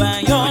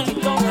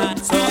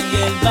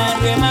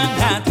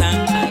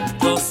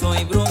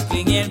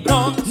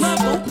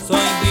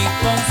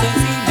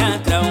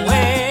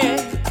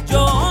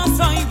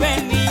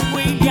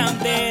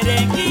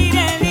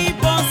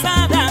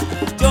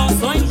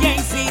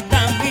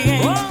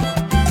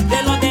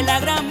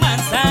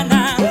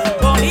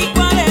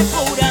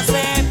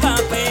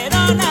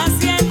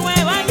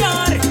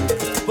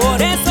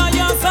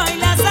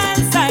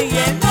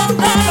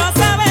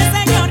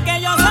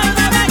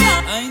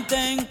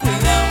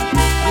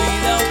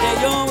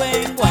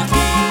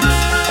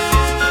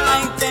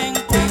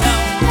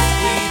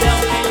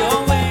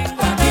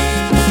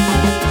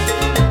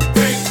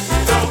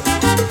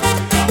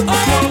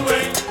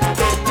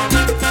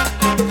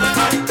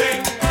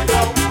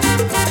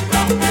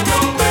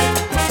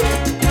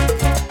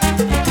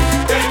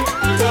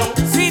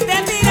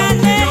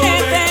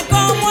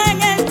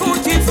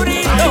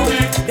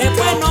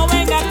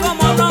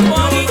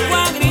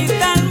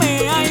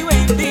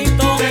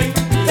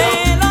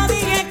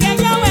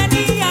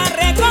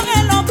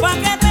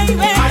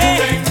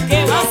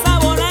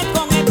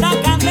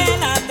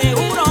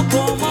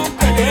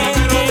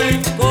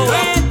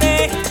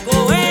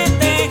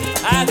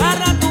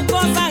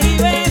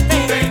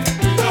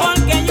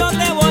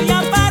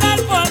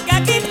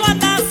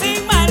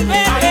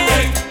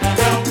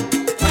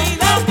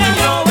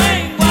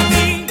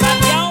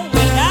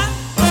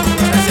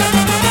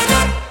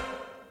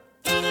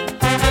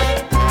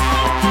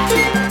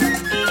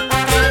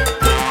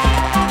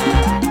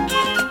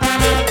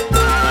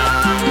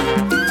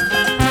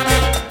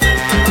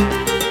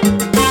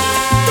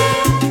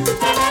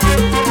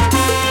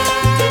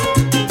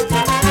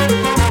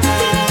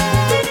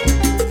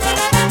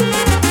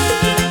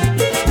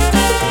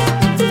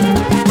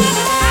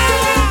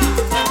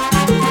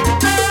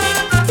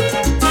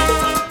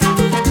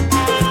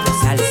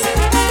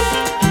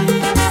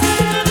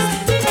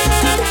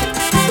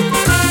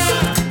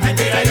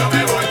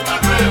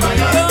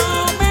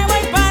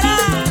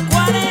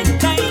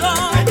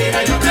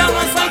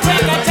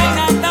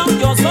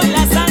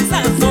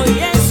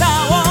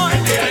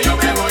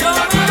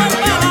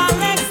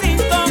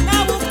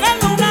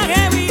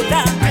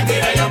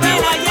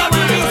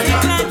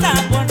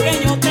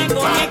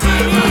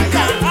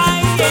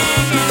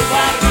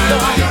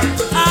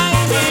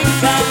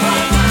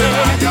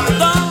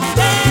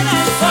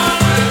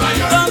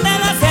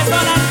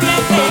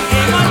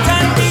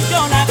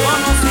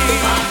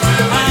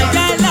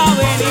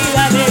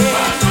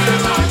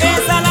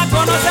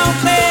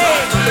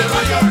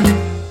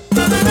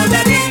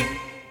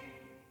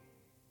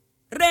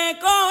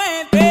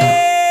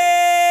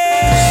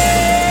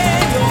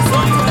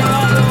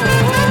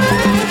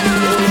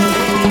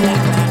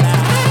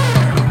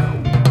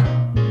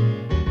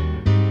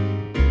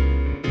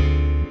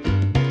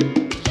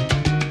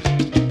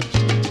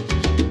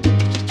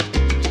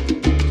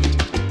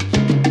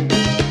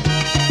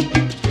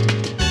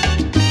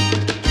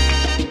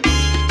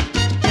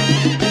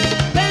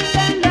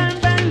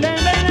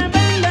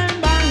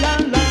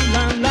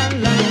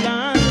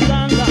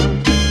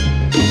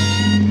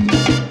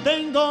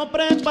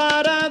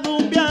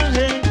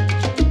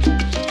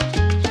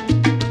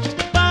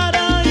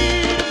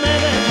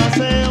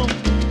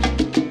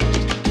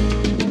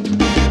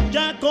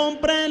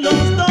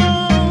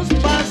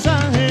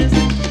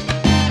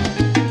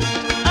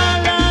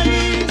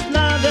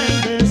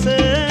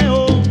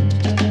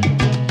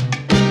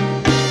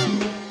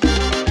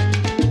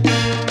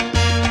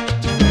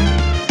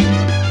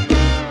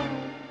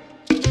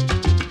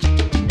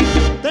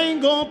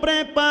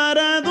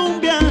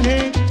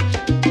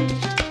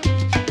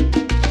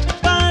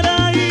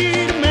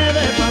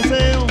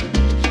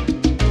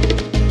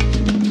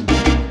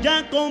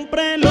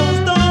compré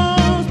los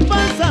dos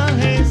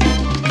pasajes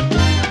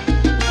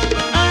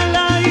a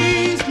la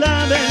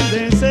isla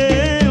del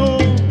deseo.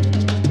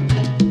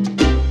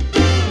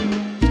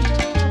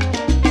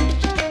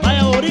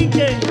 Vaya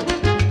borinque.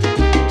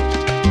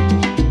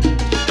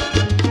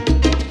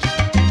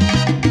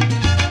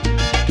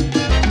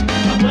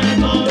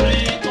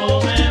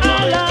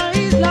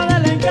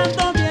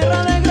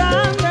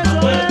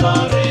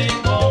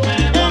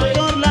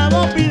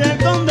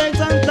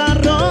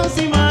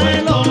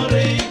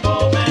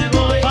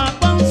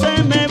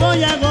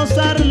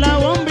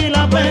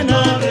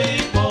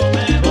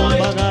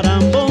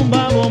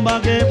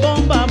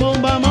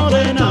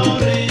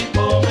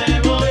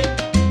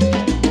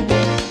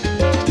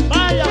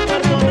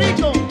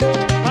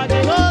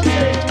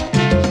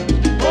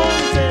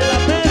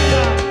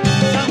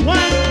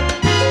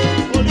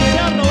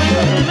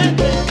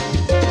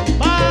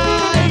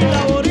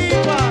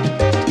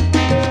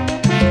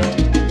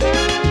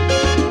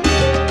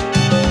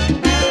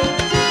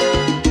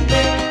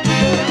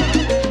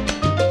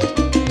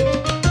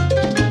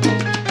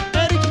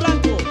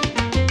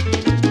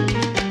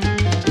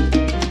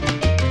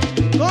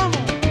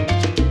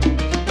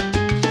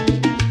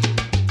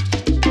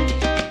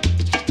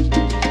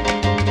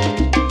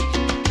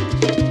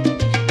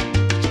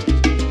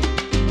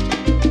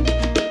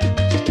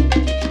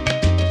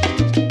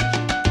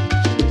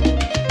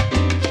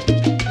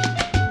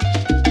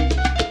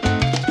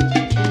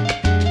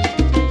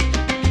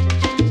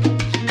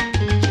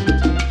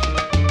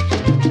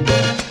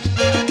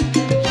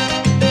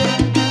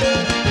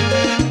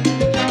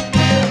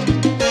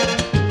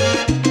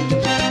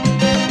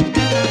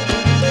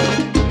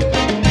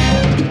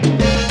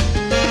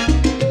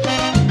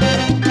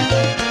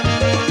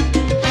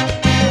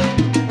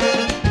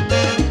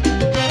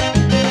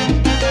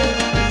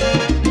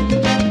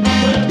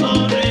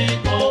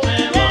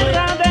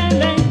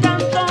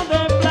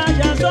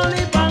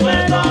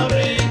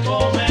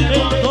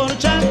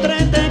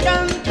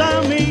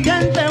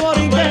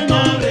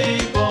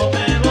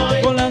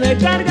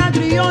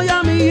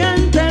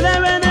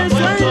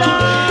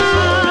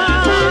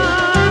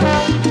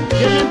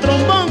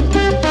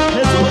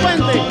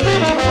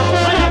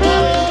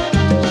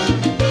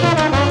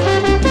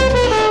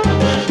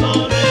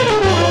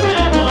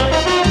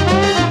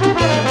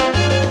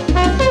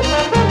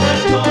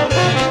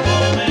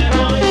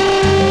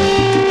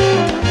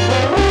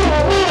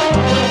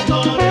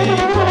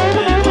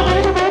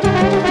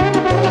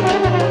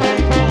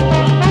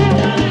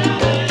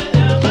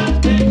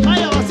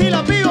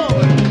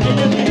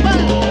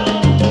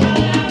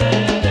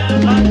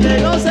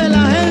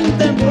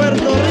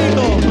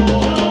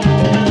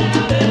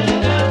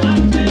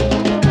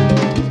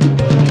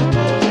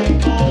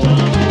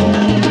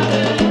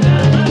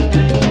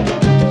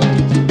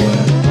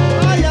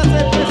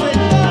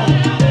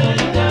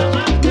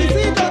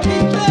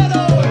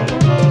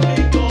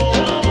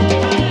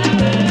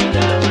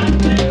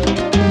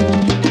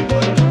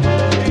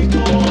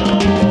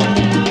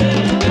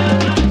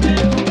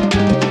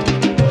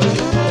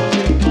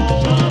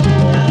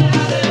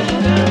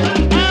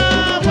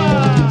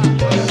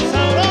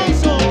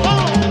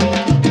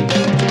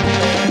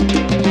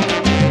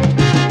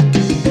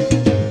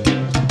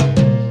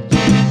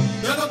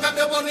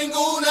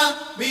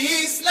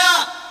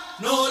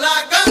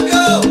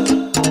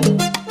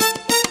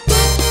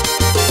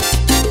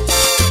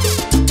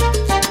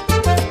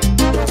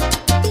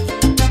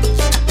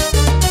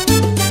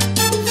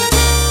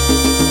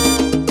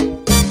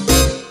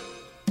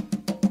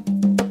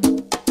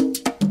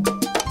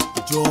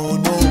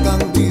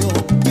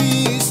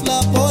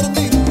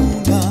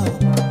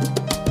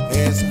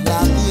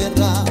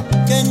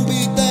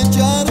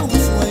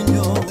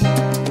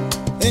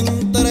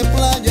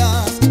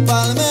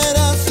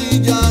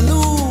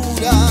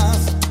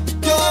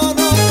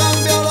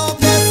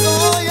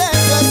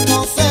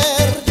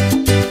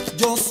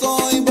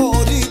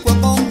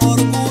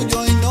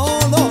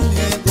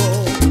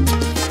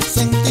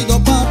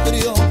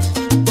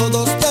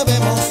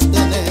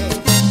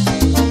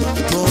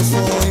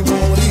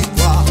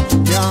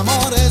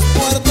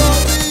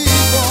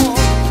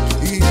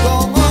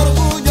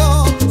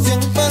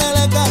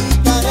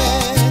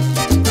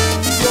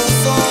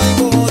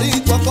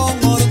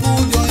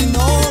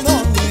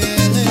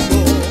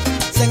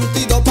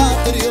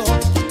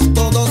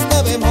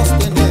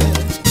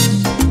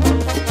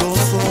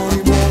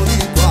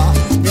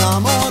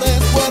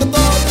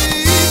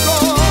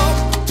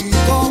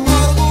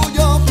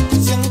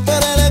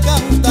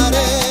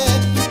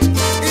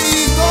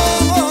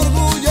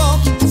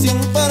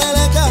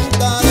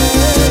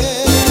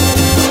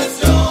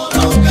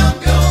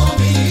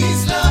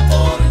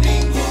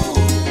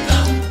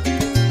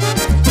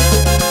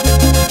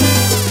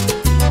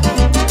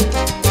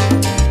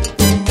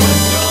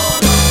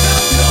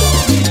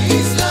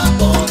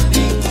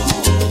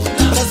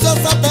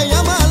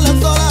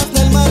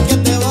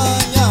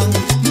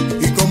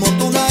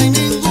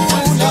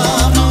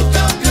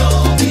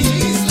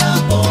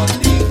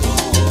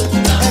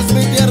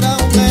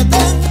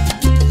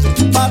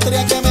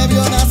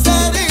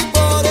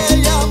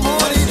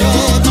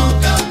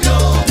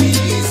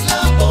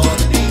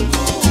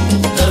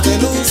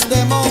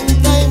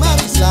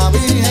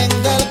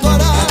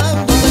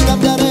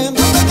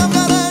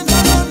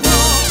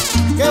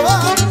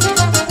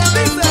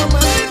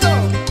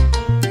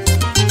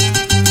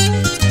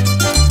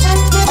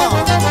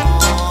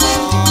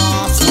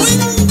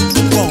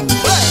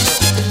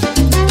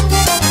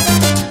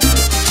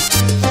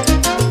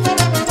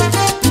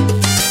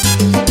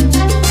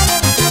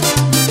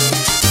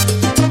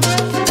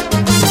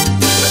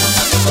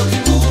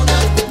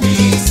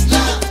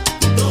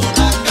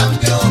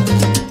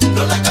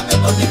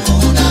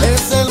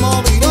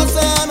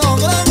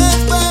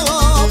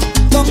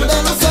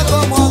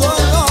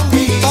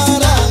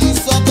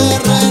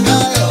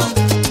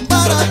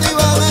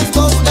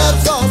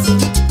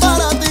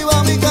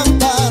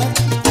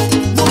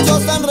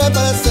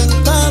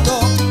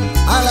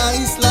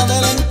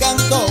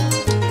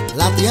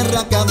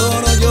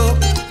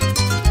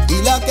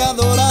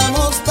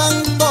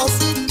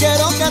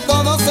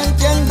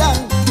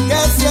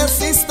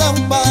 vista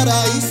un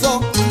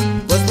paraíso,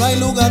 pues no hay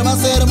lugar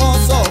más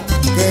hermoso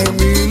que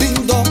mi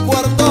lindo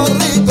Puerto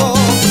Rico.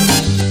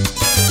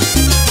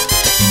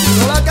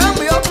 No la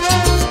cambio.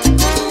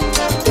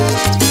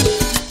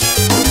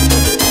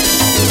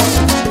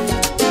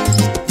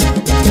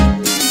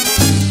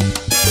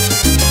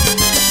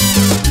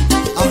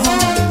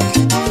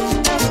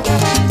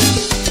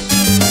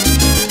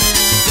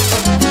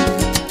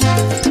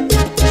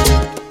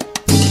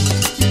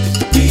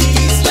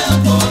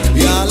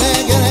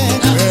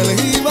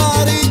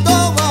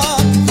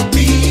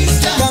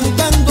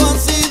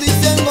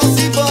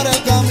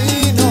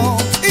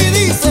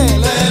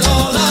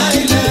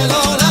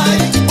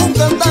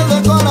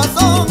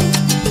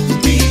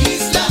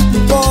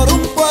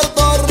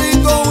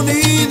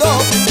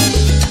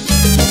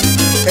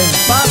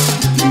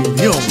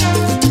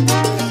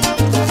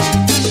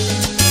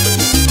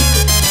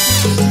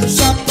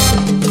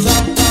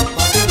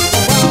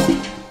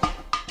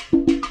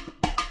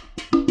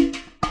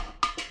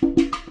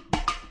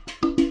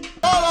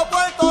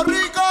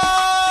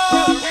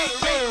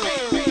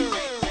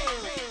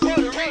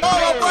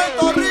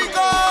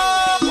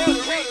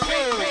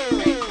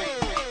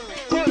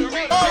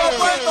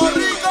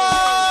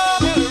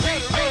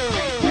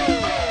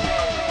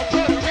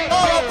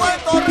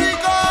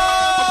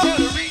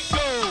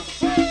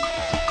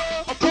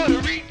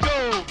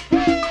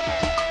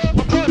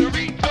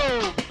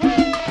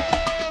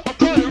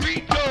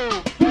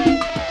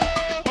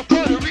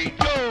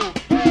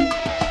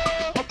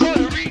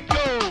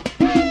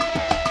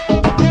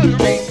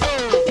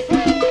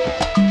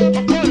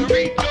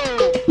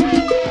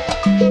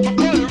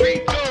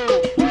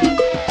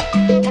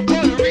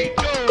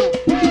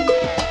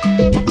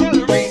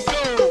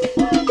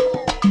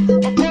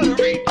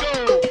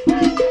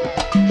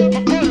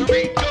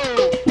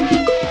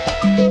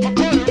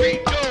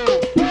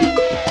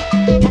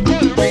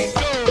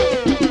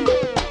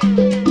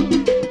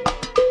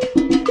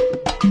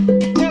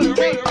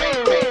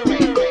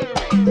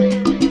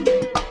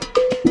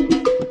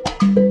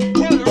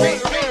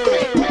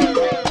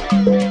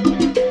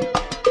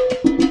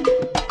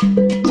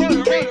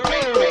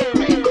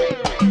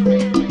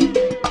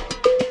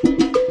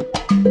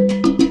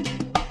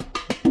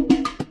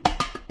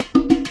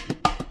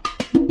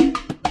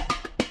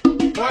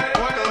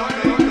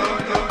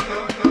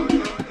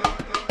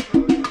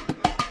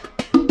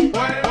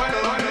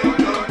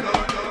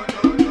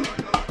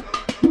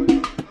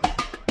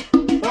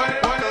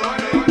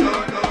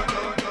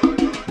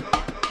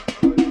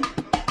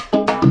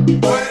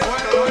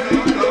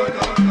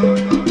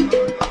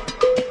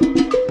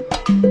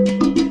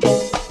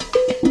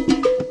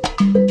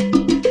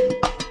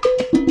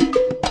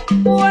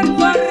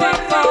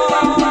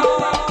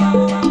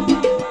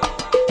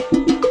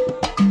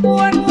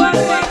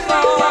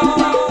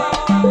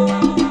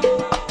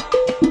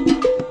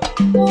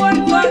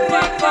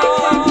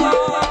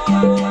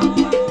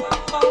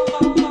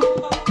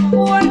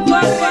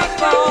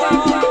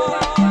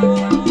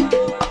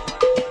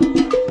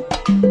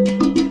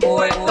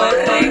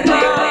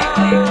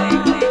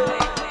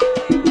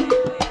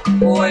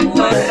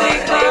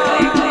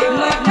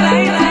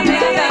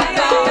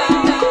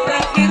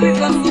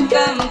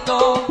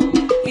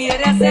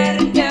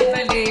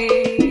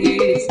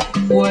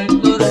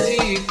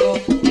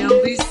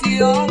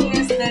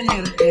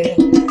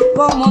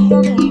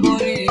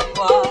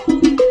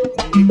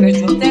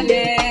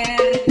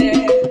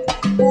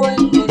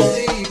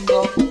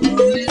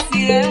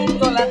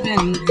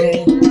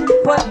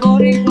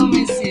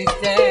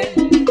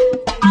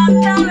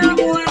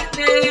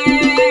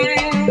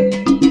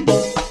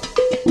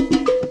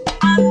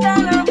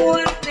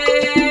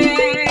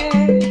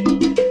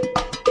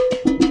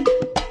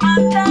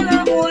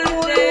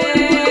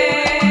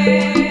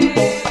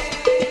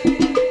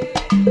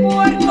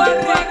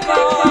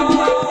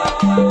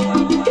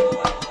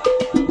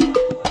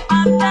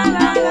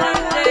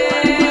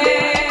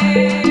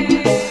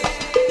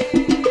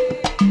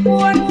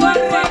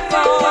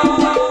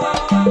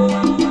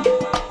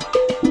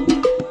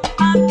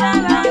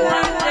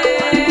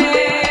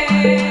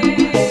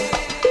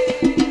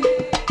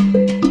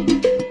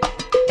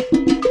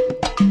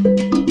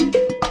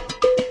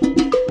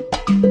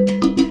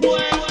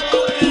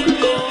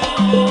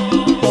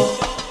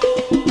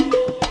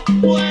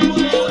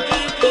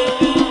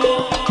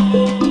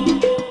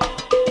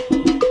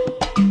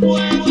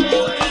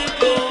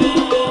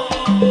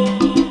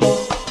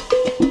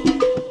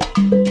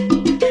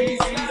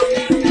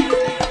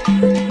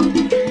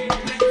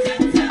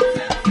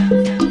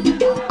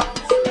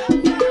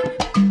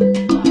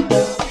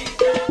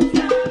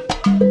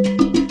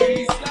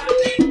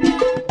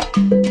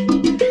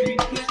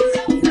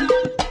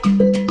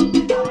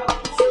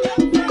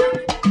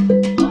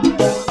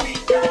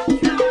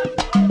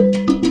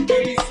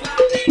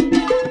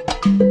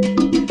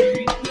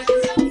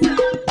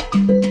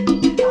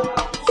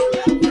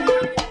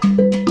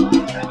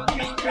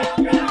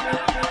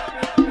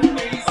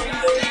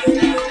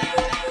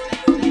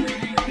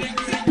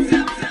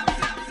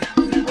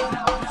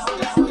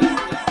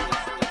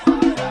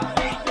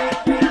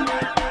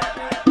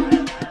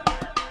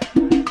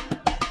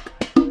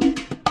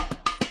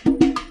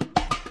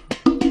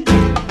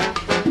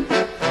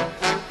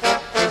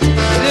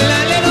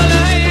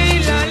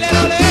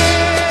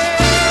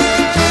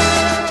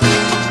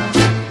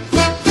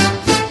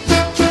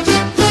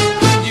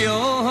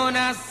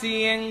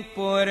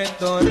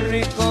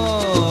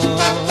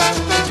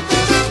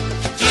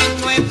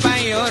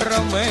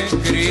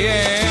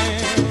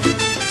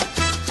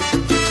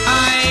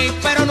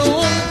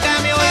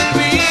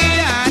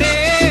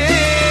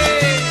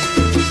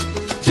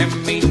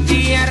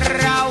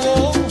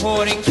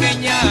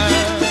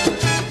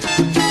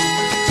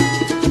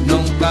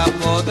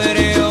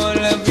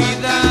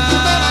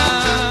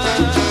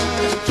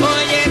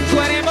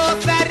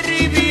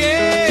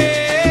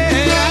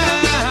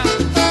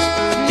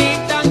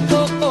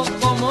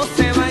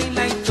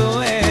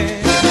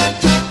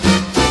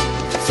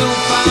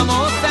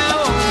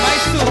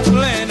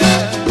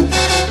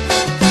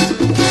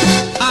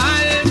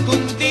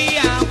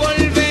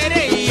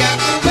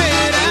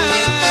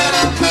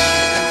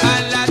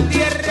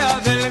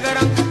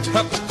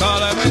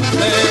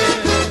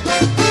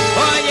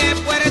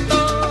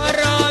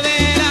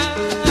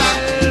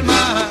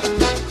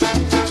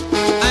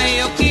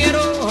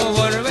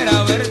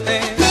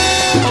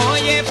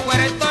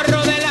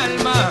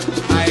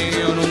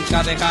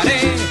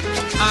 dejaré,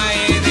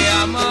 ay, de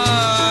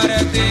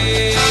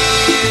amarte.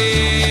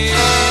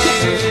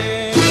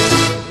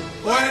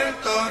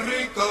 Puerto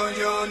Rico,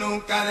 yo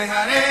nunca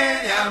dejaré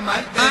de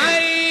amarte.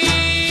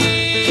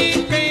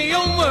 Ay, que yo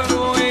me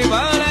voy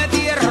para la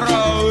tierra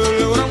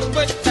del gran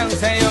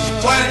pestanceo.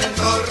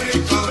 Puerto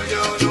Rico,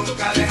 yo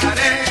nunca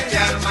dejaré de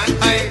amarte.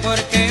 Ay,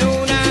 porque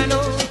una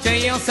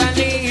noche yo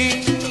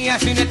salí,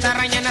 así de esta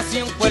raña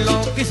nació un pueblo,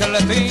 quizá el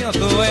destino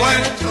tuve.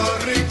 Puerto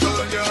Rico,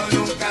 yo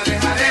nunca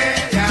dejaré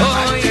de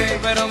amarte. Oye,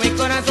 pero mi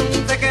corazón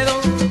se quedó,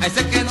 ahí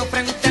se quedó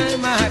frente al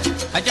mar,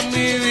 allá en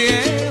mi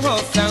viejo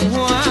San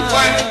Juan.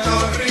 Puerto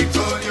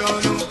Rico, yo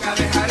nunca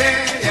dejaré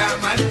de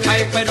amarte.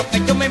 Ay, pero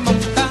que yo me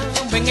montaba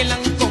en el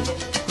ancón,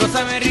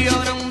 cruzaba el Río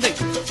Grande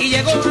y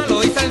llegó a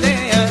Loíza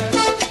aldea.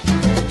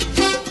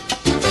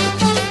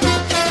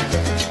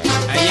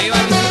 Ahí iba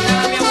a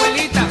visitar a mi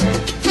abuelita.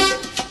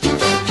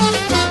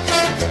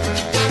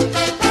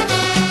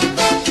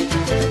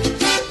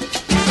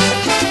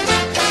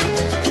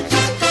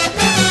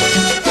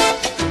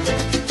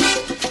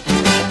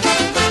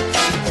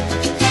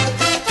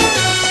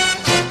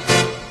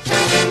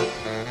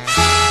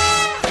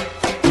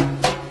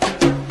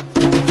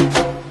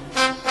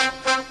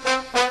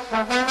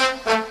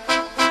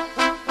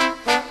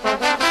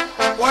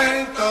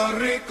 Puerto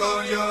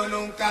Rico, yo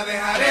nunca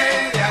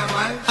dejaré de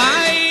amarte.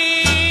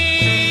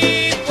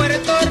 Ay,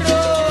 Puerto Rico,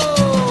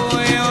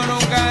 yo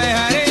nunca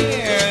dejaré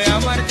de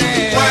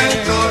amarte.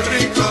 Puerto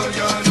Rico,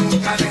 yo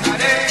nunca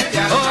dejaré de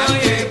amarte.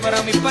 Oye,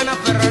 para mi pana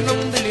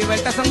Ferranón de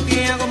Libertad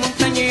Santiago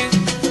Montañés,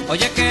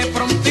 oye que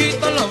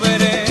prontito lo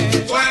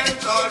veré.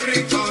 Puerto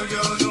Rico,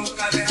 yo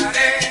nunca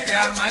dejaré de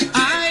amarte.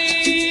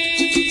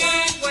 Ay,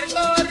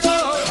 Puerto Rico,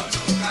 yo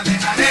nunca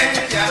dejaré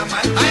de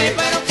amarte. Ay,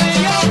 pero que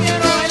yo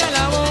quiero bailar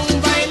la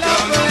bomba y la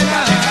fuera.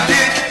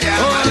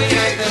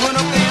 Oye, te juro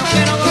que yo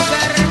quiero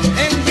gozar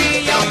en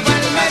Villa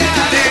Palmera.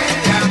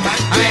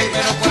 Ay,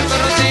 pero Puerto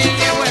Rico te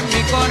llevo en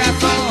mi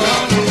corazón.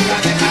 Nunca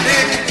dejaré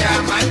de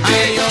amarte.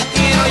 Ay, yo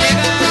quiero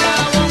llegar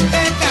a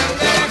Monte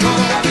Cangrejo.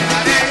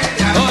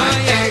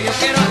 Oye, yo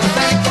quiero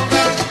gozar y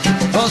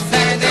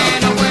gozar de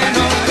lo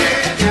bueno.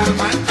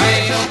 Ay,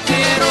 yo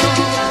quiero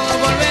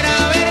volver a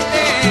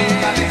verte.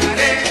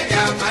 De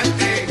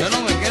amarte. Yo no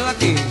me quedo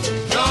aquí.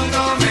 Yo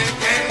no me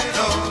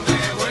quedo, me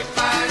voy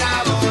para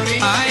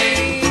Boric.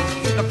 Ay,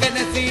 lo que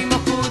decimos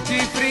cuchi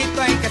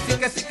frito, ay,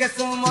 que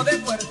somos de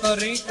Puerto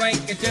Rico, ay,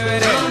 que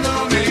chévere. Yo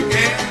no me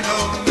quedo,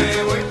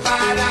 me voy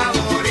para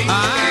Boric.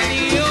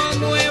 Adiós,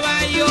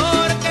 Nueva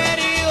York,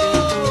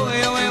 querido,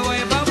 yo me voy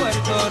para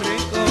Puerto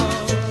Rico.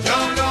 Yo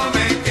no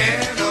me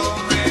quedo,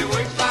 me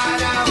voy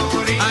para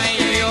Boric. Ay,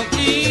 yo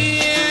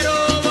quiero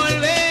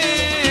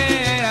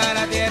volver a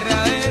la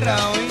tierra de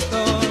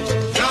Raúlito.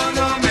 Yo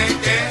no me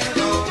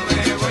quedo,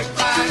 me voy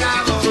para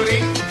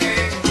Boric.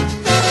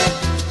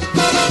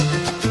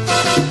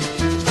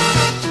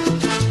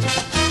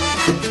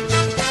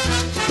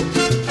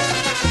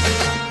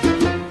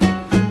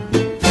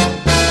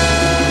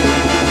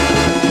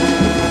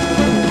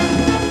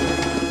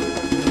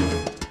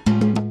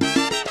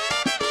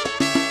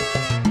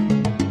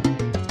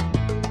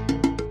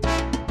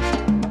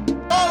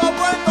 Todo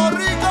Puerto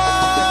Rico,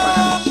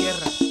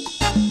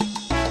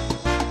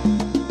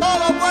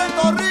 todo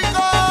Puerto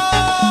Rico.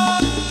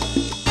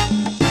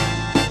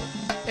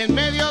 En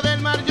medio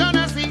del mar yo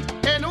nací,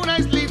 en una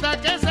islita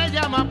que se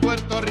llama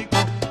Puerto Rico.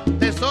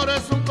 Tesoro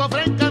es un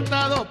cofre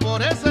encantado,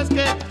 por eso es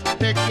que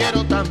te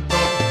quiero tanto.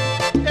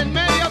 En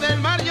medio del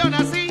mar yo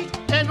nací,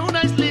 en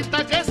una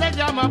islita que se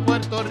llama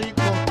Puerto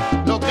Rico.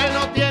 Lo que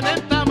no tiene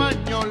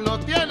tamaño, lo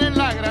tiene en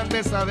la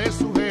grandeza de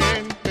su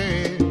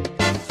gente.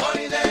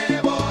 Soy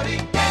de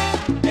Boric,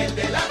 el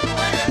de las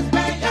mujeres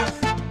bellas,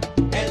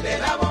 el de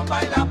la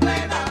bomba y la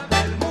plena,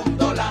 del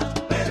mundo la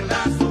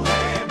perla su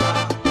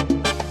gema.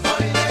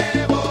 Soy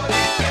de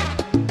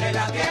Boric, de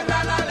la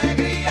tierra la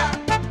alegría,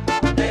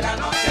 de la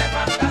noche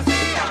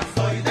fantasía,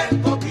 soy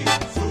del coquí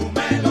su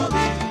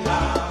melodía.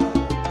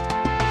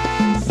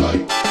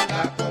 Soy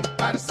la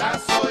comparsa,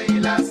 soy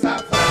la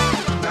zafra,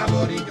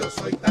 Nabori, yo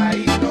soy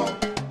taíno,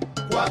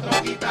 4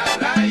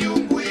 guitarras y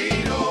un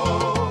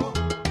güiro.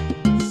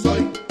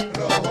 Soy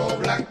rojo,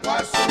 blanco,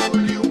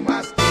 azul y un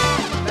mastín,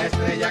 la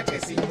estrella que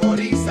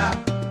simboliza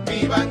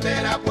mi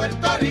bandera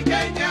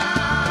puertorriqueña.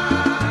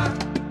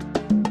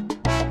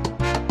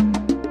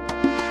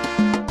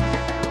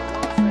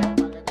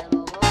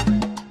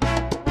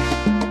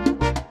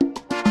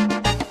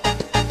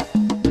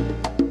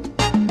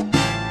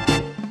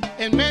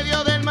 En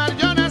medio del mar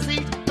yo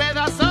nací,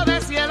 pedazo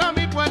de cielo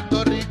mi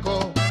Puerto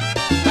Rico,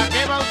 la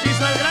que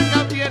bautizó el gran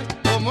Gautier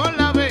como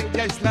la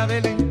bella isla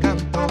del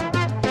encanto.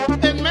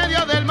 En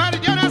medio del mar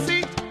yo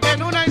nací,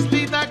 en una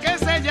islita que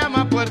se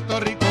llama Puerto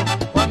Rico.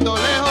 Cuando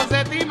lejos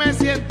de ti me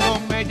siento,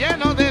 me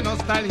lleno de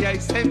nostalgia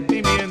y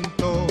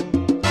sentimiento.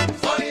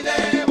 Soy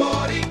de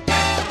Boric,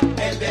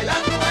 el de las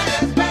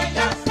mujeres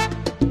bellas,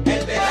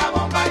 el de la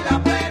bomba y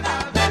la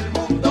plena, del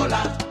mundo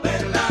la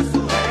perla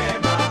su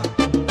gema.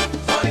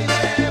 Soy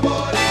de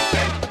Boric,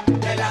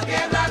 de la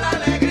tierra la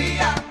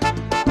alegría,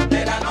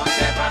 de la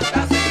noche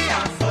fantasía,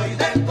 soy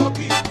del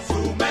coquí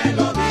su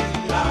melodía.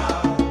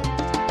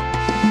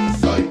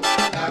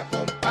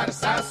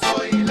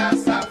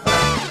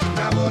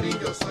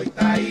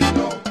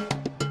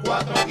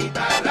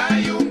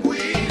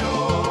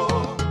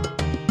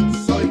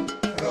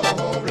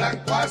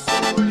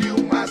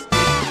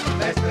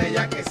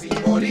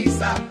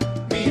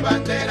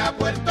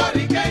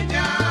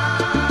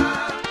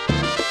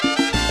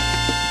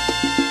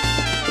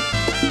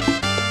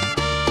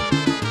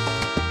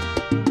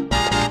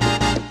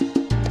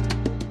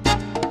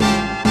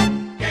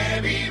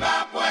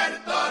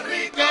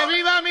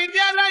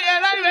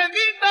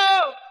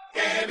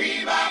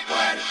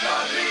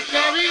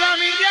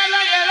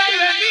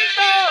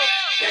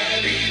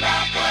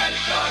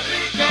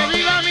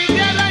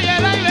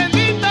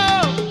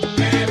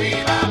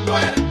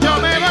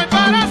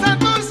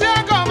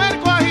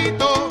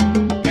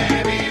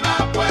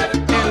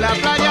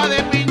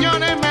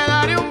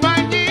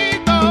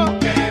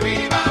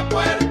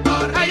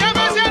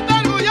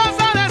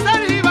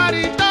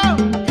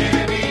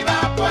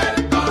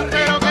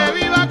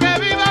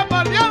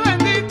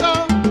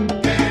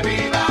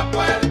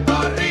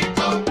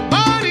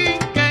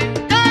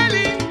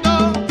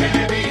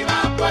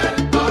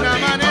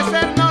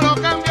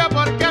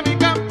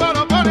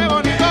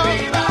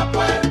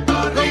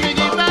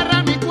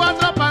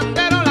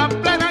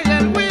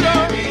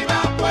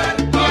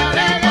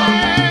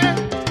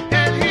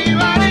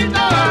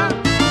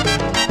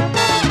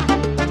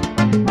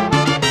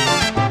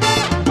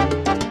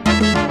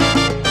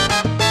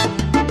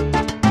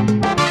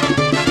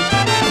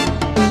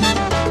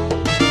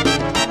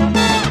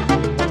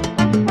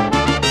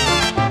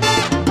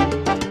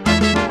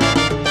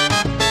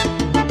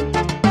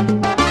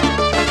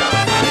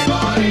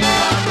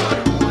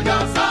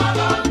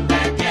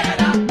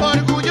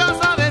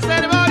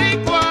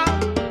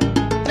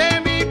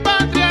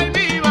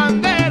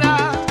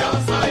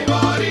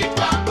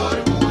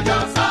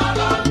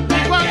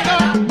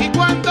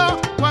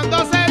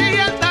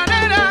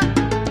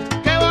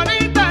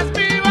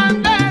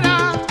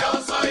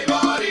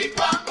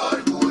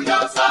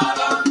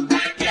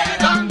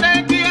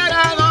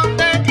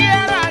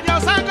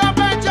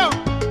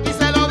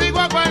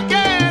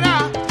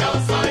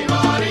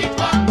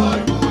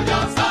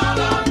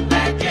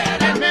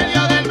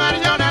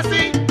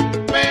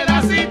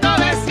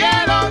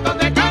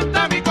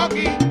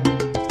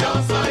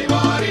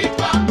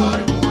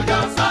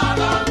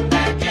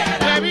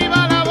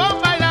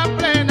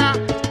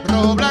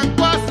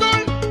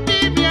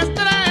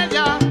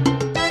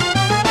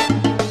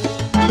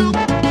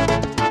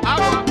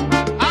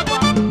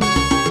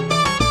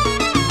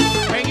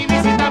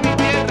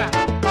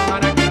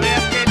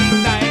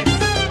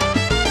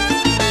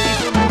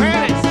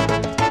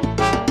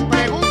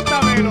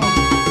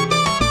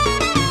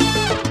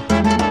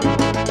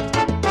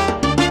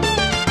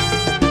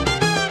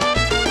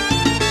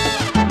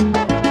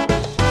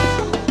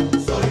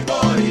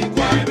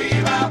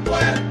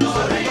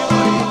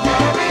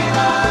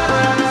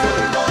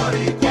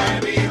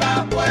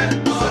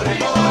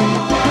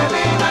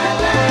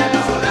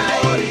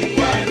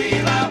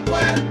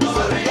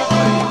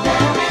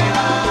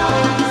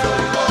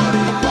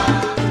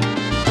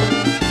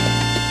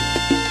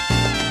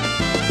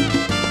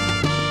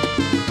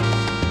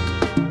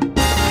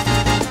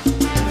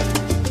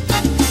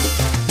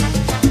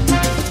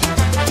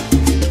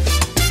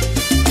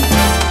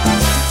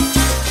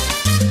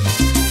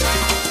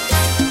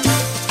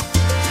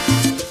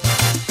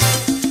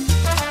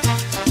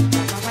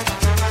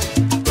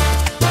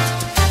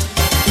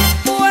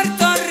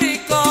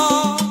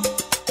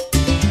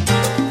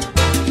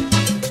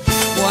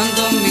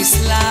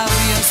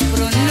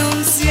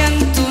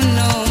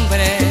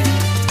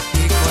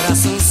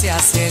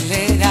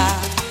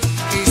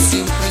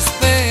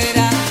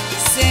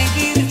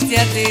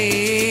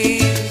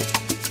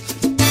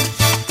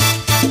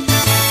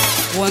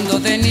 Cuando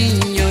de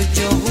niño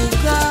yo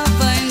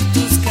jugaba en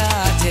tus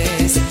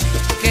calles,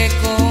 que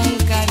con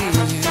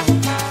cariño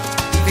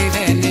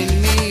viven en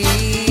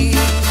mí.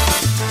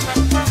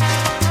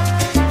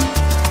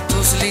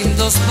 Tus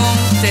lindos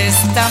montes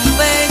tan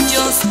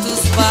bellos,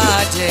 tus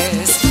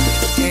valles,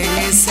 en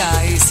esa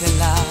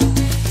isla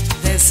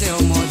deseo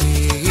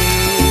morir.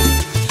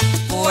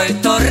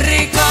 Puerto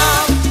Rico,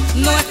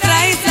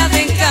 nuestra isla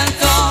de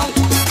encanto,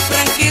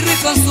 Frankie Ruiz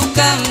con su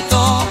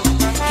canto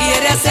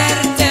quiere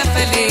hacerte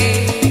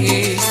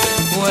feliz.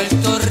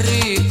 Puerto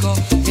Rico,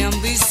 mi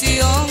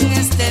ambición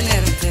es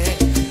tenerte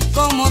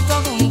como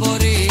todo un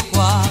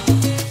boricua,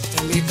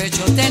 en mi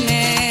pecho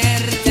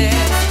tenerte.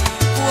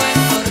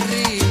 Puerto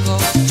Rico,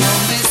 yo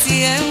me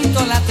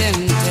siento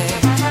latente,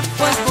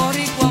 pues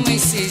boricua me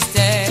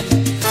hiciste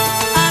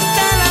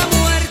hasta la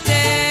muerte.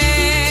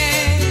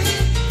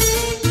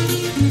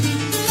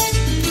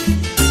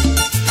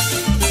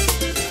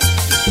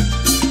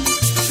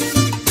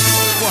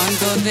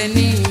 Cuando de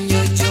niño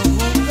yo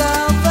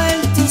jugaba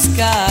en tus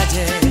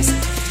calles,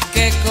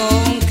 que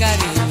con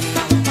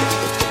cariño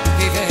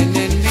viven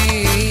en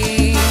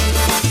mí.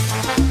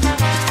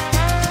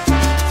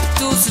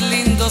 Tus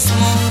lindos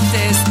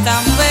montes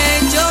tan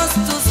bellos,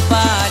 tus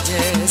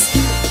valles,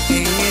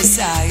 en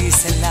esa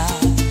isla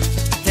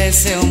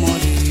deseo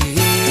morir.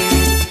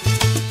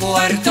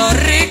 Puerto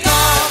Rico,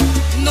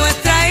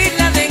 nuestra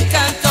isla de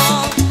encanto,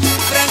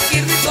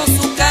 Frankie Ruiz con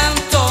su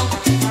canto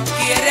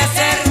quiere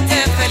hacerte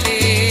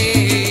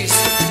feliz.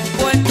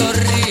 Puerto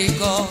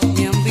Rico,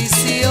 mi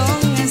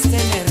ambición es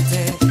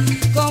tenerte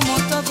como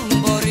todo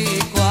un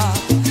boricua,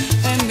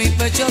 en mi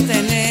pecho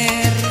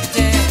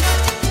tenerte.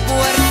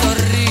 Puerto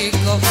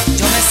Rico,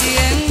 yo me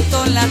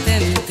siento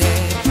latente,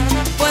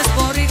 pues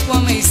boricua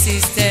me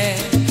hiciste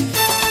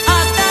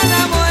hasta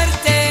la muerte.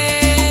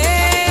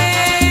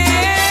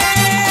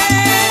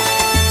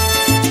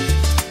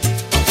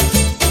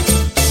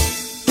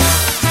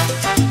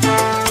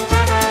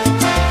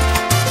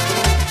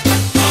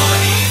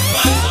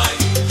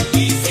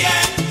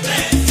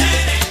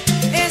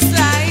 Es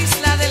la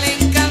isla del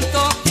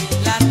encanto,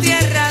 la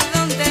tierra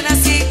donde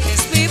nací,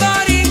 es mi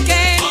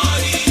Borinquen.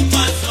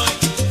 Boricua soy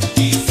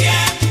y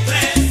siempre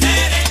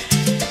seré.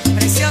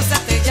 Preciosa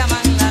te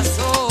llaman las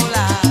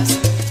olas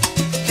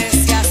de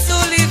ese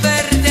azul y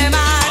verde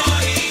mar.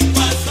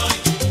 Boricua soy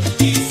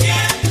y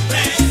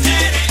siempre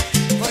seré.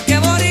 Porque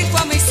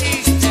boricua me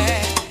hiciste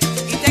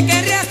y te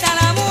querré hasta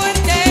la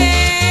muerte.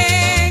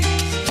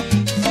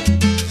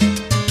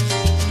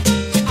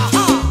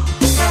 Ajá.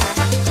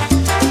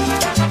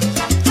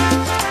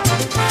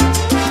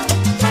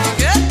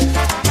 ¿Qué?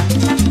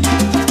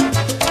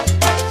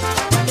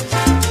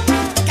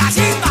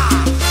 ¡Cachimba!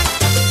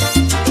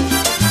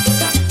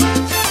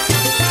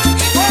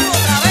 Y vuelvo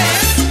otra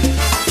vez.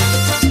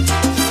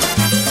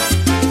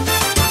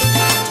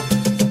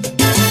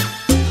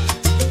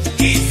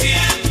 Y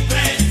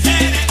siempre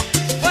seré.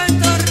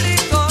 Puerto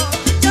Rico,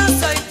 yo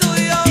soy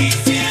tuyo. Y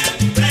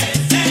siempre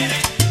seré.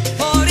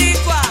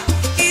 Boricua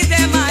y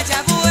de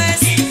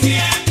Mayagüez. Y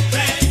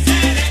siempre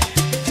seré.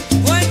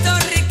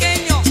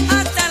 Puertorriqueño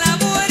hasta la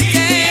muerte. Y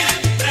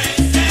siempre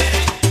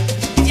seré.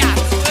 Ya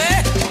tú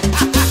ves.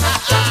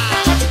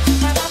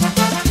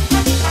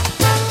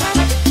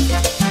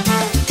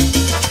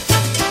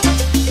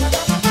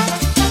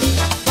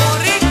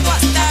 Boricua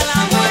hasta la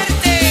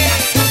muerte.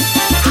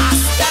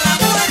 Hasta la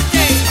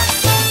muerte.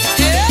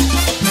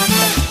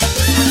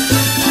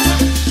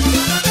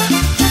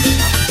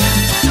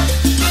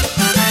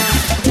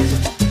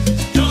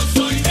 Yo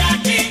soy de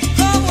aquí,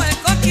 como el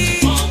coquí,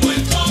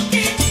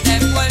 de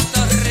Puerto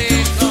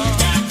Rico.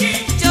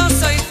 Yo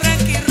soy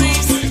Frankie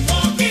Ruiz,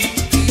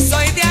 y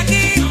soy de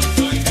aquí.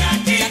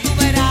 Ya tú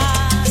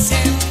verás,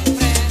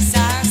 siempre es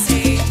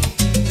así.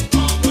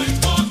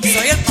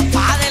 Soy el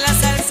papá de la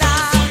salsa.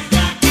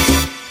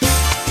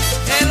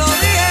 Te lo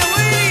dije,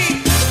 Willy,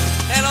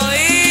 te lo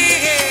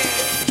dije.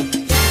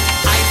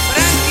 Ay,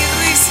 Frankie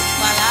Ruiz,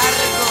 pa'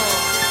 largo.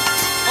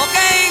 Ok.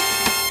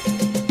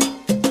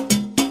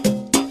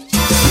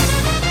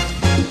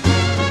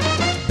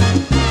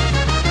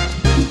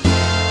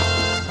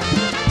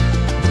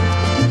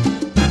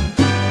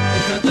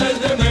 Esta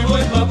tarde me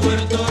voy pa'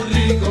 Puerto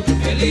Rico, que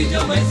feliz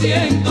yo me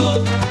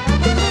siento.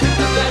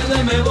 Esta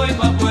tarde me voy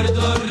pa'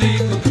 Puerto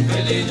Rico, que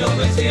feliz yo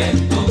me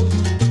siento.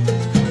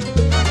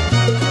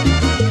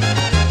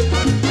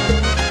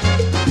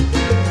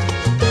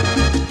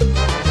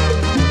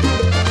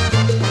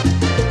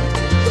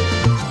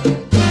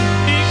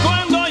 Y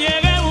cuando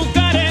llegue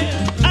buscaré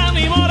a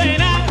mi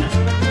morena.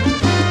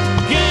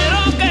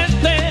 Quiero que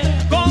esté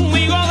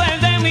conmigo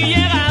desde mi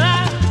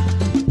llegada.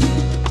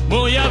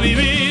 Voy a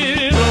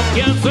vivir lo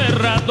que hace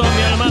rato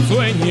mi alma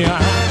sueña.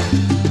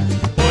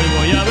 Hoy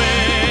voy a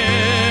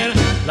ver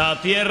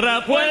la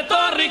tierra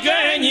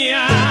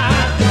puertorriqueña.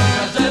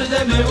 Esta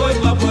tarde me voy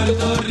pa'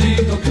 Puerto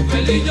Rico, que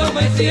feliz yo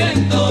me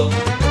siento.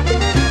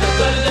 Esta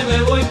tarde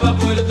me voy pa'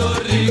 Puerto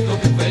Rico,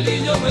 que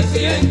feliz yo me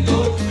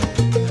siento.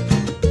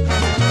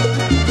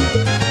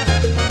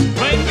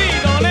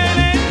 Bendito,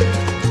 nene.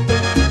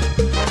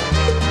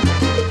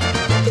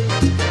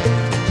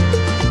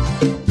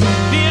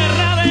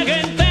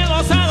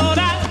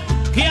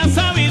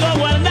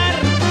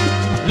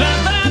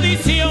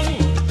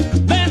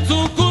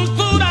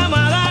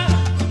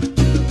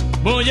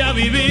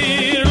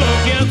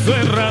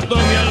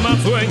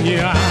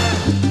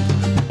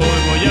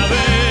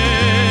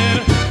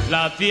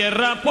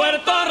 tierra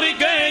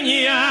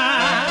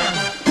puertorriqueña.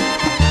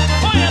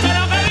 Oye,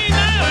 pero que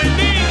linda,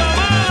 bendito,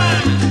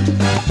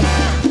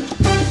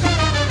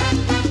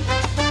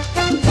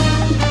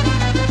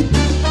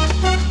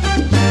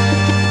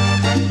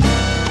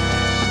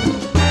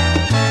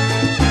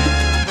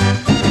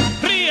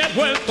 Ríe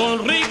Puerto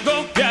Rico,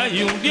 que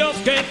hay un Dios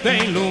que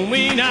te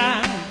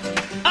ilumina.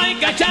 Hay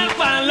que echar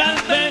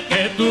pa'lante,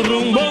 que tu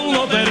rumbo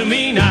no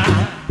termina.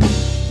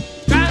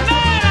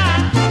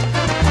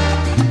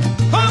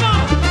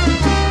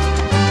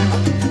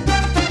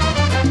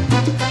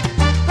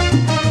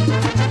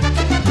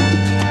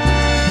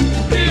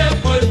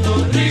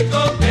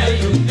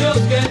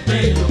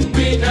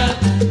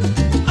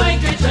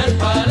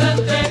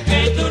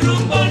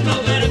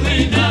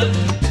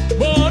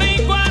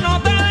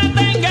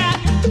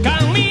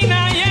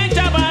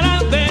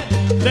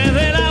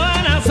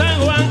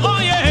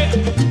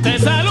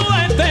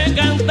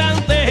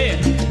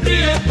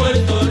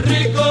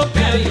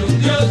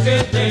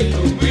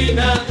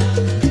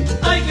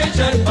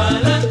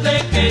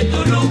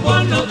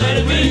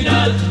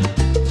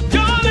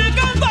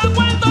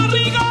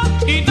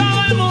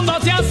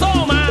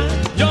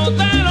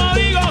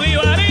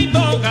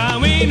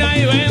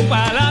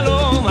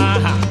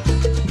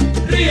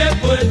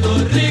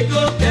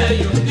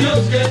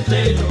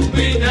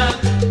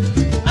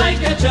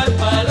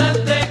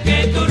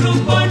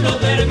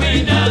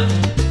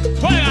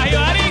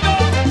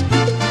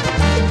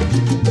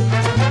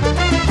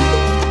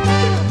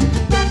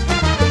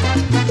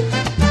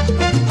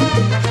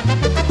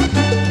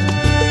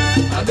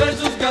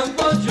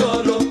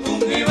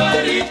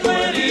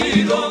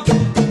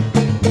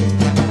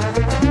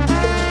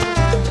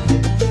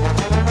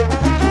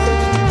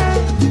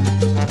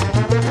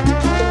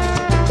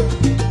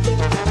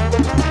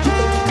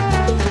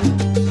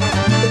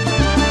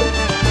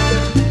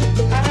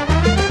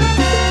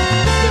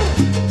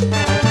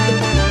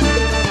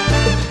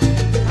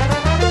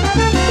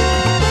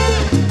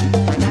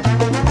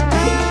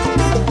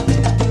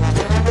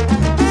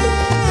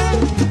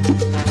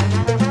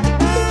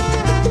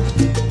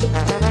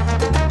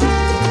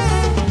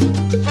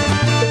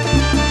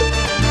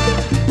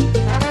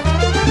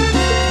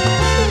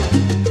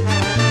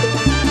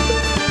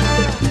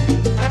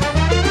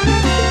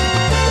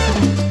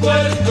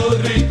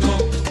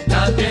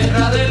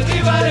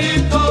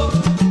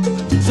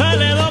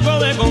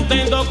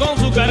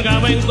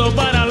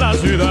 Para la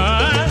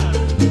ciudad.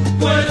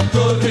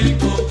 Puerto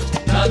Rico,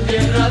 la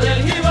tierra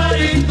del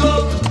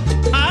jibarito.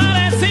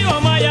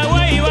 Arecibo,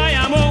 Mayagüez y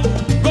Bayamón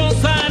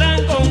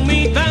gozarán con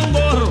mi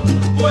tambor.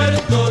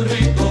 Puerto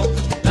Rico,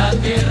 la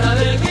tierra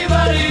del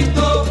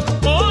jibarito.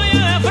 Oye,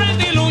 de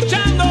frente y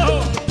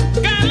luchando,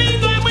 qué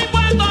lindo es mi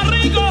Puerto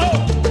Rico.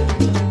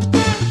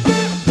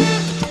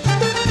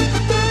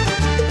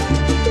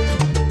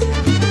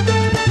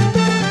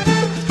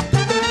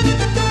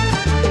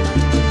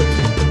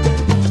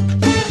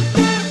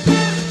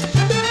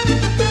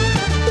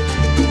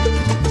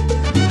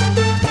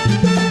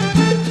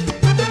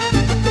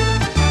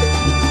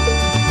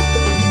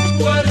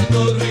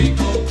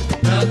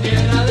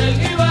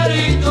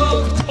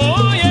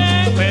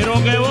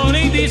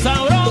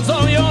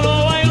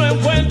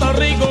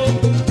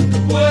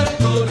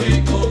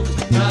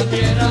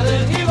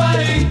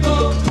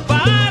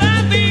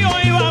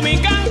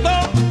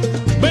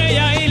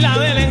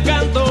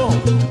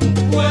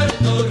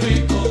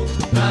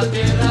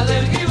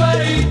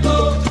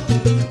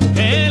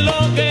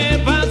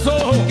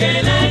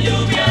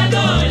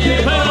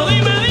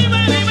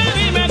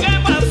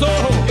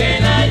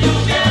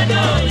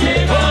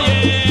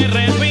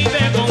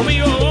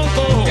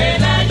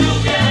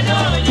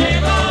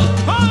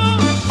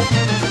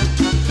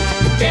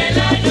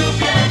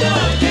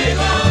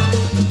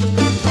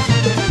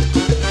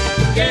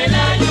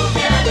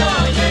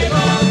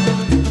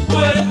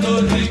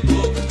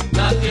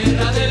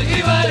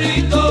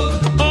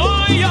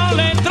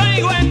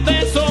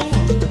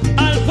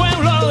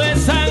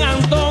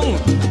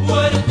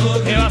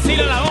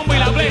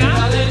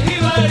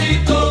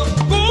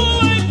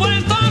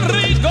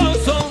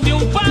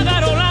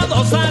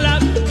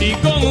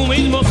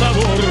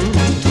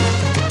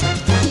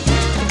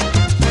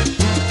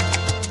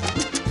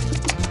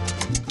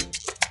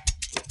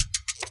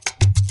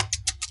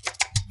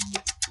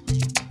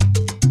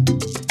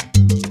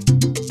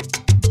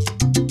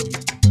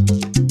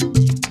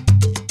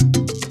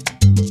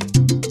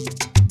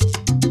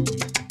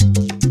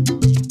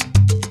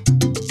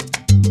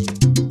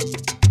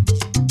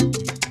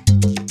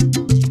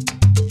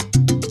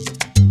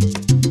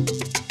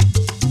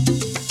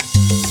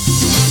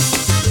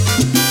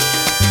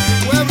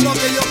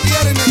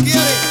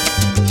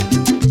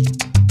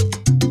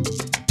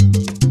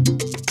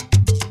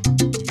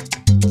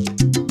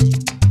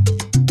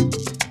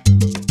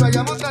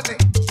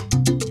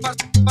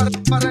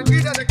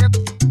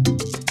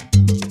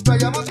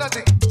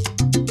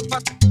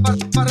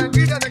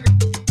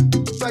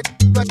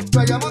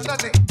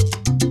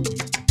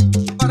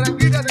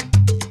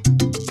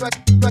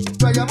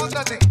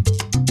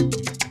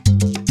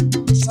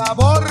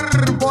 Sabor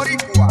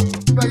boricua.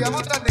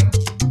 Móntate.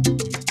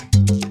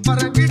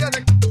 Barranquilla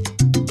de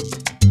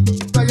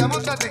Vaya,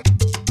 móntate.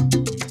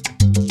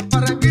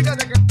 Barranquilla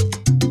de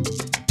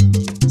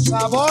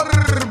Sabor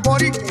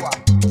boricua.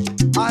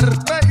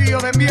 Arpegio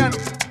de piano.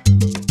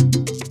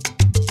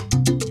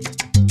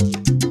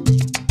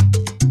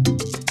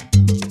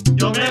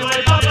 Yo me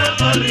voy pa'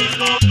 Puerto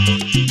Rico.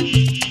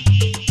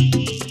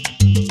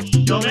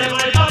 Yo me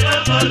voy pa'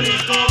 Puerto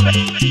Rico.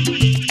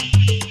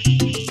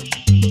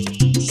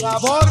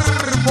 Sabor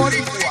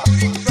boricua.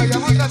 Vaya,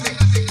 móntate.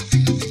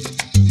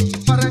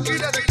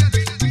 Barranquilla de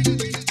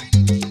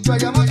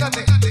Vaya,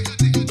 móntate.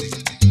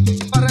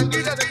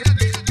 Barranquilla de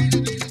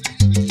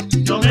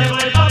Yo me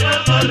voy pa'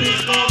 Puerto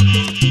Rico.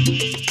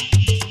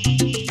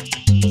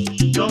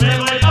 Yo me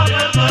voy pa'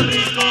 Puerto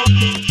Rico.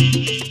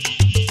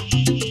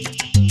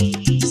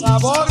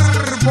 Sabor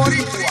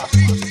boricua.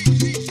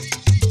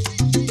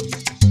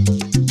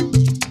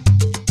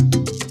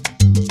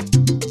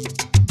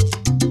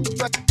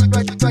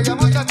 Vaya,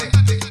 móntate.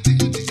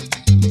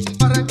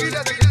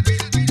 Barranquilla de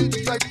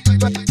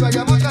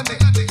Vaya, móntate.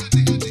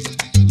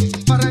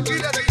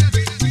 Barranquilla de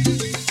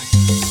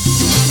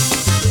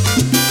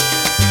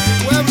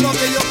pueblo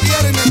que yo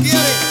quiero y me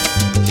quiere.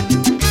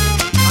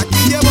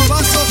 Aquí llevo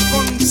vasos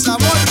con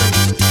sabor.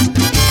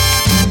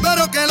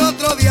 Pero que el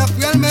otro día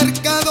fui al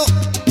mercado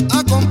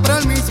a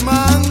comprar mis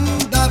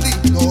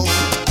mandaditos.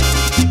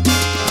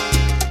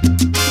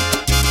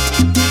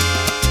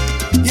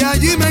 Y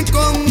allí me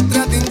encontré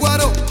a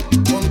Tinguaro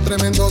con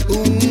tremendo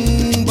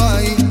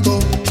tumbaito.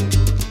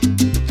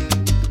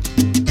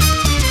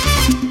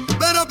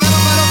 Pero que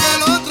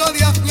el otro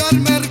día fui al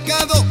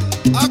mercado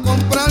a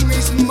comprar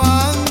mis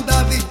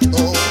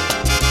mandaditos.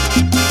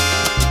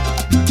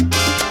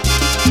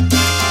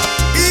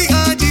 Y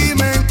allí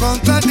me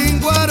encontré a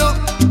Tinguaro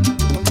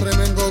con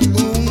tremendo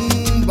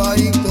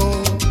tumbaito.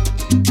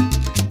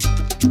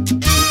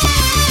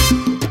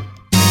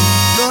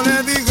 Yo le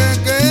dije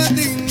que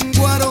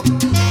Tinguaro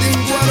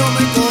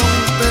me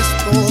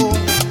contestó.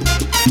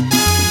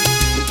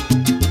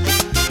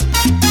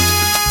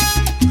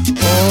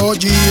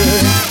 Oye,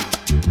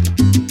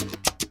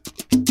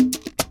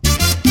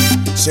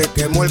 se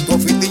quemó el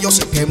cofitillo,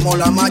 se quemó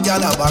la malla,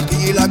 la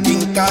vaquilla y la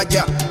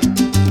quincalla.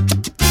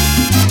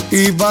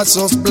 Y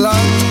vasos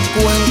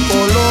blancos en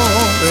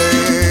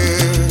colores.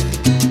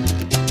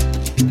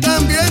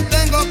 También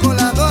tengo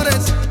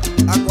coladores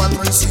a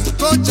 4 y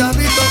 5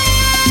 chavitos.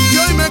 Y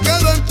hoy me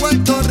quedo en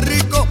Puerto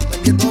Rico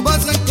vendiendo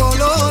vasos en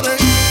colores.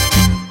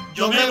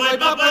 Yo me voy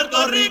pa'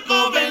 Puerto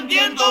Rico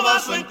vendiendo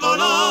vasos en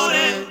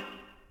colores.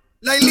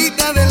 La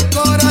hilita del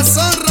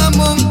corazón,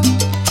 Ramón,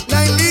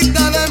 la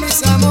hilita de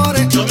mis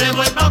amores. Yo me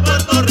voy pa'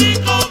 Puerto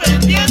Rico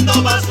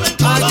vendiendo vasos en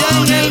colores. Allá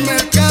en el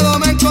mercado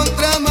me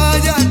encontré a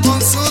Maya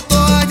con su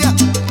toalla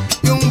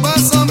y un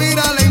vaso,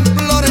 mira, le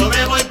implore. Yo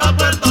me voy pa'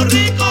 Puerto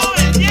Rico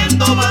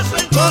vendiendo vasos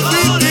en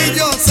colores.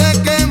 Cofitillo,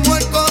 se quemó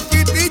el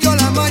cofitillo,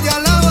 la malla,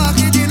 la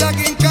vajilla y la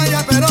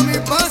quincalla, pero mi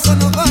paso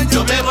no falla.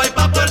 Yo me voy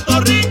pa' Puerto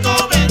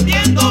Rico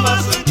vendiendo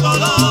vasos en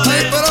colores.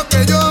 Ay, pero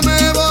que yo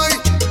me voy,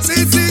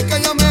 sí,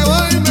 que yo me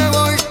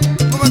voy,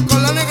 como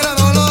con la negra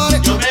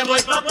Dolores. Yo me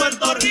voy pa'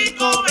 Puerto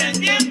Rico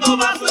vendiendo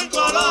vasos en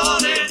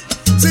colores.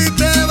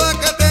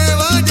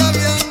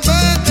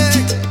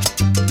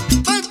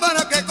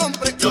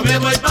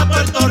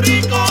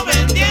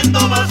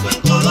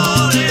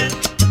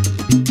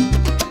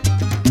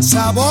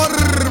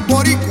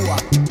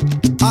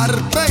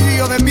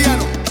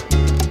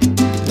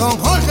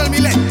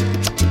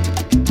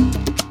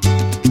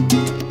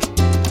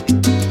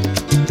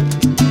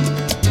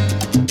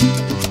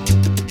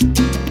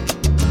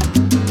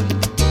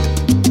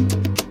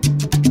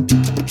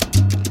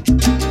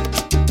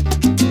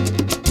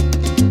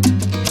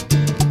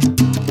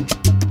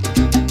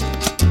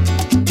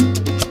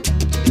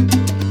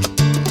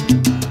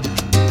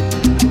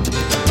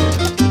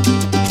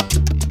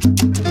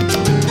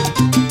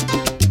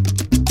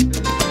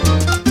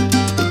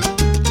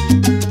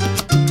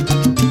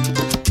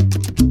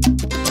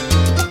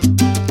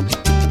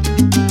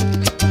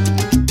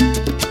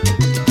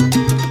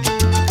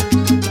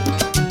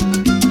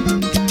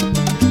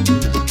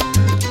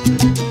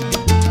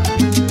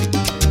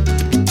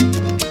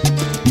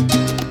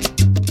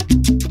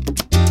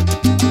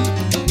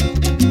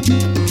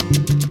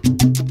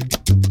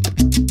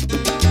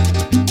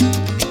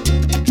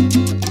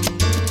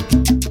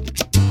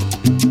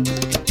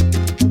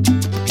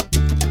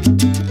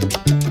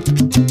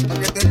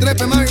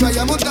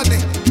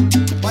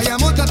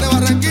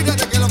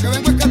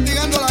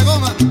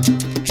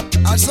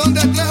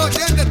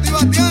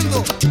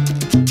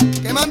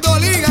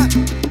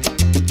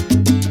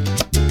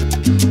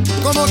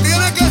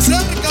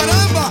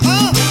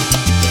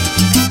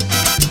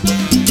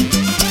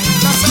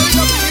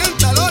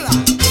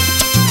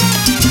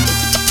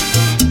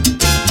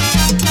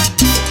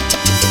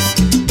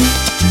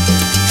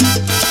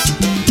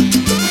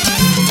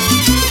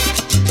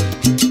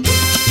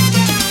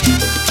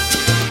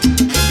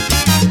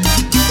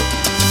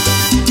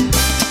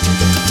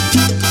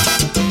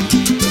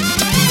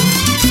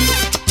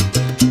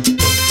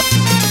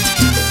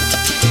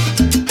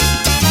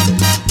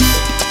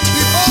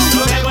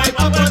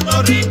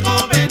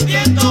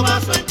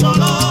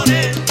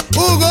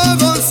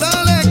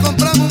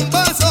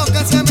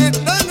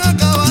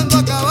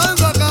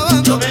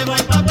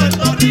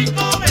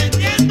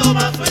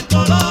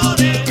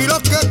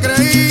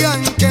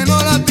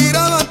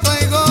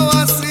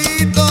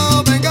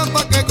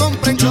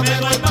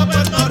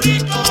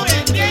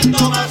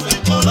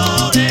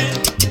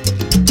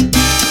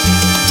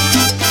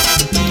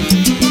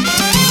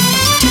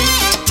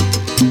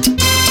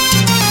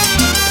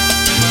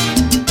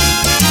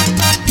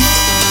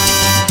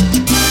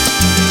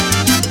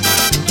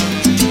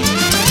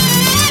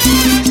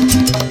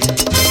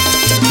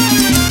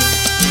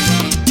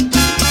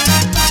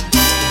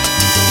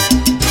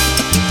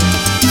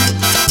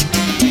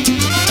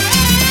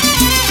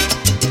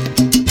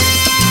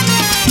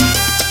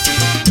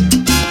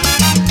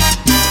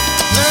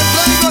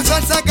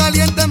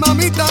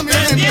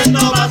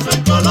 vaso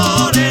en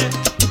colores.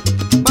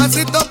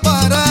 Vasito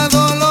para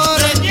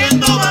Dolores.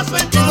 Prendiendo vaso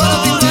en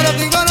Tinguaro, colores.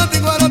 tinguaro,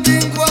 tinguaro, tinguaro,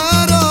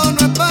 tinguaro.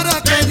 No es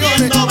para que llore.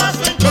 Prendiendo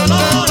vaso en Vete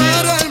colores.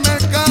 para el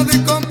mercado y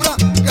compra,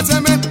 que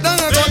se me están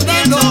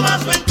Prendiendo agotando.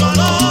 vaso en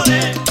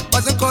colores.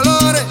 Vaso en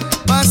colores,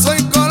 vaso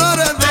en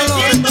colores, Dolores.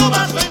 Prendiendo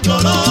vaso en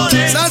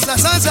colores. Salsa,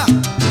 salsa.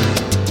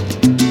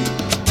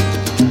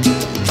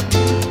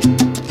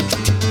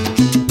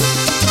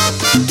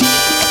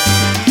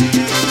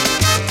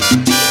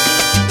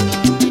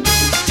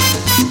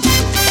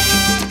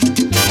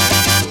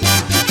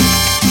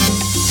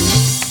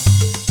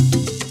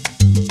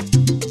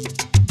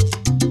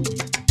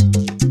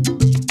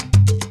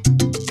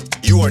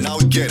 You are now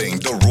getting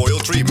the royal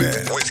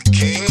treatment with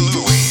King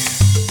Louie.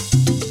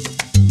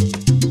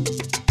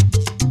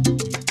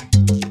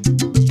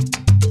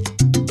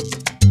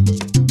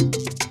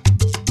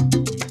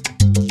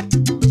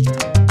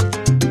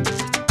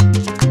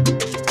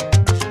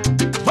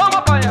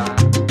 Vamos para allá.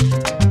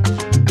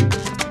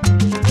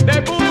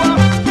 De Cuba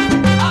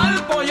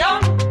al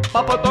Pollán,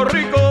 pa' Puerto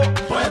Rico.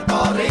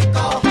 Puerto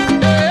Rico.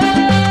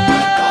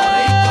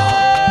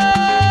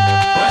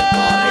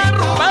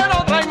 Pero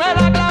tráeme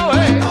la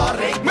clave.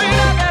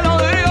 Mira que lo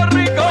digo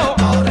rico.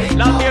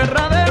 La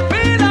tierra de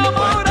mil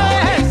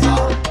amores.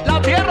 La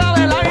tierra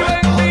del aire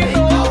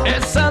bendito.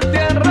 Esa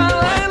tierra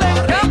del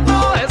encanto.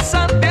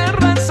 Esa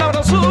tierra en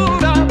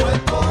sabrosura.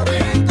 Puerto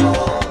Rico.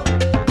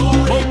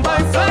 Bomba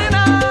y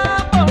plena,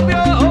 por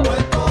Dios.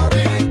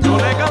 Yo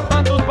le canto a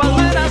tus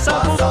palmeras, a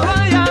tus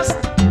playas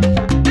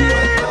y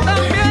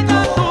también a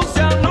tus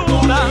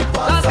llanuras.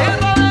 La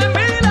tierra de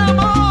mil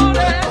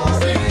amores.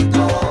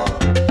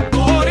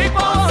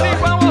 Boricua,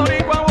 boricua,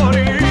 boricua,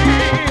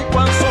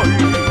 boricua soy.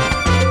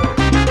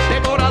 De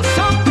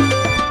corazón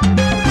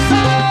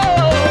soy.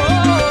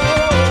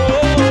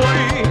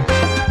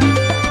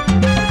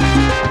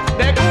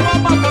 De Cuba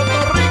pa' Puerto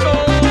Rico,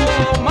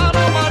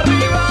 mano pa'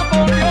 arriba,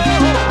 por Dios.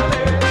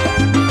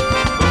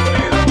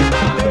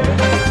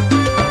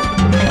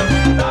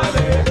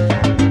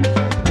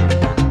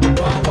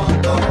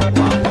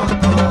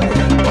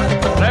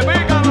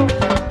 Repícalo.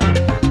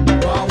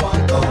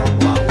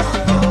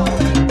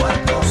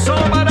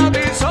 Solo para ti,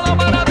 solo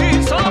para ti,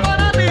 solo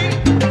para ti.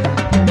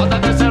 Hasta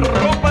que se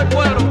rompa el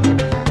cuero.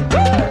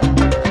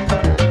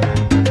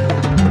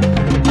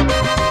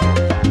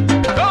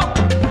 Go.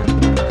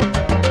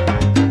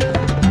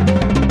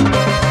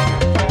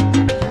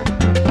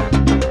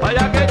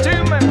 Vaya que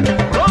chisme,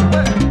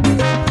 rompe.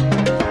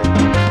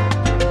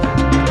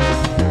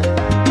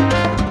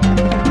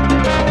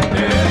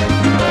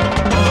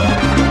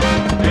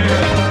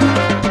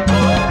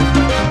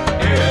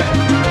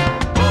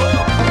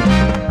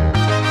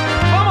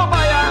 Vamos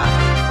para allá.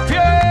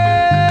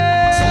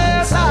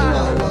 Fiesta.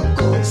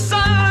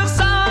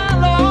 Salsa,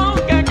 lo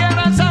que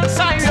quieran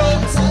salsa y yo.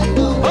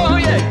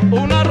 Oye,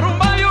 una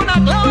rumba y una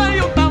clave y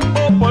un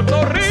tambo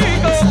Puerto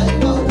Rico.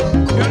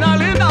 Y una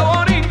linda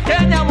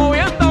borinqueña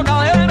moviendo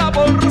cadera,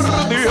 por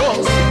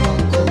Dios.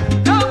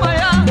 Ya para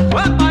allá,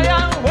 voy para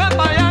allá, voy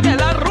para allá, que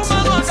la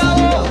rumba no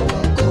acabó.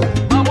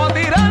 Vamos a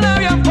tirarle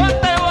bien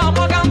fuerte, vamos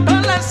a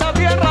cantarle esa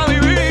tierra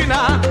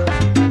divina.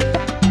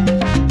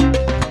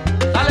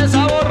 Dale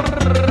sabor,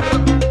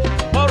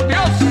 por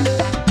Dios.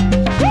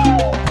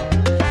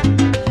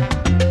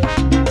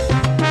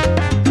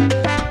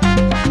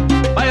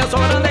 Vaya esos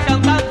grandes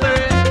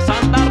cantantes,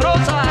 Santa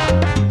Rosa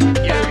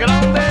y el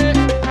grande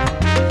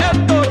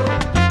Héctor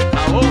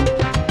Lavoe.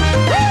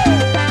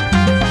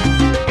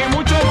 Y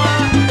mucho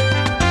más.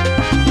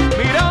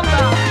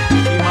 Miranda,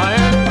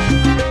 Ismael,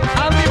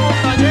 Andy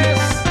Montañez,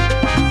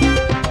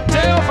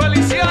 Cheo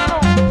Feliciano,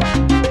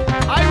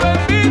 ay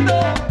bendito,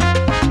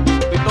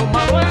 Víctor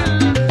Manuel.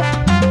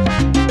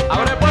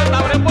 Abre puerta,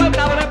 abre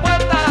puerta, abre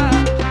puerta.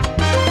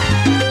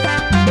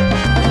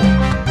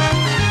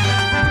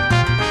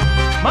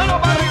 Mano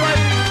para arriba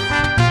ahí.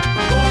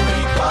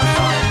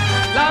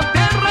 La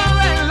tierra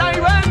del ay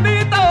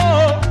bendito.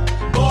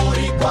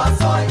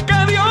 Que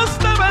Dios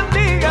te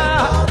bendiga.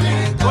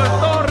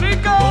 Puerto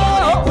Rico.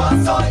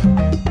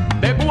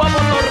 De Cuba a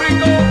Puerto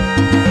Rico.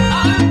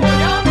 Al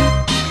Pollán.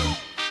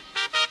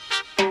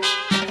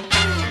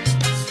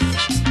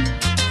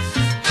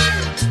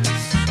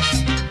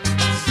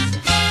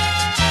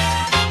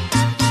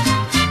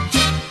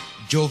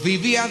 Yo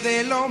vivía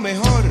de lo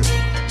mejor,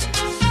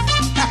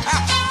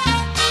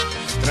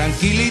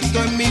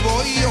 tranquilito en mi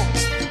bohío,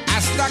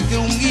 hasta que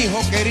un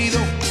hijo querido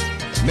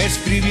me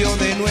escribió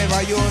de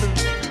Nueva York.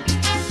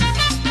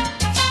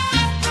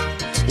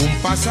 Un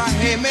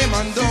pasaje me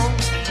mandó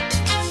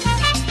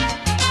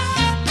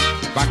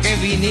pa' que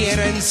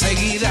viniera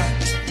enseguida,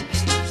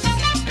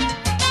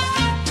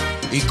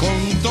 y con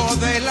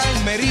toda la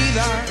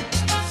Almerida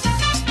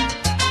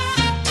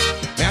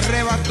me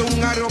arrebató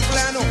un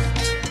aeroplano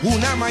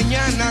una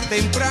mañana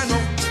temprano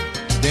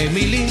de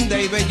mi linda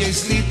y bella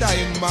islita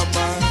en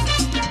Mamá.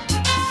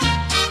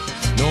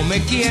 No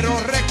me quiero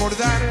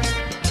recordar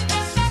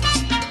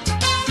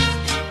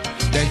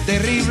del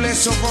terrible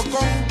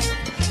sofocón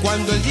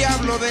cuando el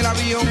diablo del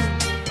avión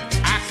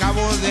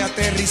acabó de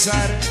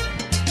aterrizar.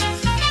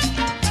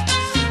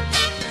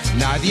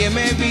 nadie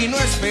me vino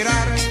a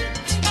esperar.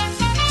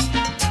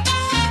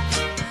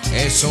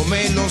 Eso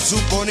me lo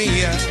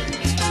suponía.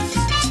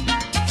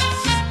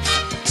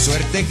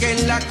 Suerte que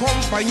en la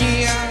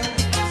compañía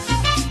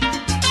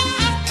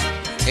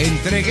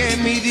entregué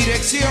mi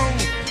dirección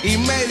y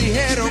me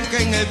dijeron que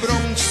en el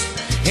Bronx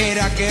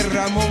era que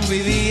Ramón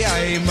vivía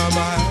y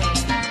mamá.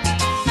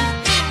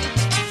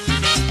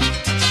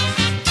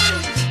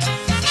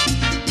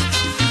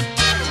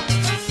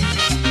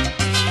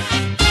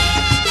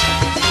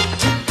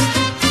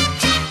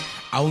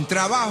 A un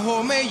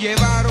trabajo me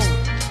llevaron,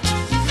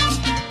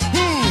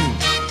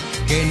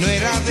 que no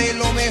era de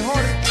lo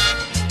mejor,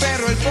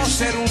 pero el boss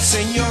era un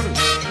señor,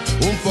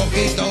 un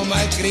poquito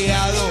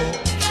malcriado.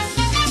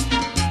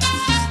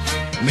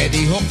 Me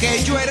dijo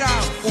que yo era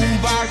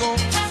un vago,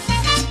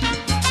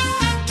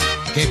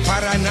 que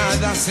para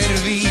nada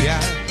servía,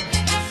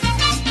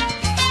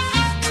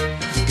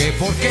 que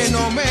porque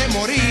no me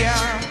moría,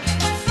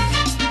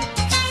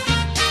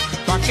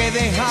 pa' que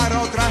dejara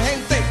a otra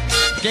gente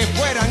que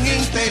fueran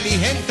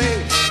inteligentes,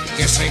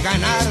 que se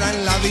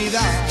ganaran la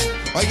vida.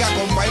 Oiga,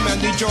 compa, y me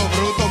han dicho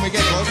bruto, mi qué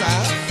cosa.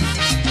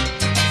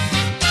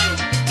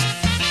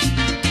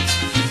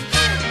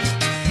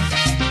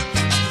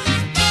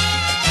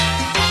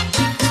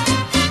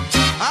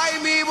 Ay,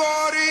 mi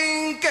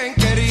Borinquen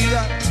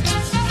querida,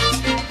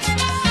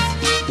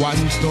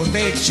 cuánto te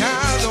he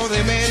echado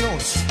de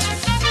menos.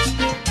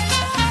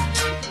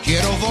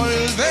 Quiero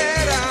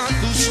volver a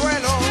tu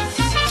suelo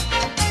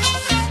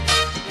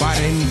para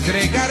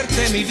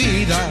entregarte mi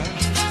vida.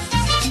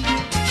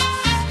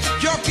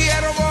 Yo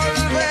quiero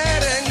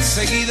volver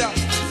enseguida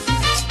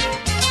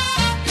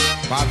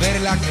pa'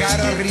 ver la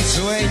cara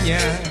risueña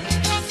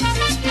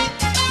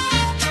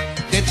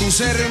de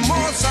tus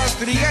hermosas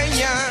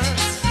trigueñas,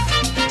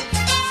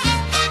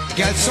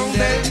 que al son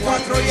del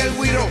cuatro y el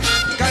güiro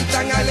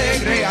cantan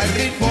alegre al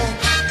ritmo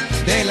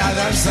de la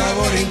danza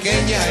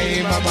borinqueña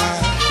y mamá.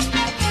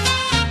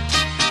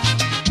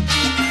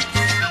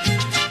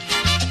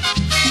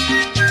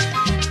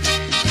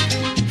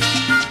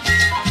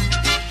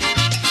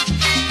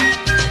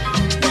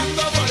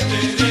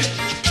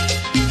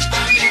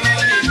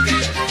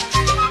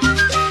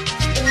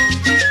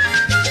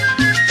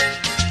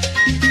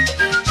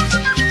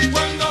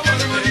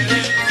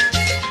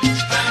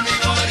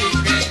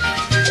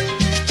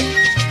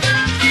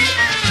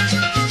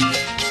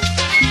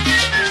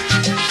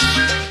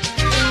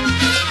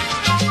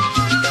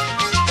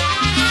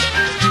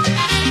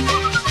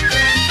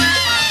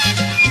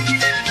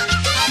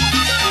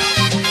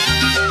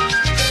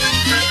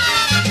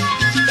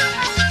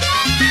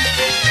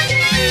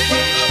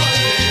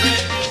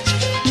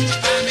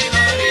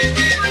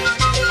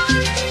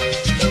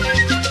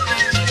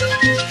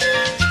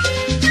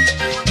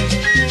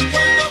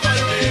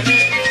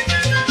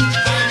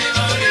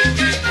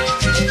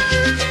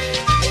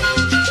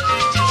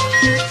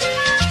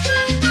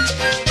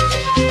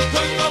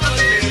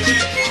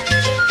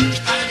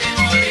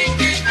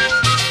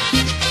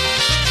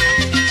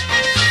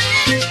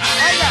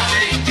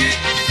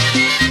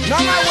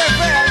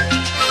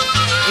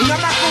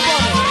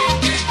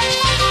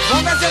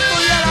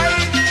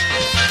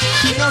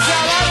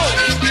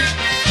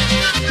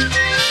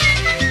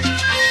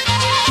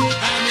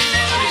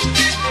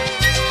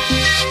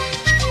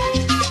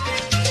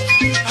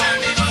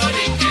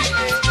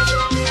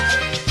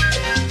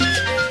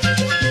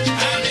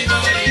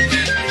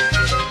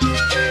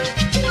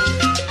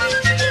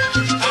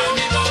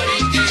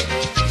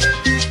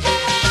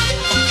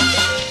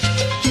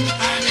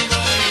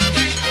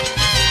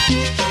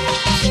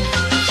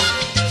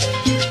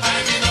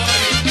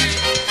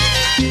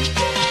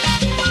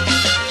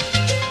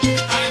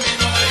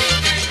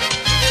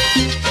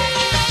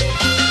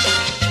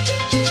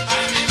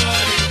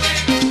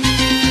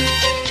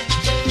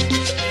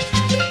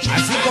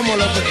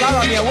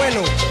 Mi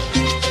abuelo,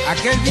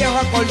 aquel viejo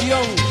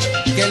acordeón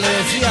que le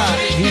decía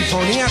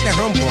sinfonía te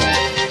rompo.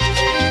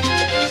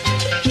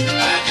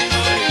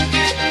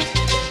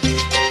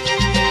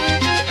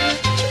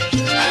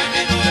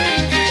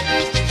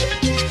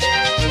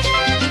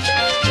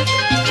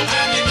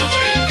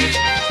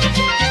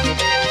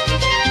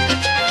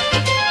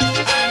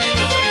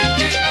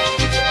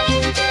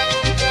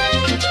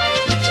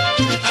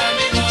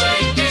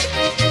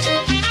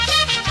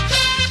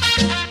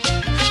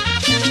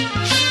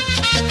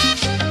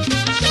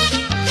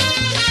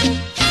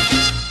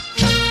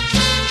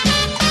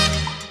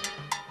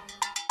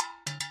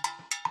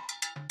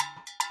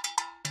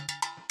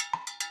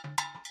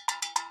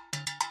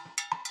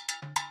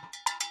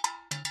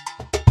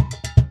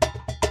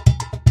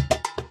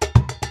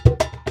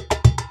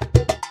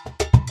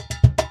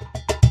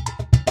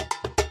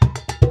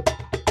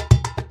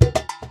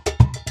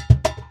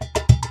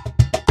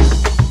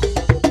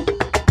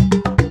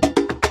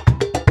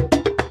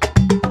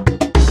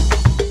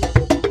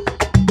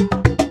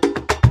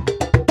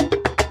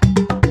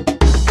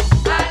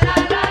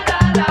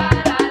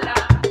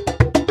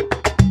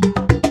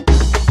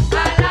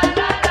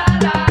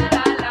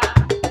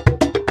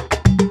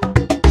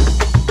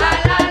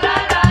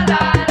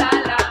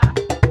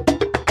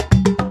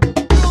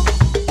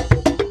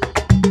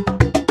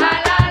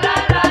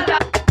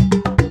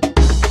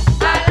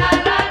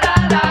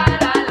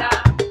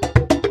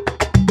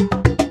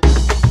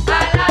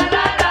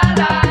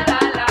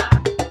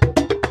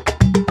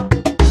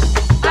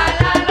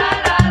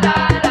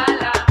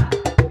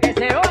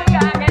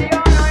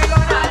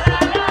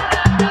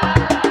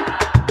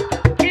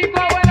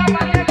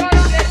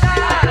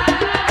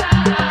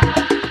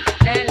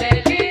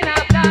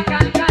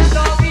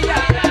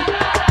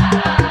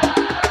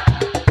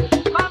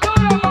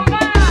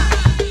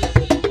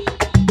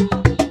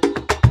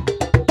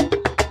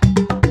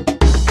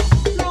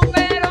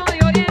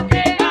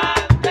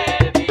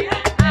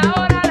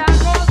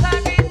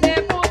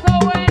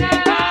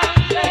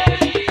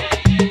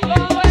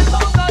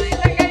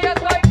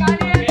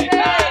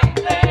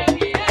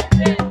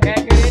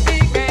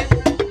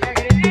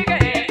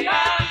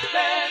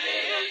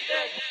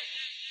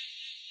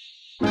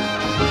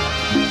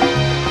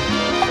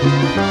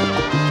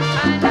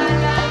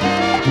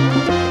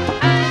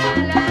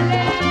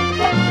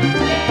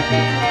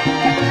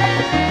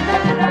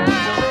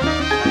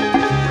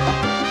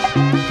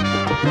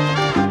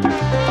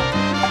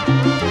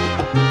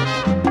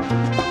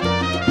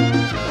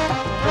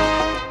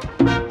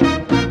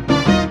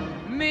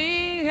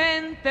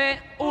 gente,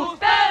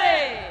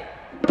 ustedes,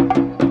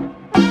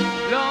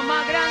 lo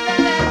más grande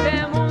de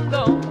este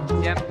mundo,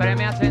 siempre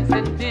me hacen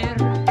sentir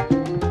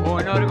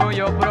un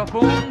orgullo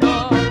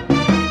profundo.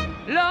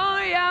 Lo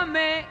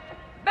llamé,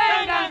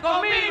 vengan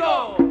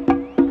conmigo.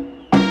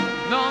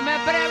 No me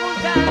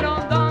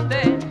preguntaron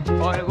dónde,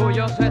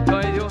 orgulloso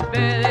estoy de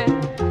ustedes,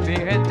 mi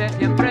gente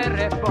siempre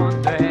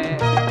responde.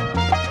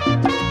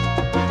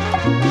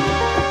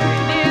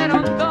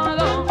 Vinieron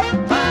todos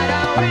para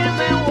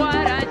oírme en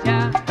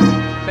guaracha,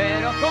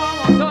 pero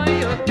como soy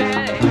de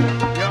ustedes,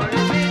 yo lo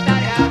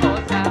invitaré a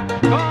gozar.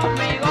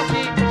 Conmigo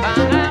sí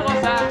van a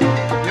gozar,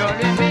 yo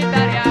lo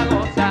invitaré a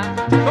gozar.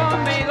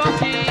 Conmigo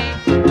sí.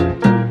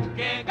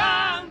 Que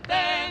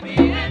cante mi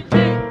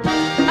gente.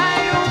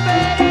 Hay un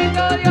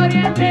perito de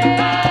oriente.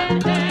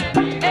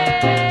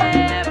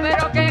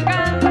 Pero que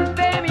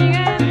cante mi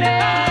gente.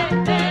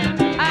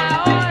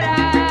 Ahora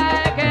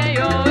que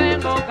yo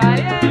vengo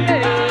caliente,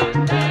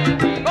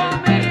 con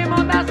mi ritmo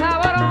tan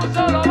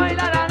sabroso lo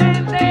baila la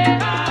gente.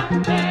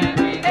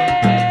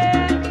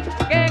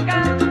 Que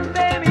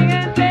cante mi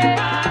gente.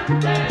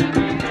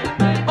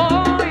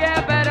 Oye,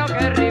 pero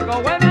qué rico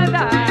huele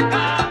está.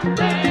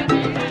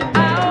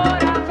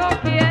 Ahora todos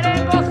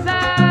quieren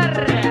gozar.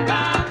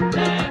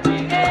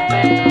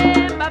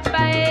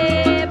 Papá,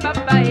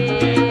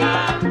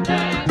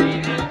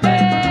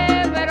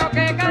 pero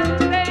que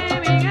cante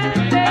mi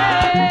gente.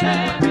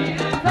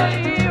 Soy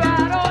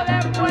jíbaro de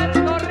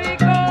Puerto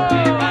Rico.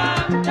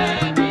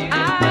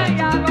 Ay,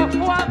 a los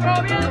cuatro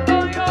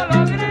vientos yo lo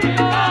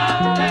grito.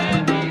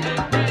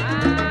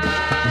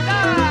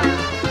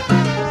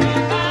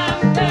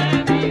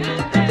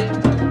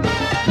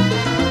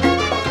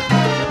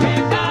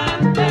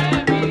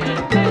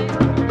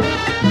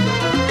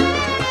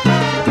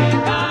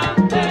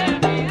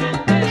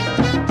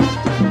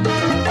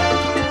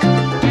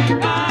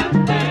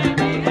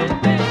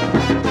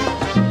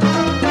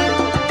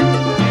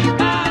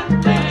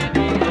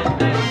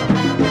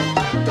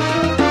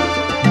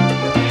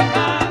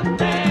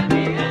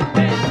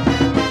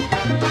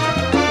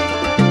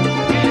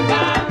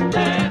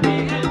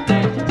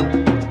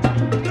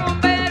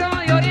 Rumbero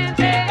de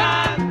Oriente,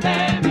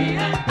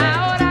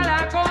 ahora la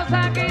cosa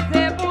aquí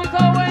se puso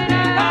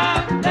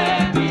buena.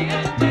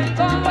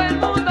 Todo el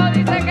mundo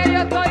dice que yo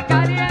estoy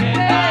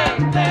caliente.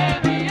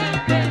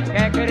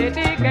 Que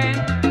critiquen,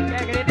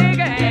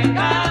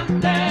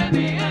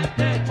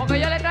 porque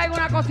yo le traigo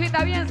una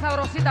cosita bien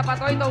sabrosita para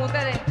todos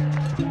ustedes.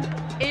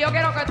 Y yo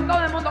quiero que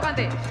todo el mundo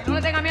cante. No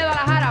le tengan miedo a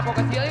la jara,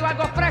 porque si yo digo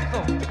algo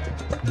fresco,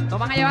 nos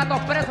van a llevar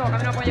todos presos, porque a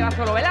mí no pueden llevar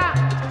solo, ¿verdad?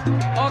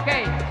 Ok.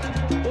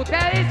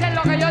 Ustedes dicen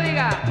lo que yo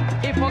diga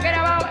y forget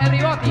about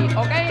everybody,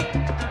 ¿ok?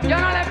 Yo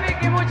no le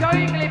pique mucho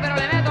inglés, pero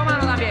le meto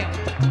mano también.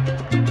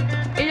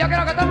 Y yo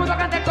quiero que todo el mundo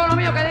cante el coro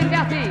mío que dice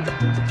así.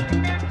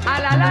 A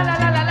la la la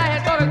la la la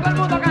es el coro y todo el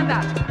mundo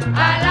canta.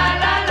 A la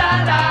la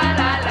la la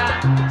la la.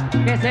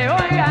 Que se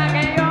oiga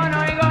que yo no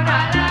oigo nada.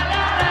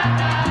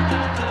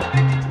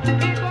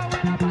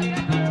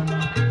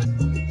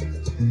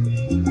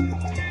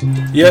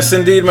 Yes,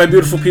 indeed, my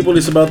beautiful people.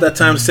 It's about that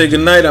time to say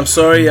goodnight. I'm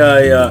sorry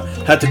I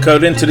had to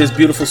cut into this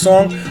beautiful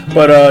song.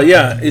 But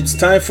yeah, it's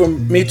time for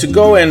me to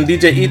go. And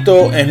DJ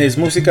Ito and his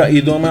Música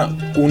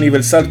Idioma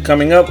Universal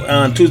coming up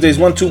on Tuesday's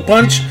 1-2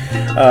 Punch.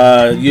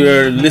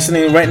 You're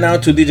listening right now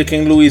to DJ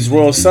King Louie's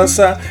Royal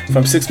Salsa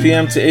from 6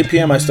 p.m. to 8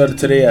 p.m. I started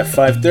today at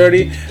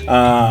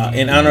 5:30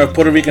 in honor of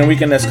Puerto Rican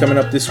weekend that's coming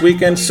up this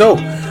weekend. So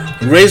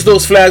raise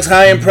those flags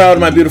high and proud,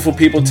 my beautiful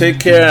people. Take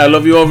care. I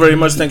love you all very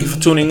much. Thank you for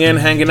tuning in,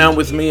 hanging out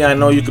with me. I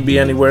know you could be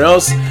anywhere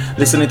else,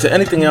 listening to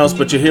anything else,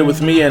 but you're here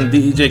with me and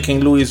DJ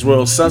King Louie's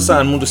Royal Salsa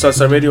and Mundo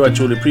Salsa Radio. I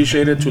truly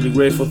appreciate it, truly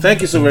grateful.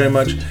 Thank you so very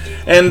much.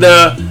 And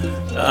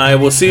I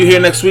will see you here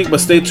next week, but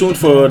stay tuned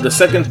for the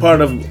second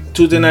part of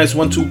Tuesday night's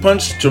 1-2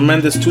 Punch.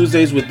 Tremendous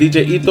Tuesdays with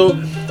DJ Ito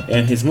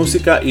and his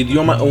Música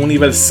Idioma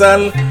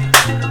Universal.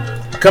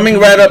 Coming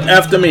right up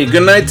after me.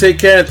 Good night, take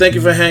care, and thank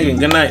you for hanging.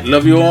 Good night.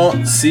 Love you all.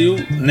 See you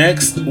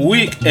next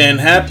week. And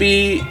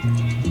happy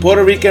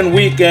Puerto Rican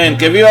weekend.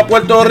 Que viva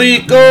Puerto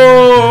Rico!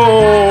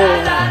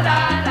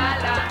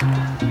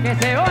 Que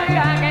se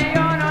oiga que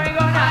yo no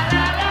oigo nada.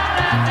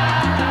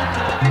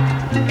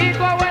 Y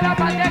tu abuela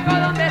Pacheco,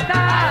 ¿dónde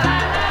está?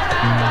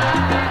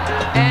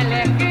 En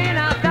la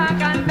esquina está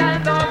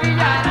cantando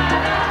villana.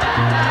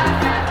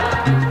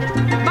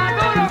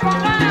 Maduro con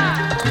ganas.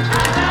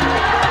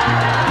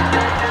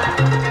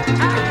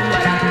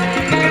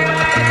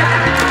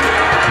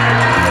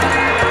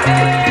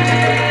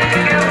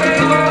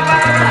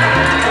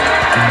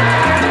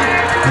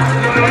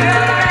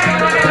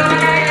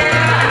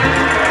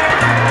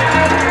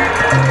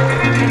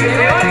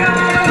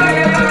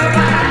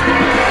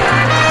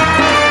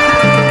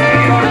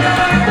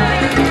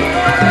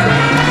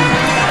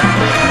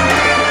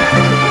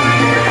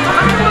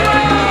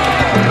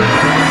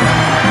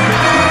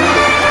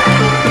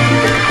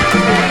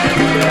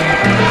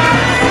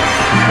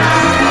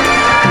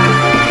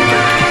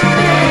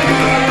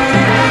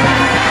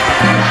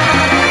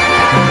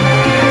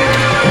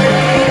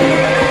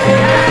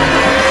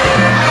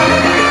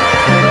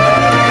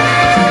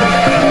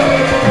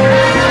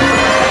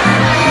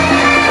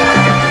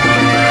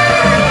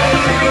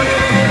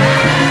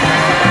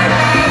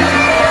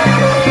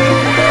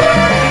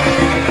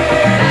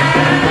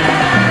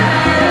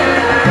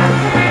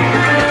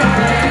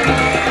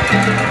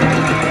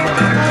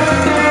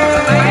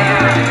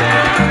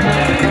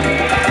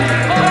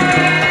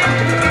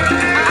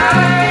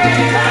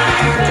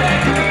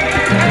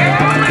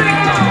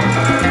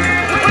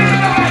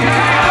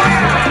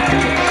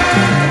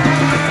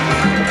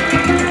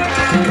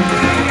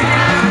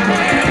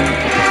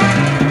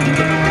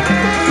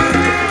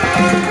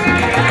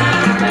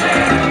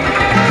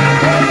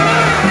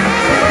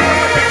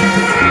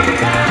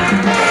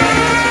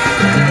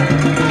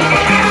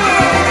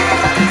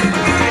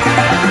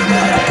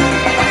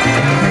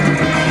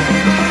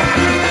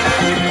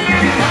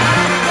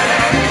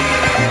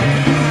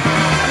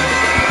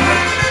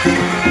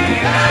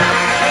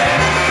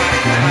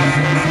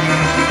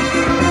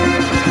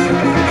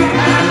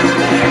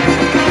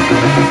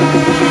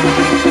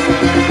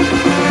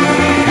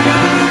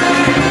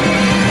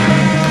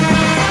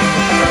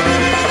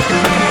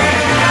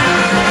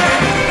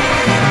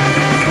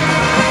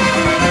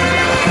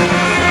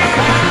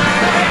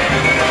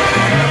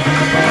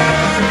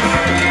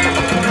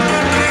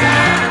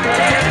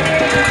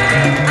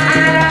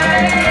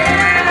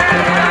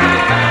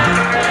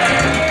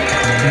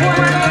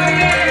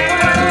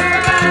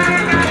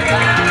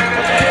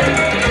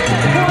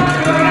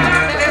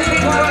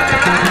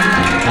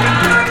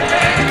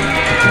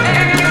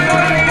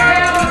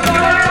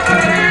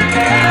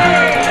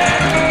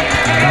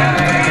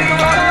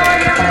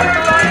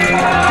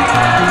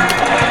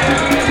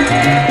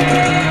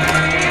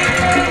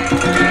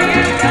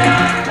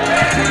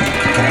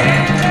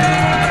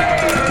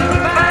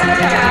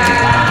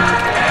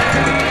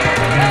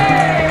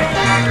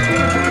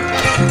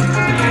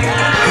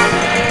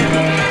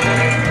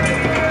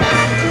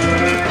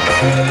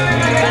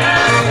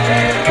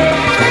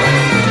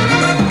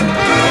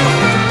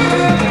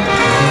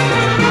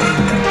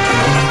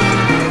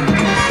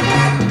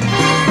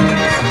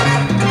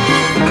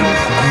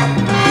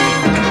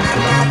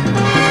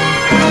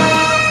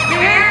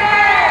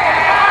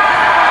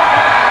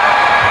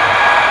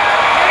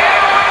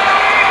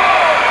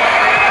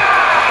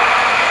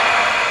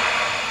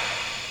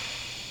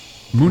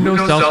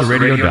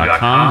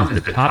 MundoSalsaRadio.com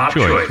is the top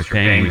choice for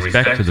paying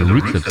respect to the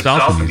roots of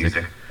salsa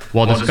music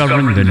while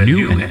discovering the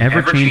new and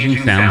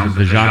ever-changing sounds of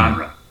the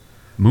genre.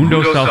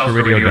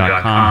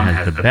 MundoSalsaRadio.com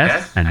has the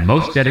best and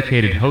most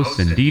dedicated hosts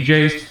and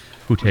DJs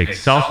who take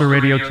salsa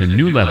radio to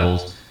new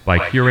levels by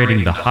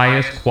curating the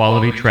highest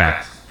quality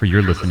tracks for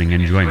your listening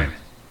enjoyment.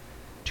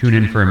 Tune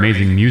in for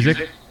amazing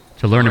music,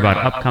 to learn about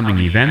upcoming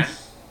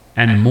events,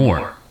 and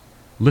more.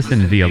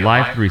 Listen via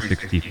Live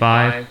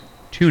 365,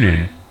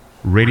 TuneIn,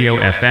 Radio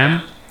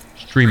FM,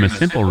 Stream a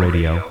Simple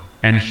Radio,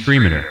 and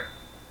Streameter.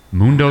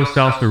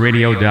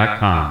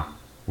 MundoSalsaRadio.com,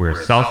 where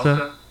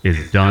salsa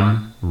is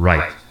done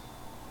right.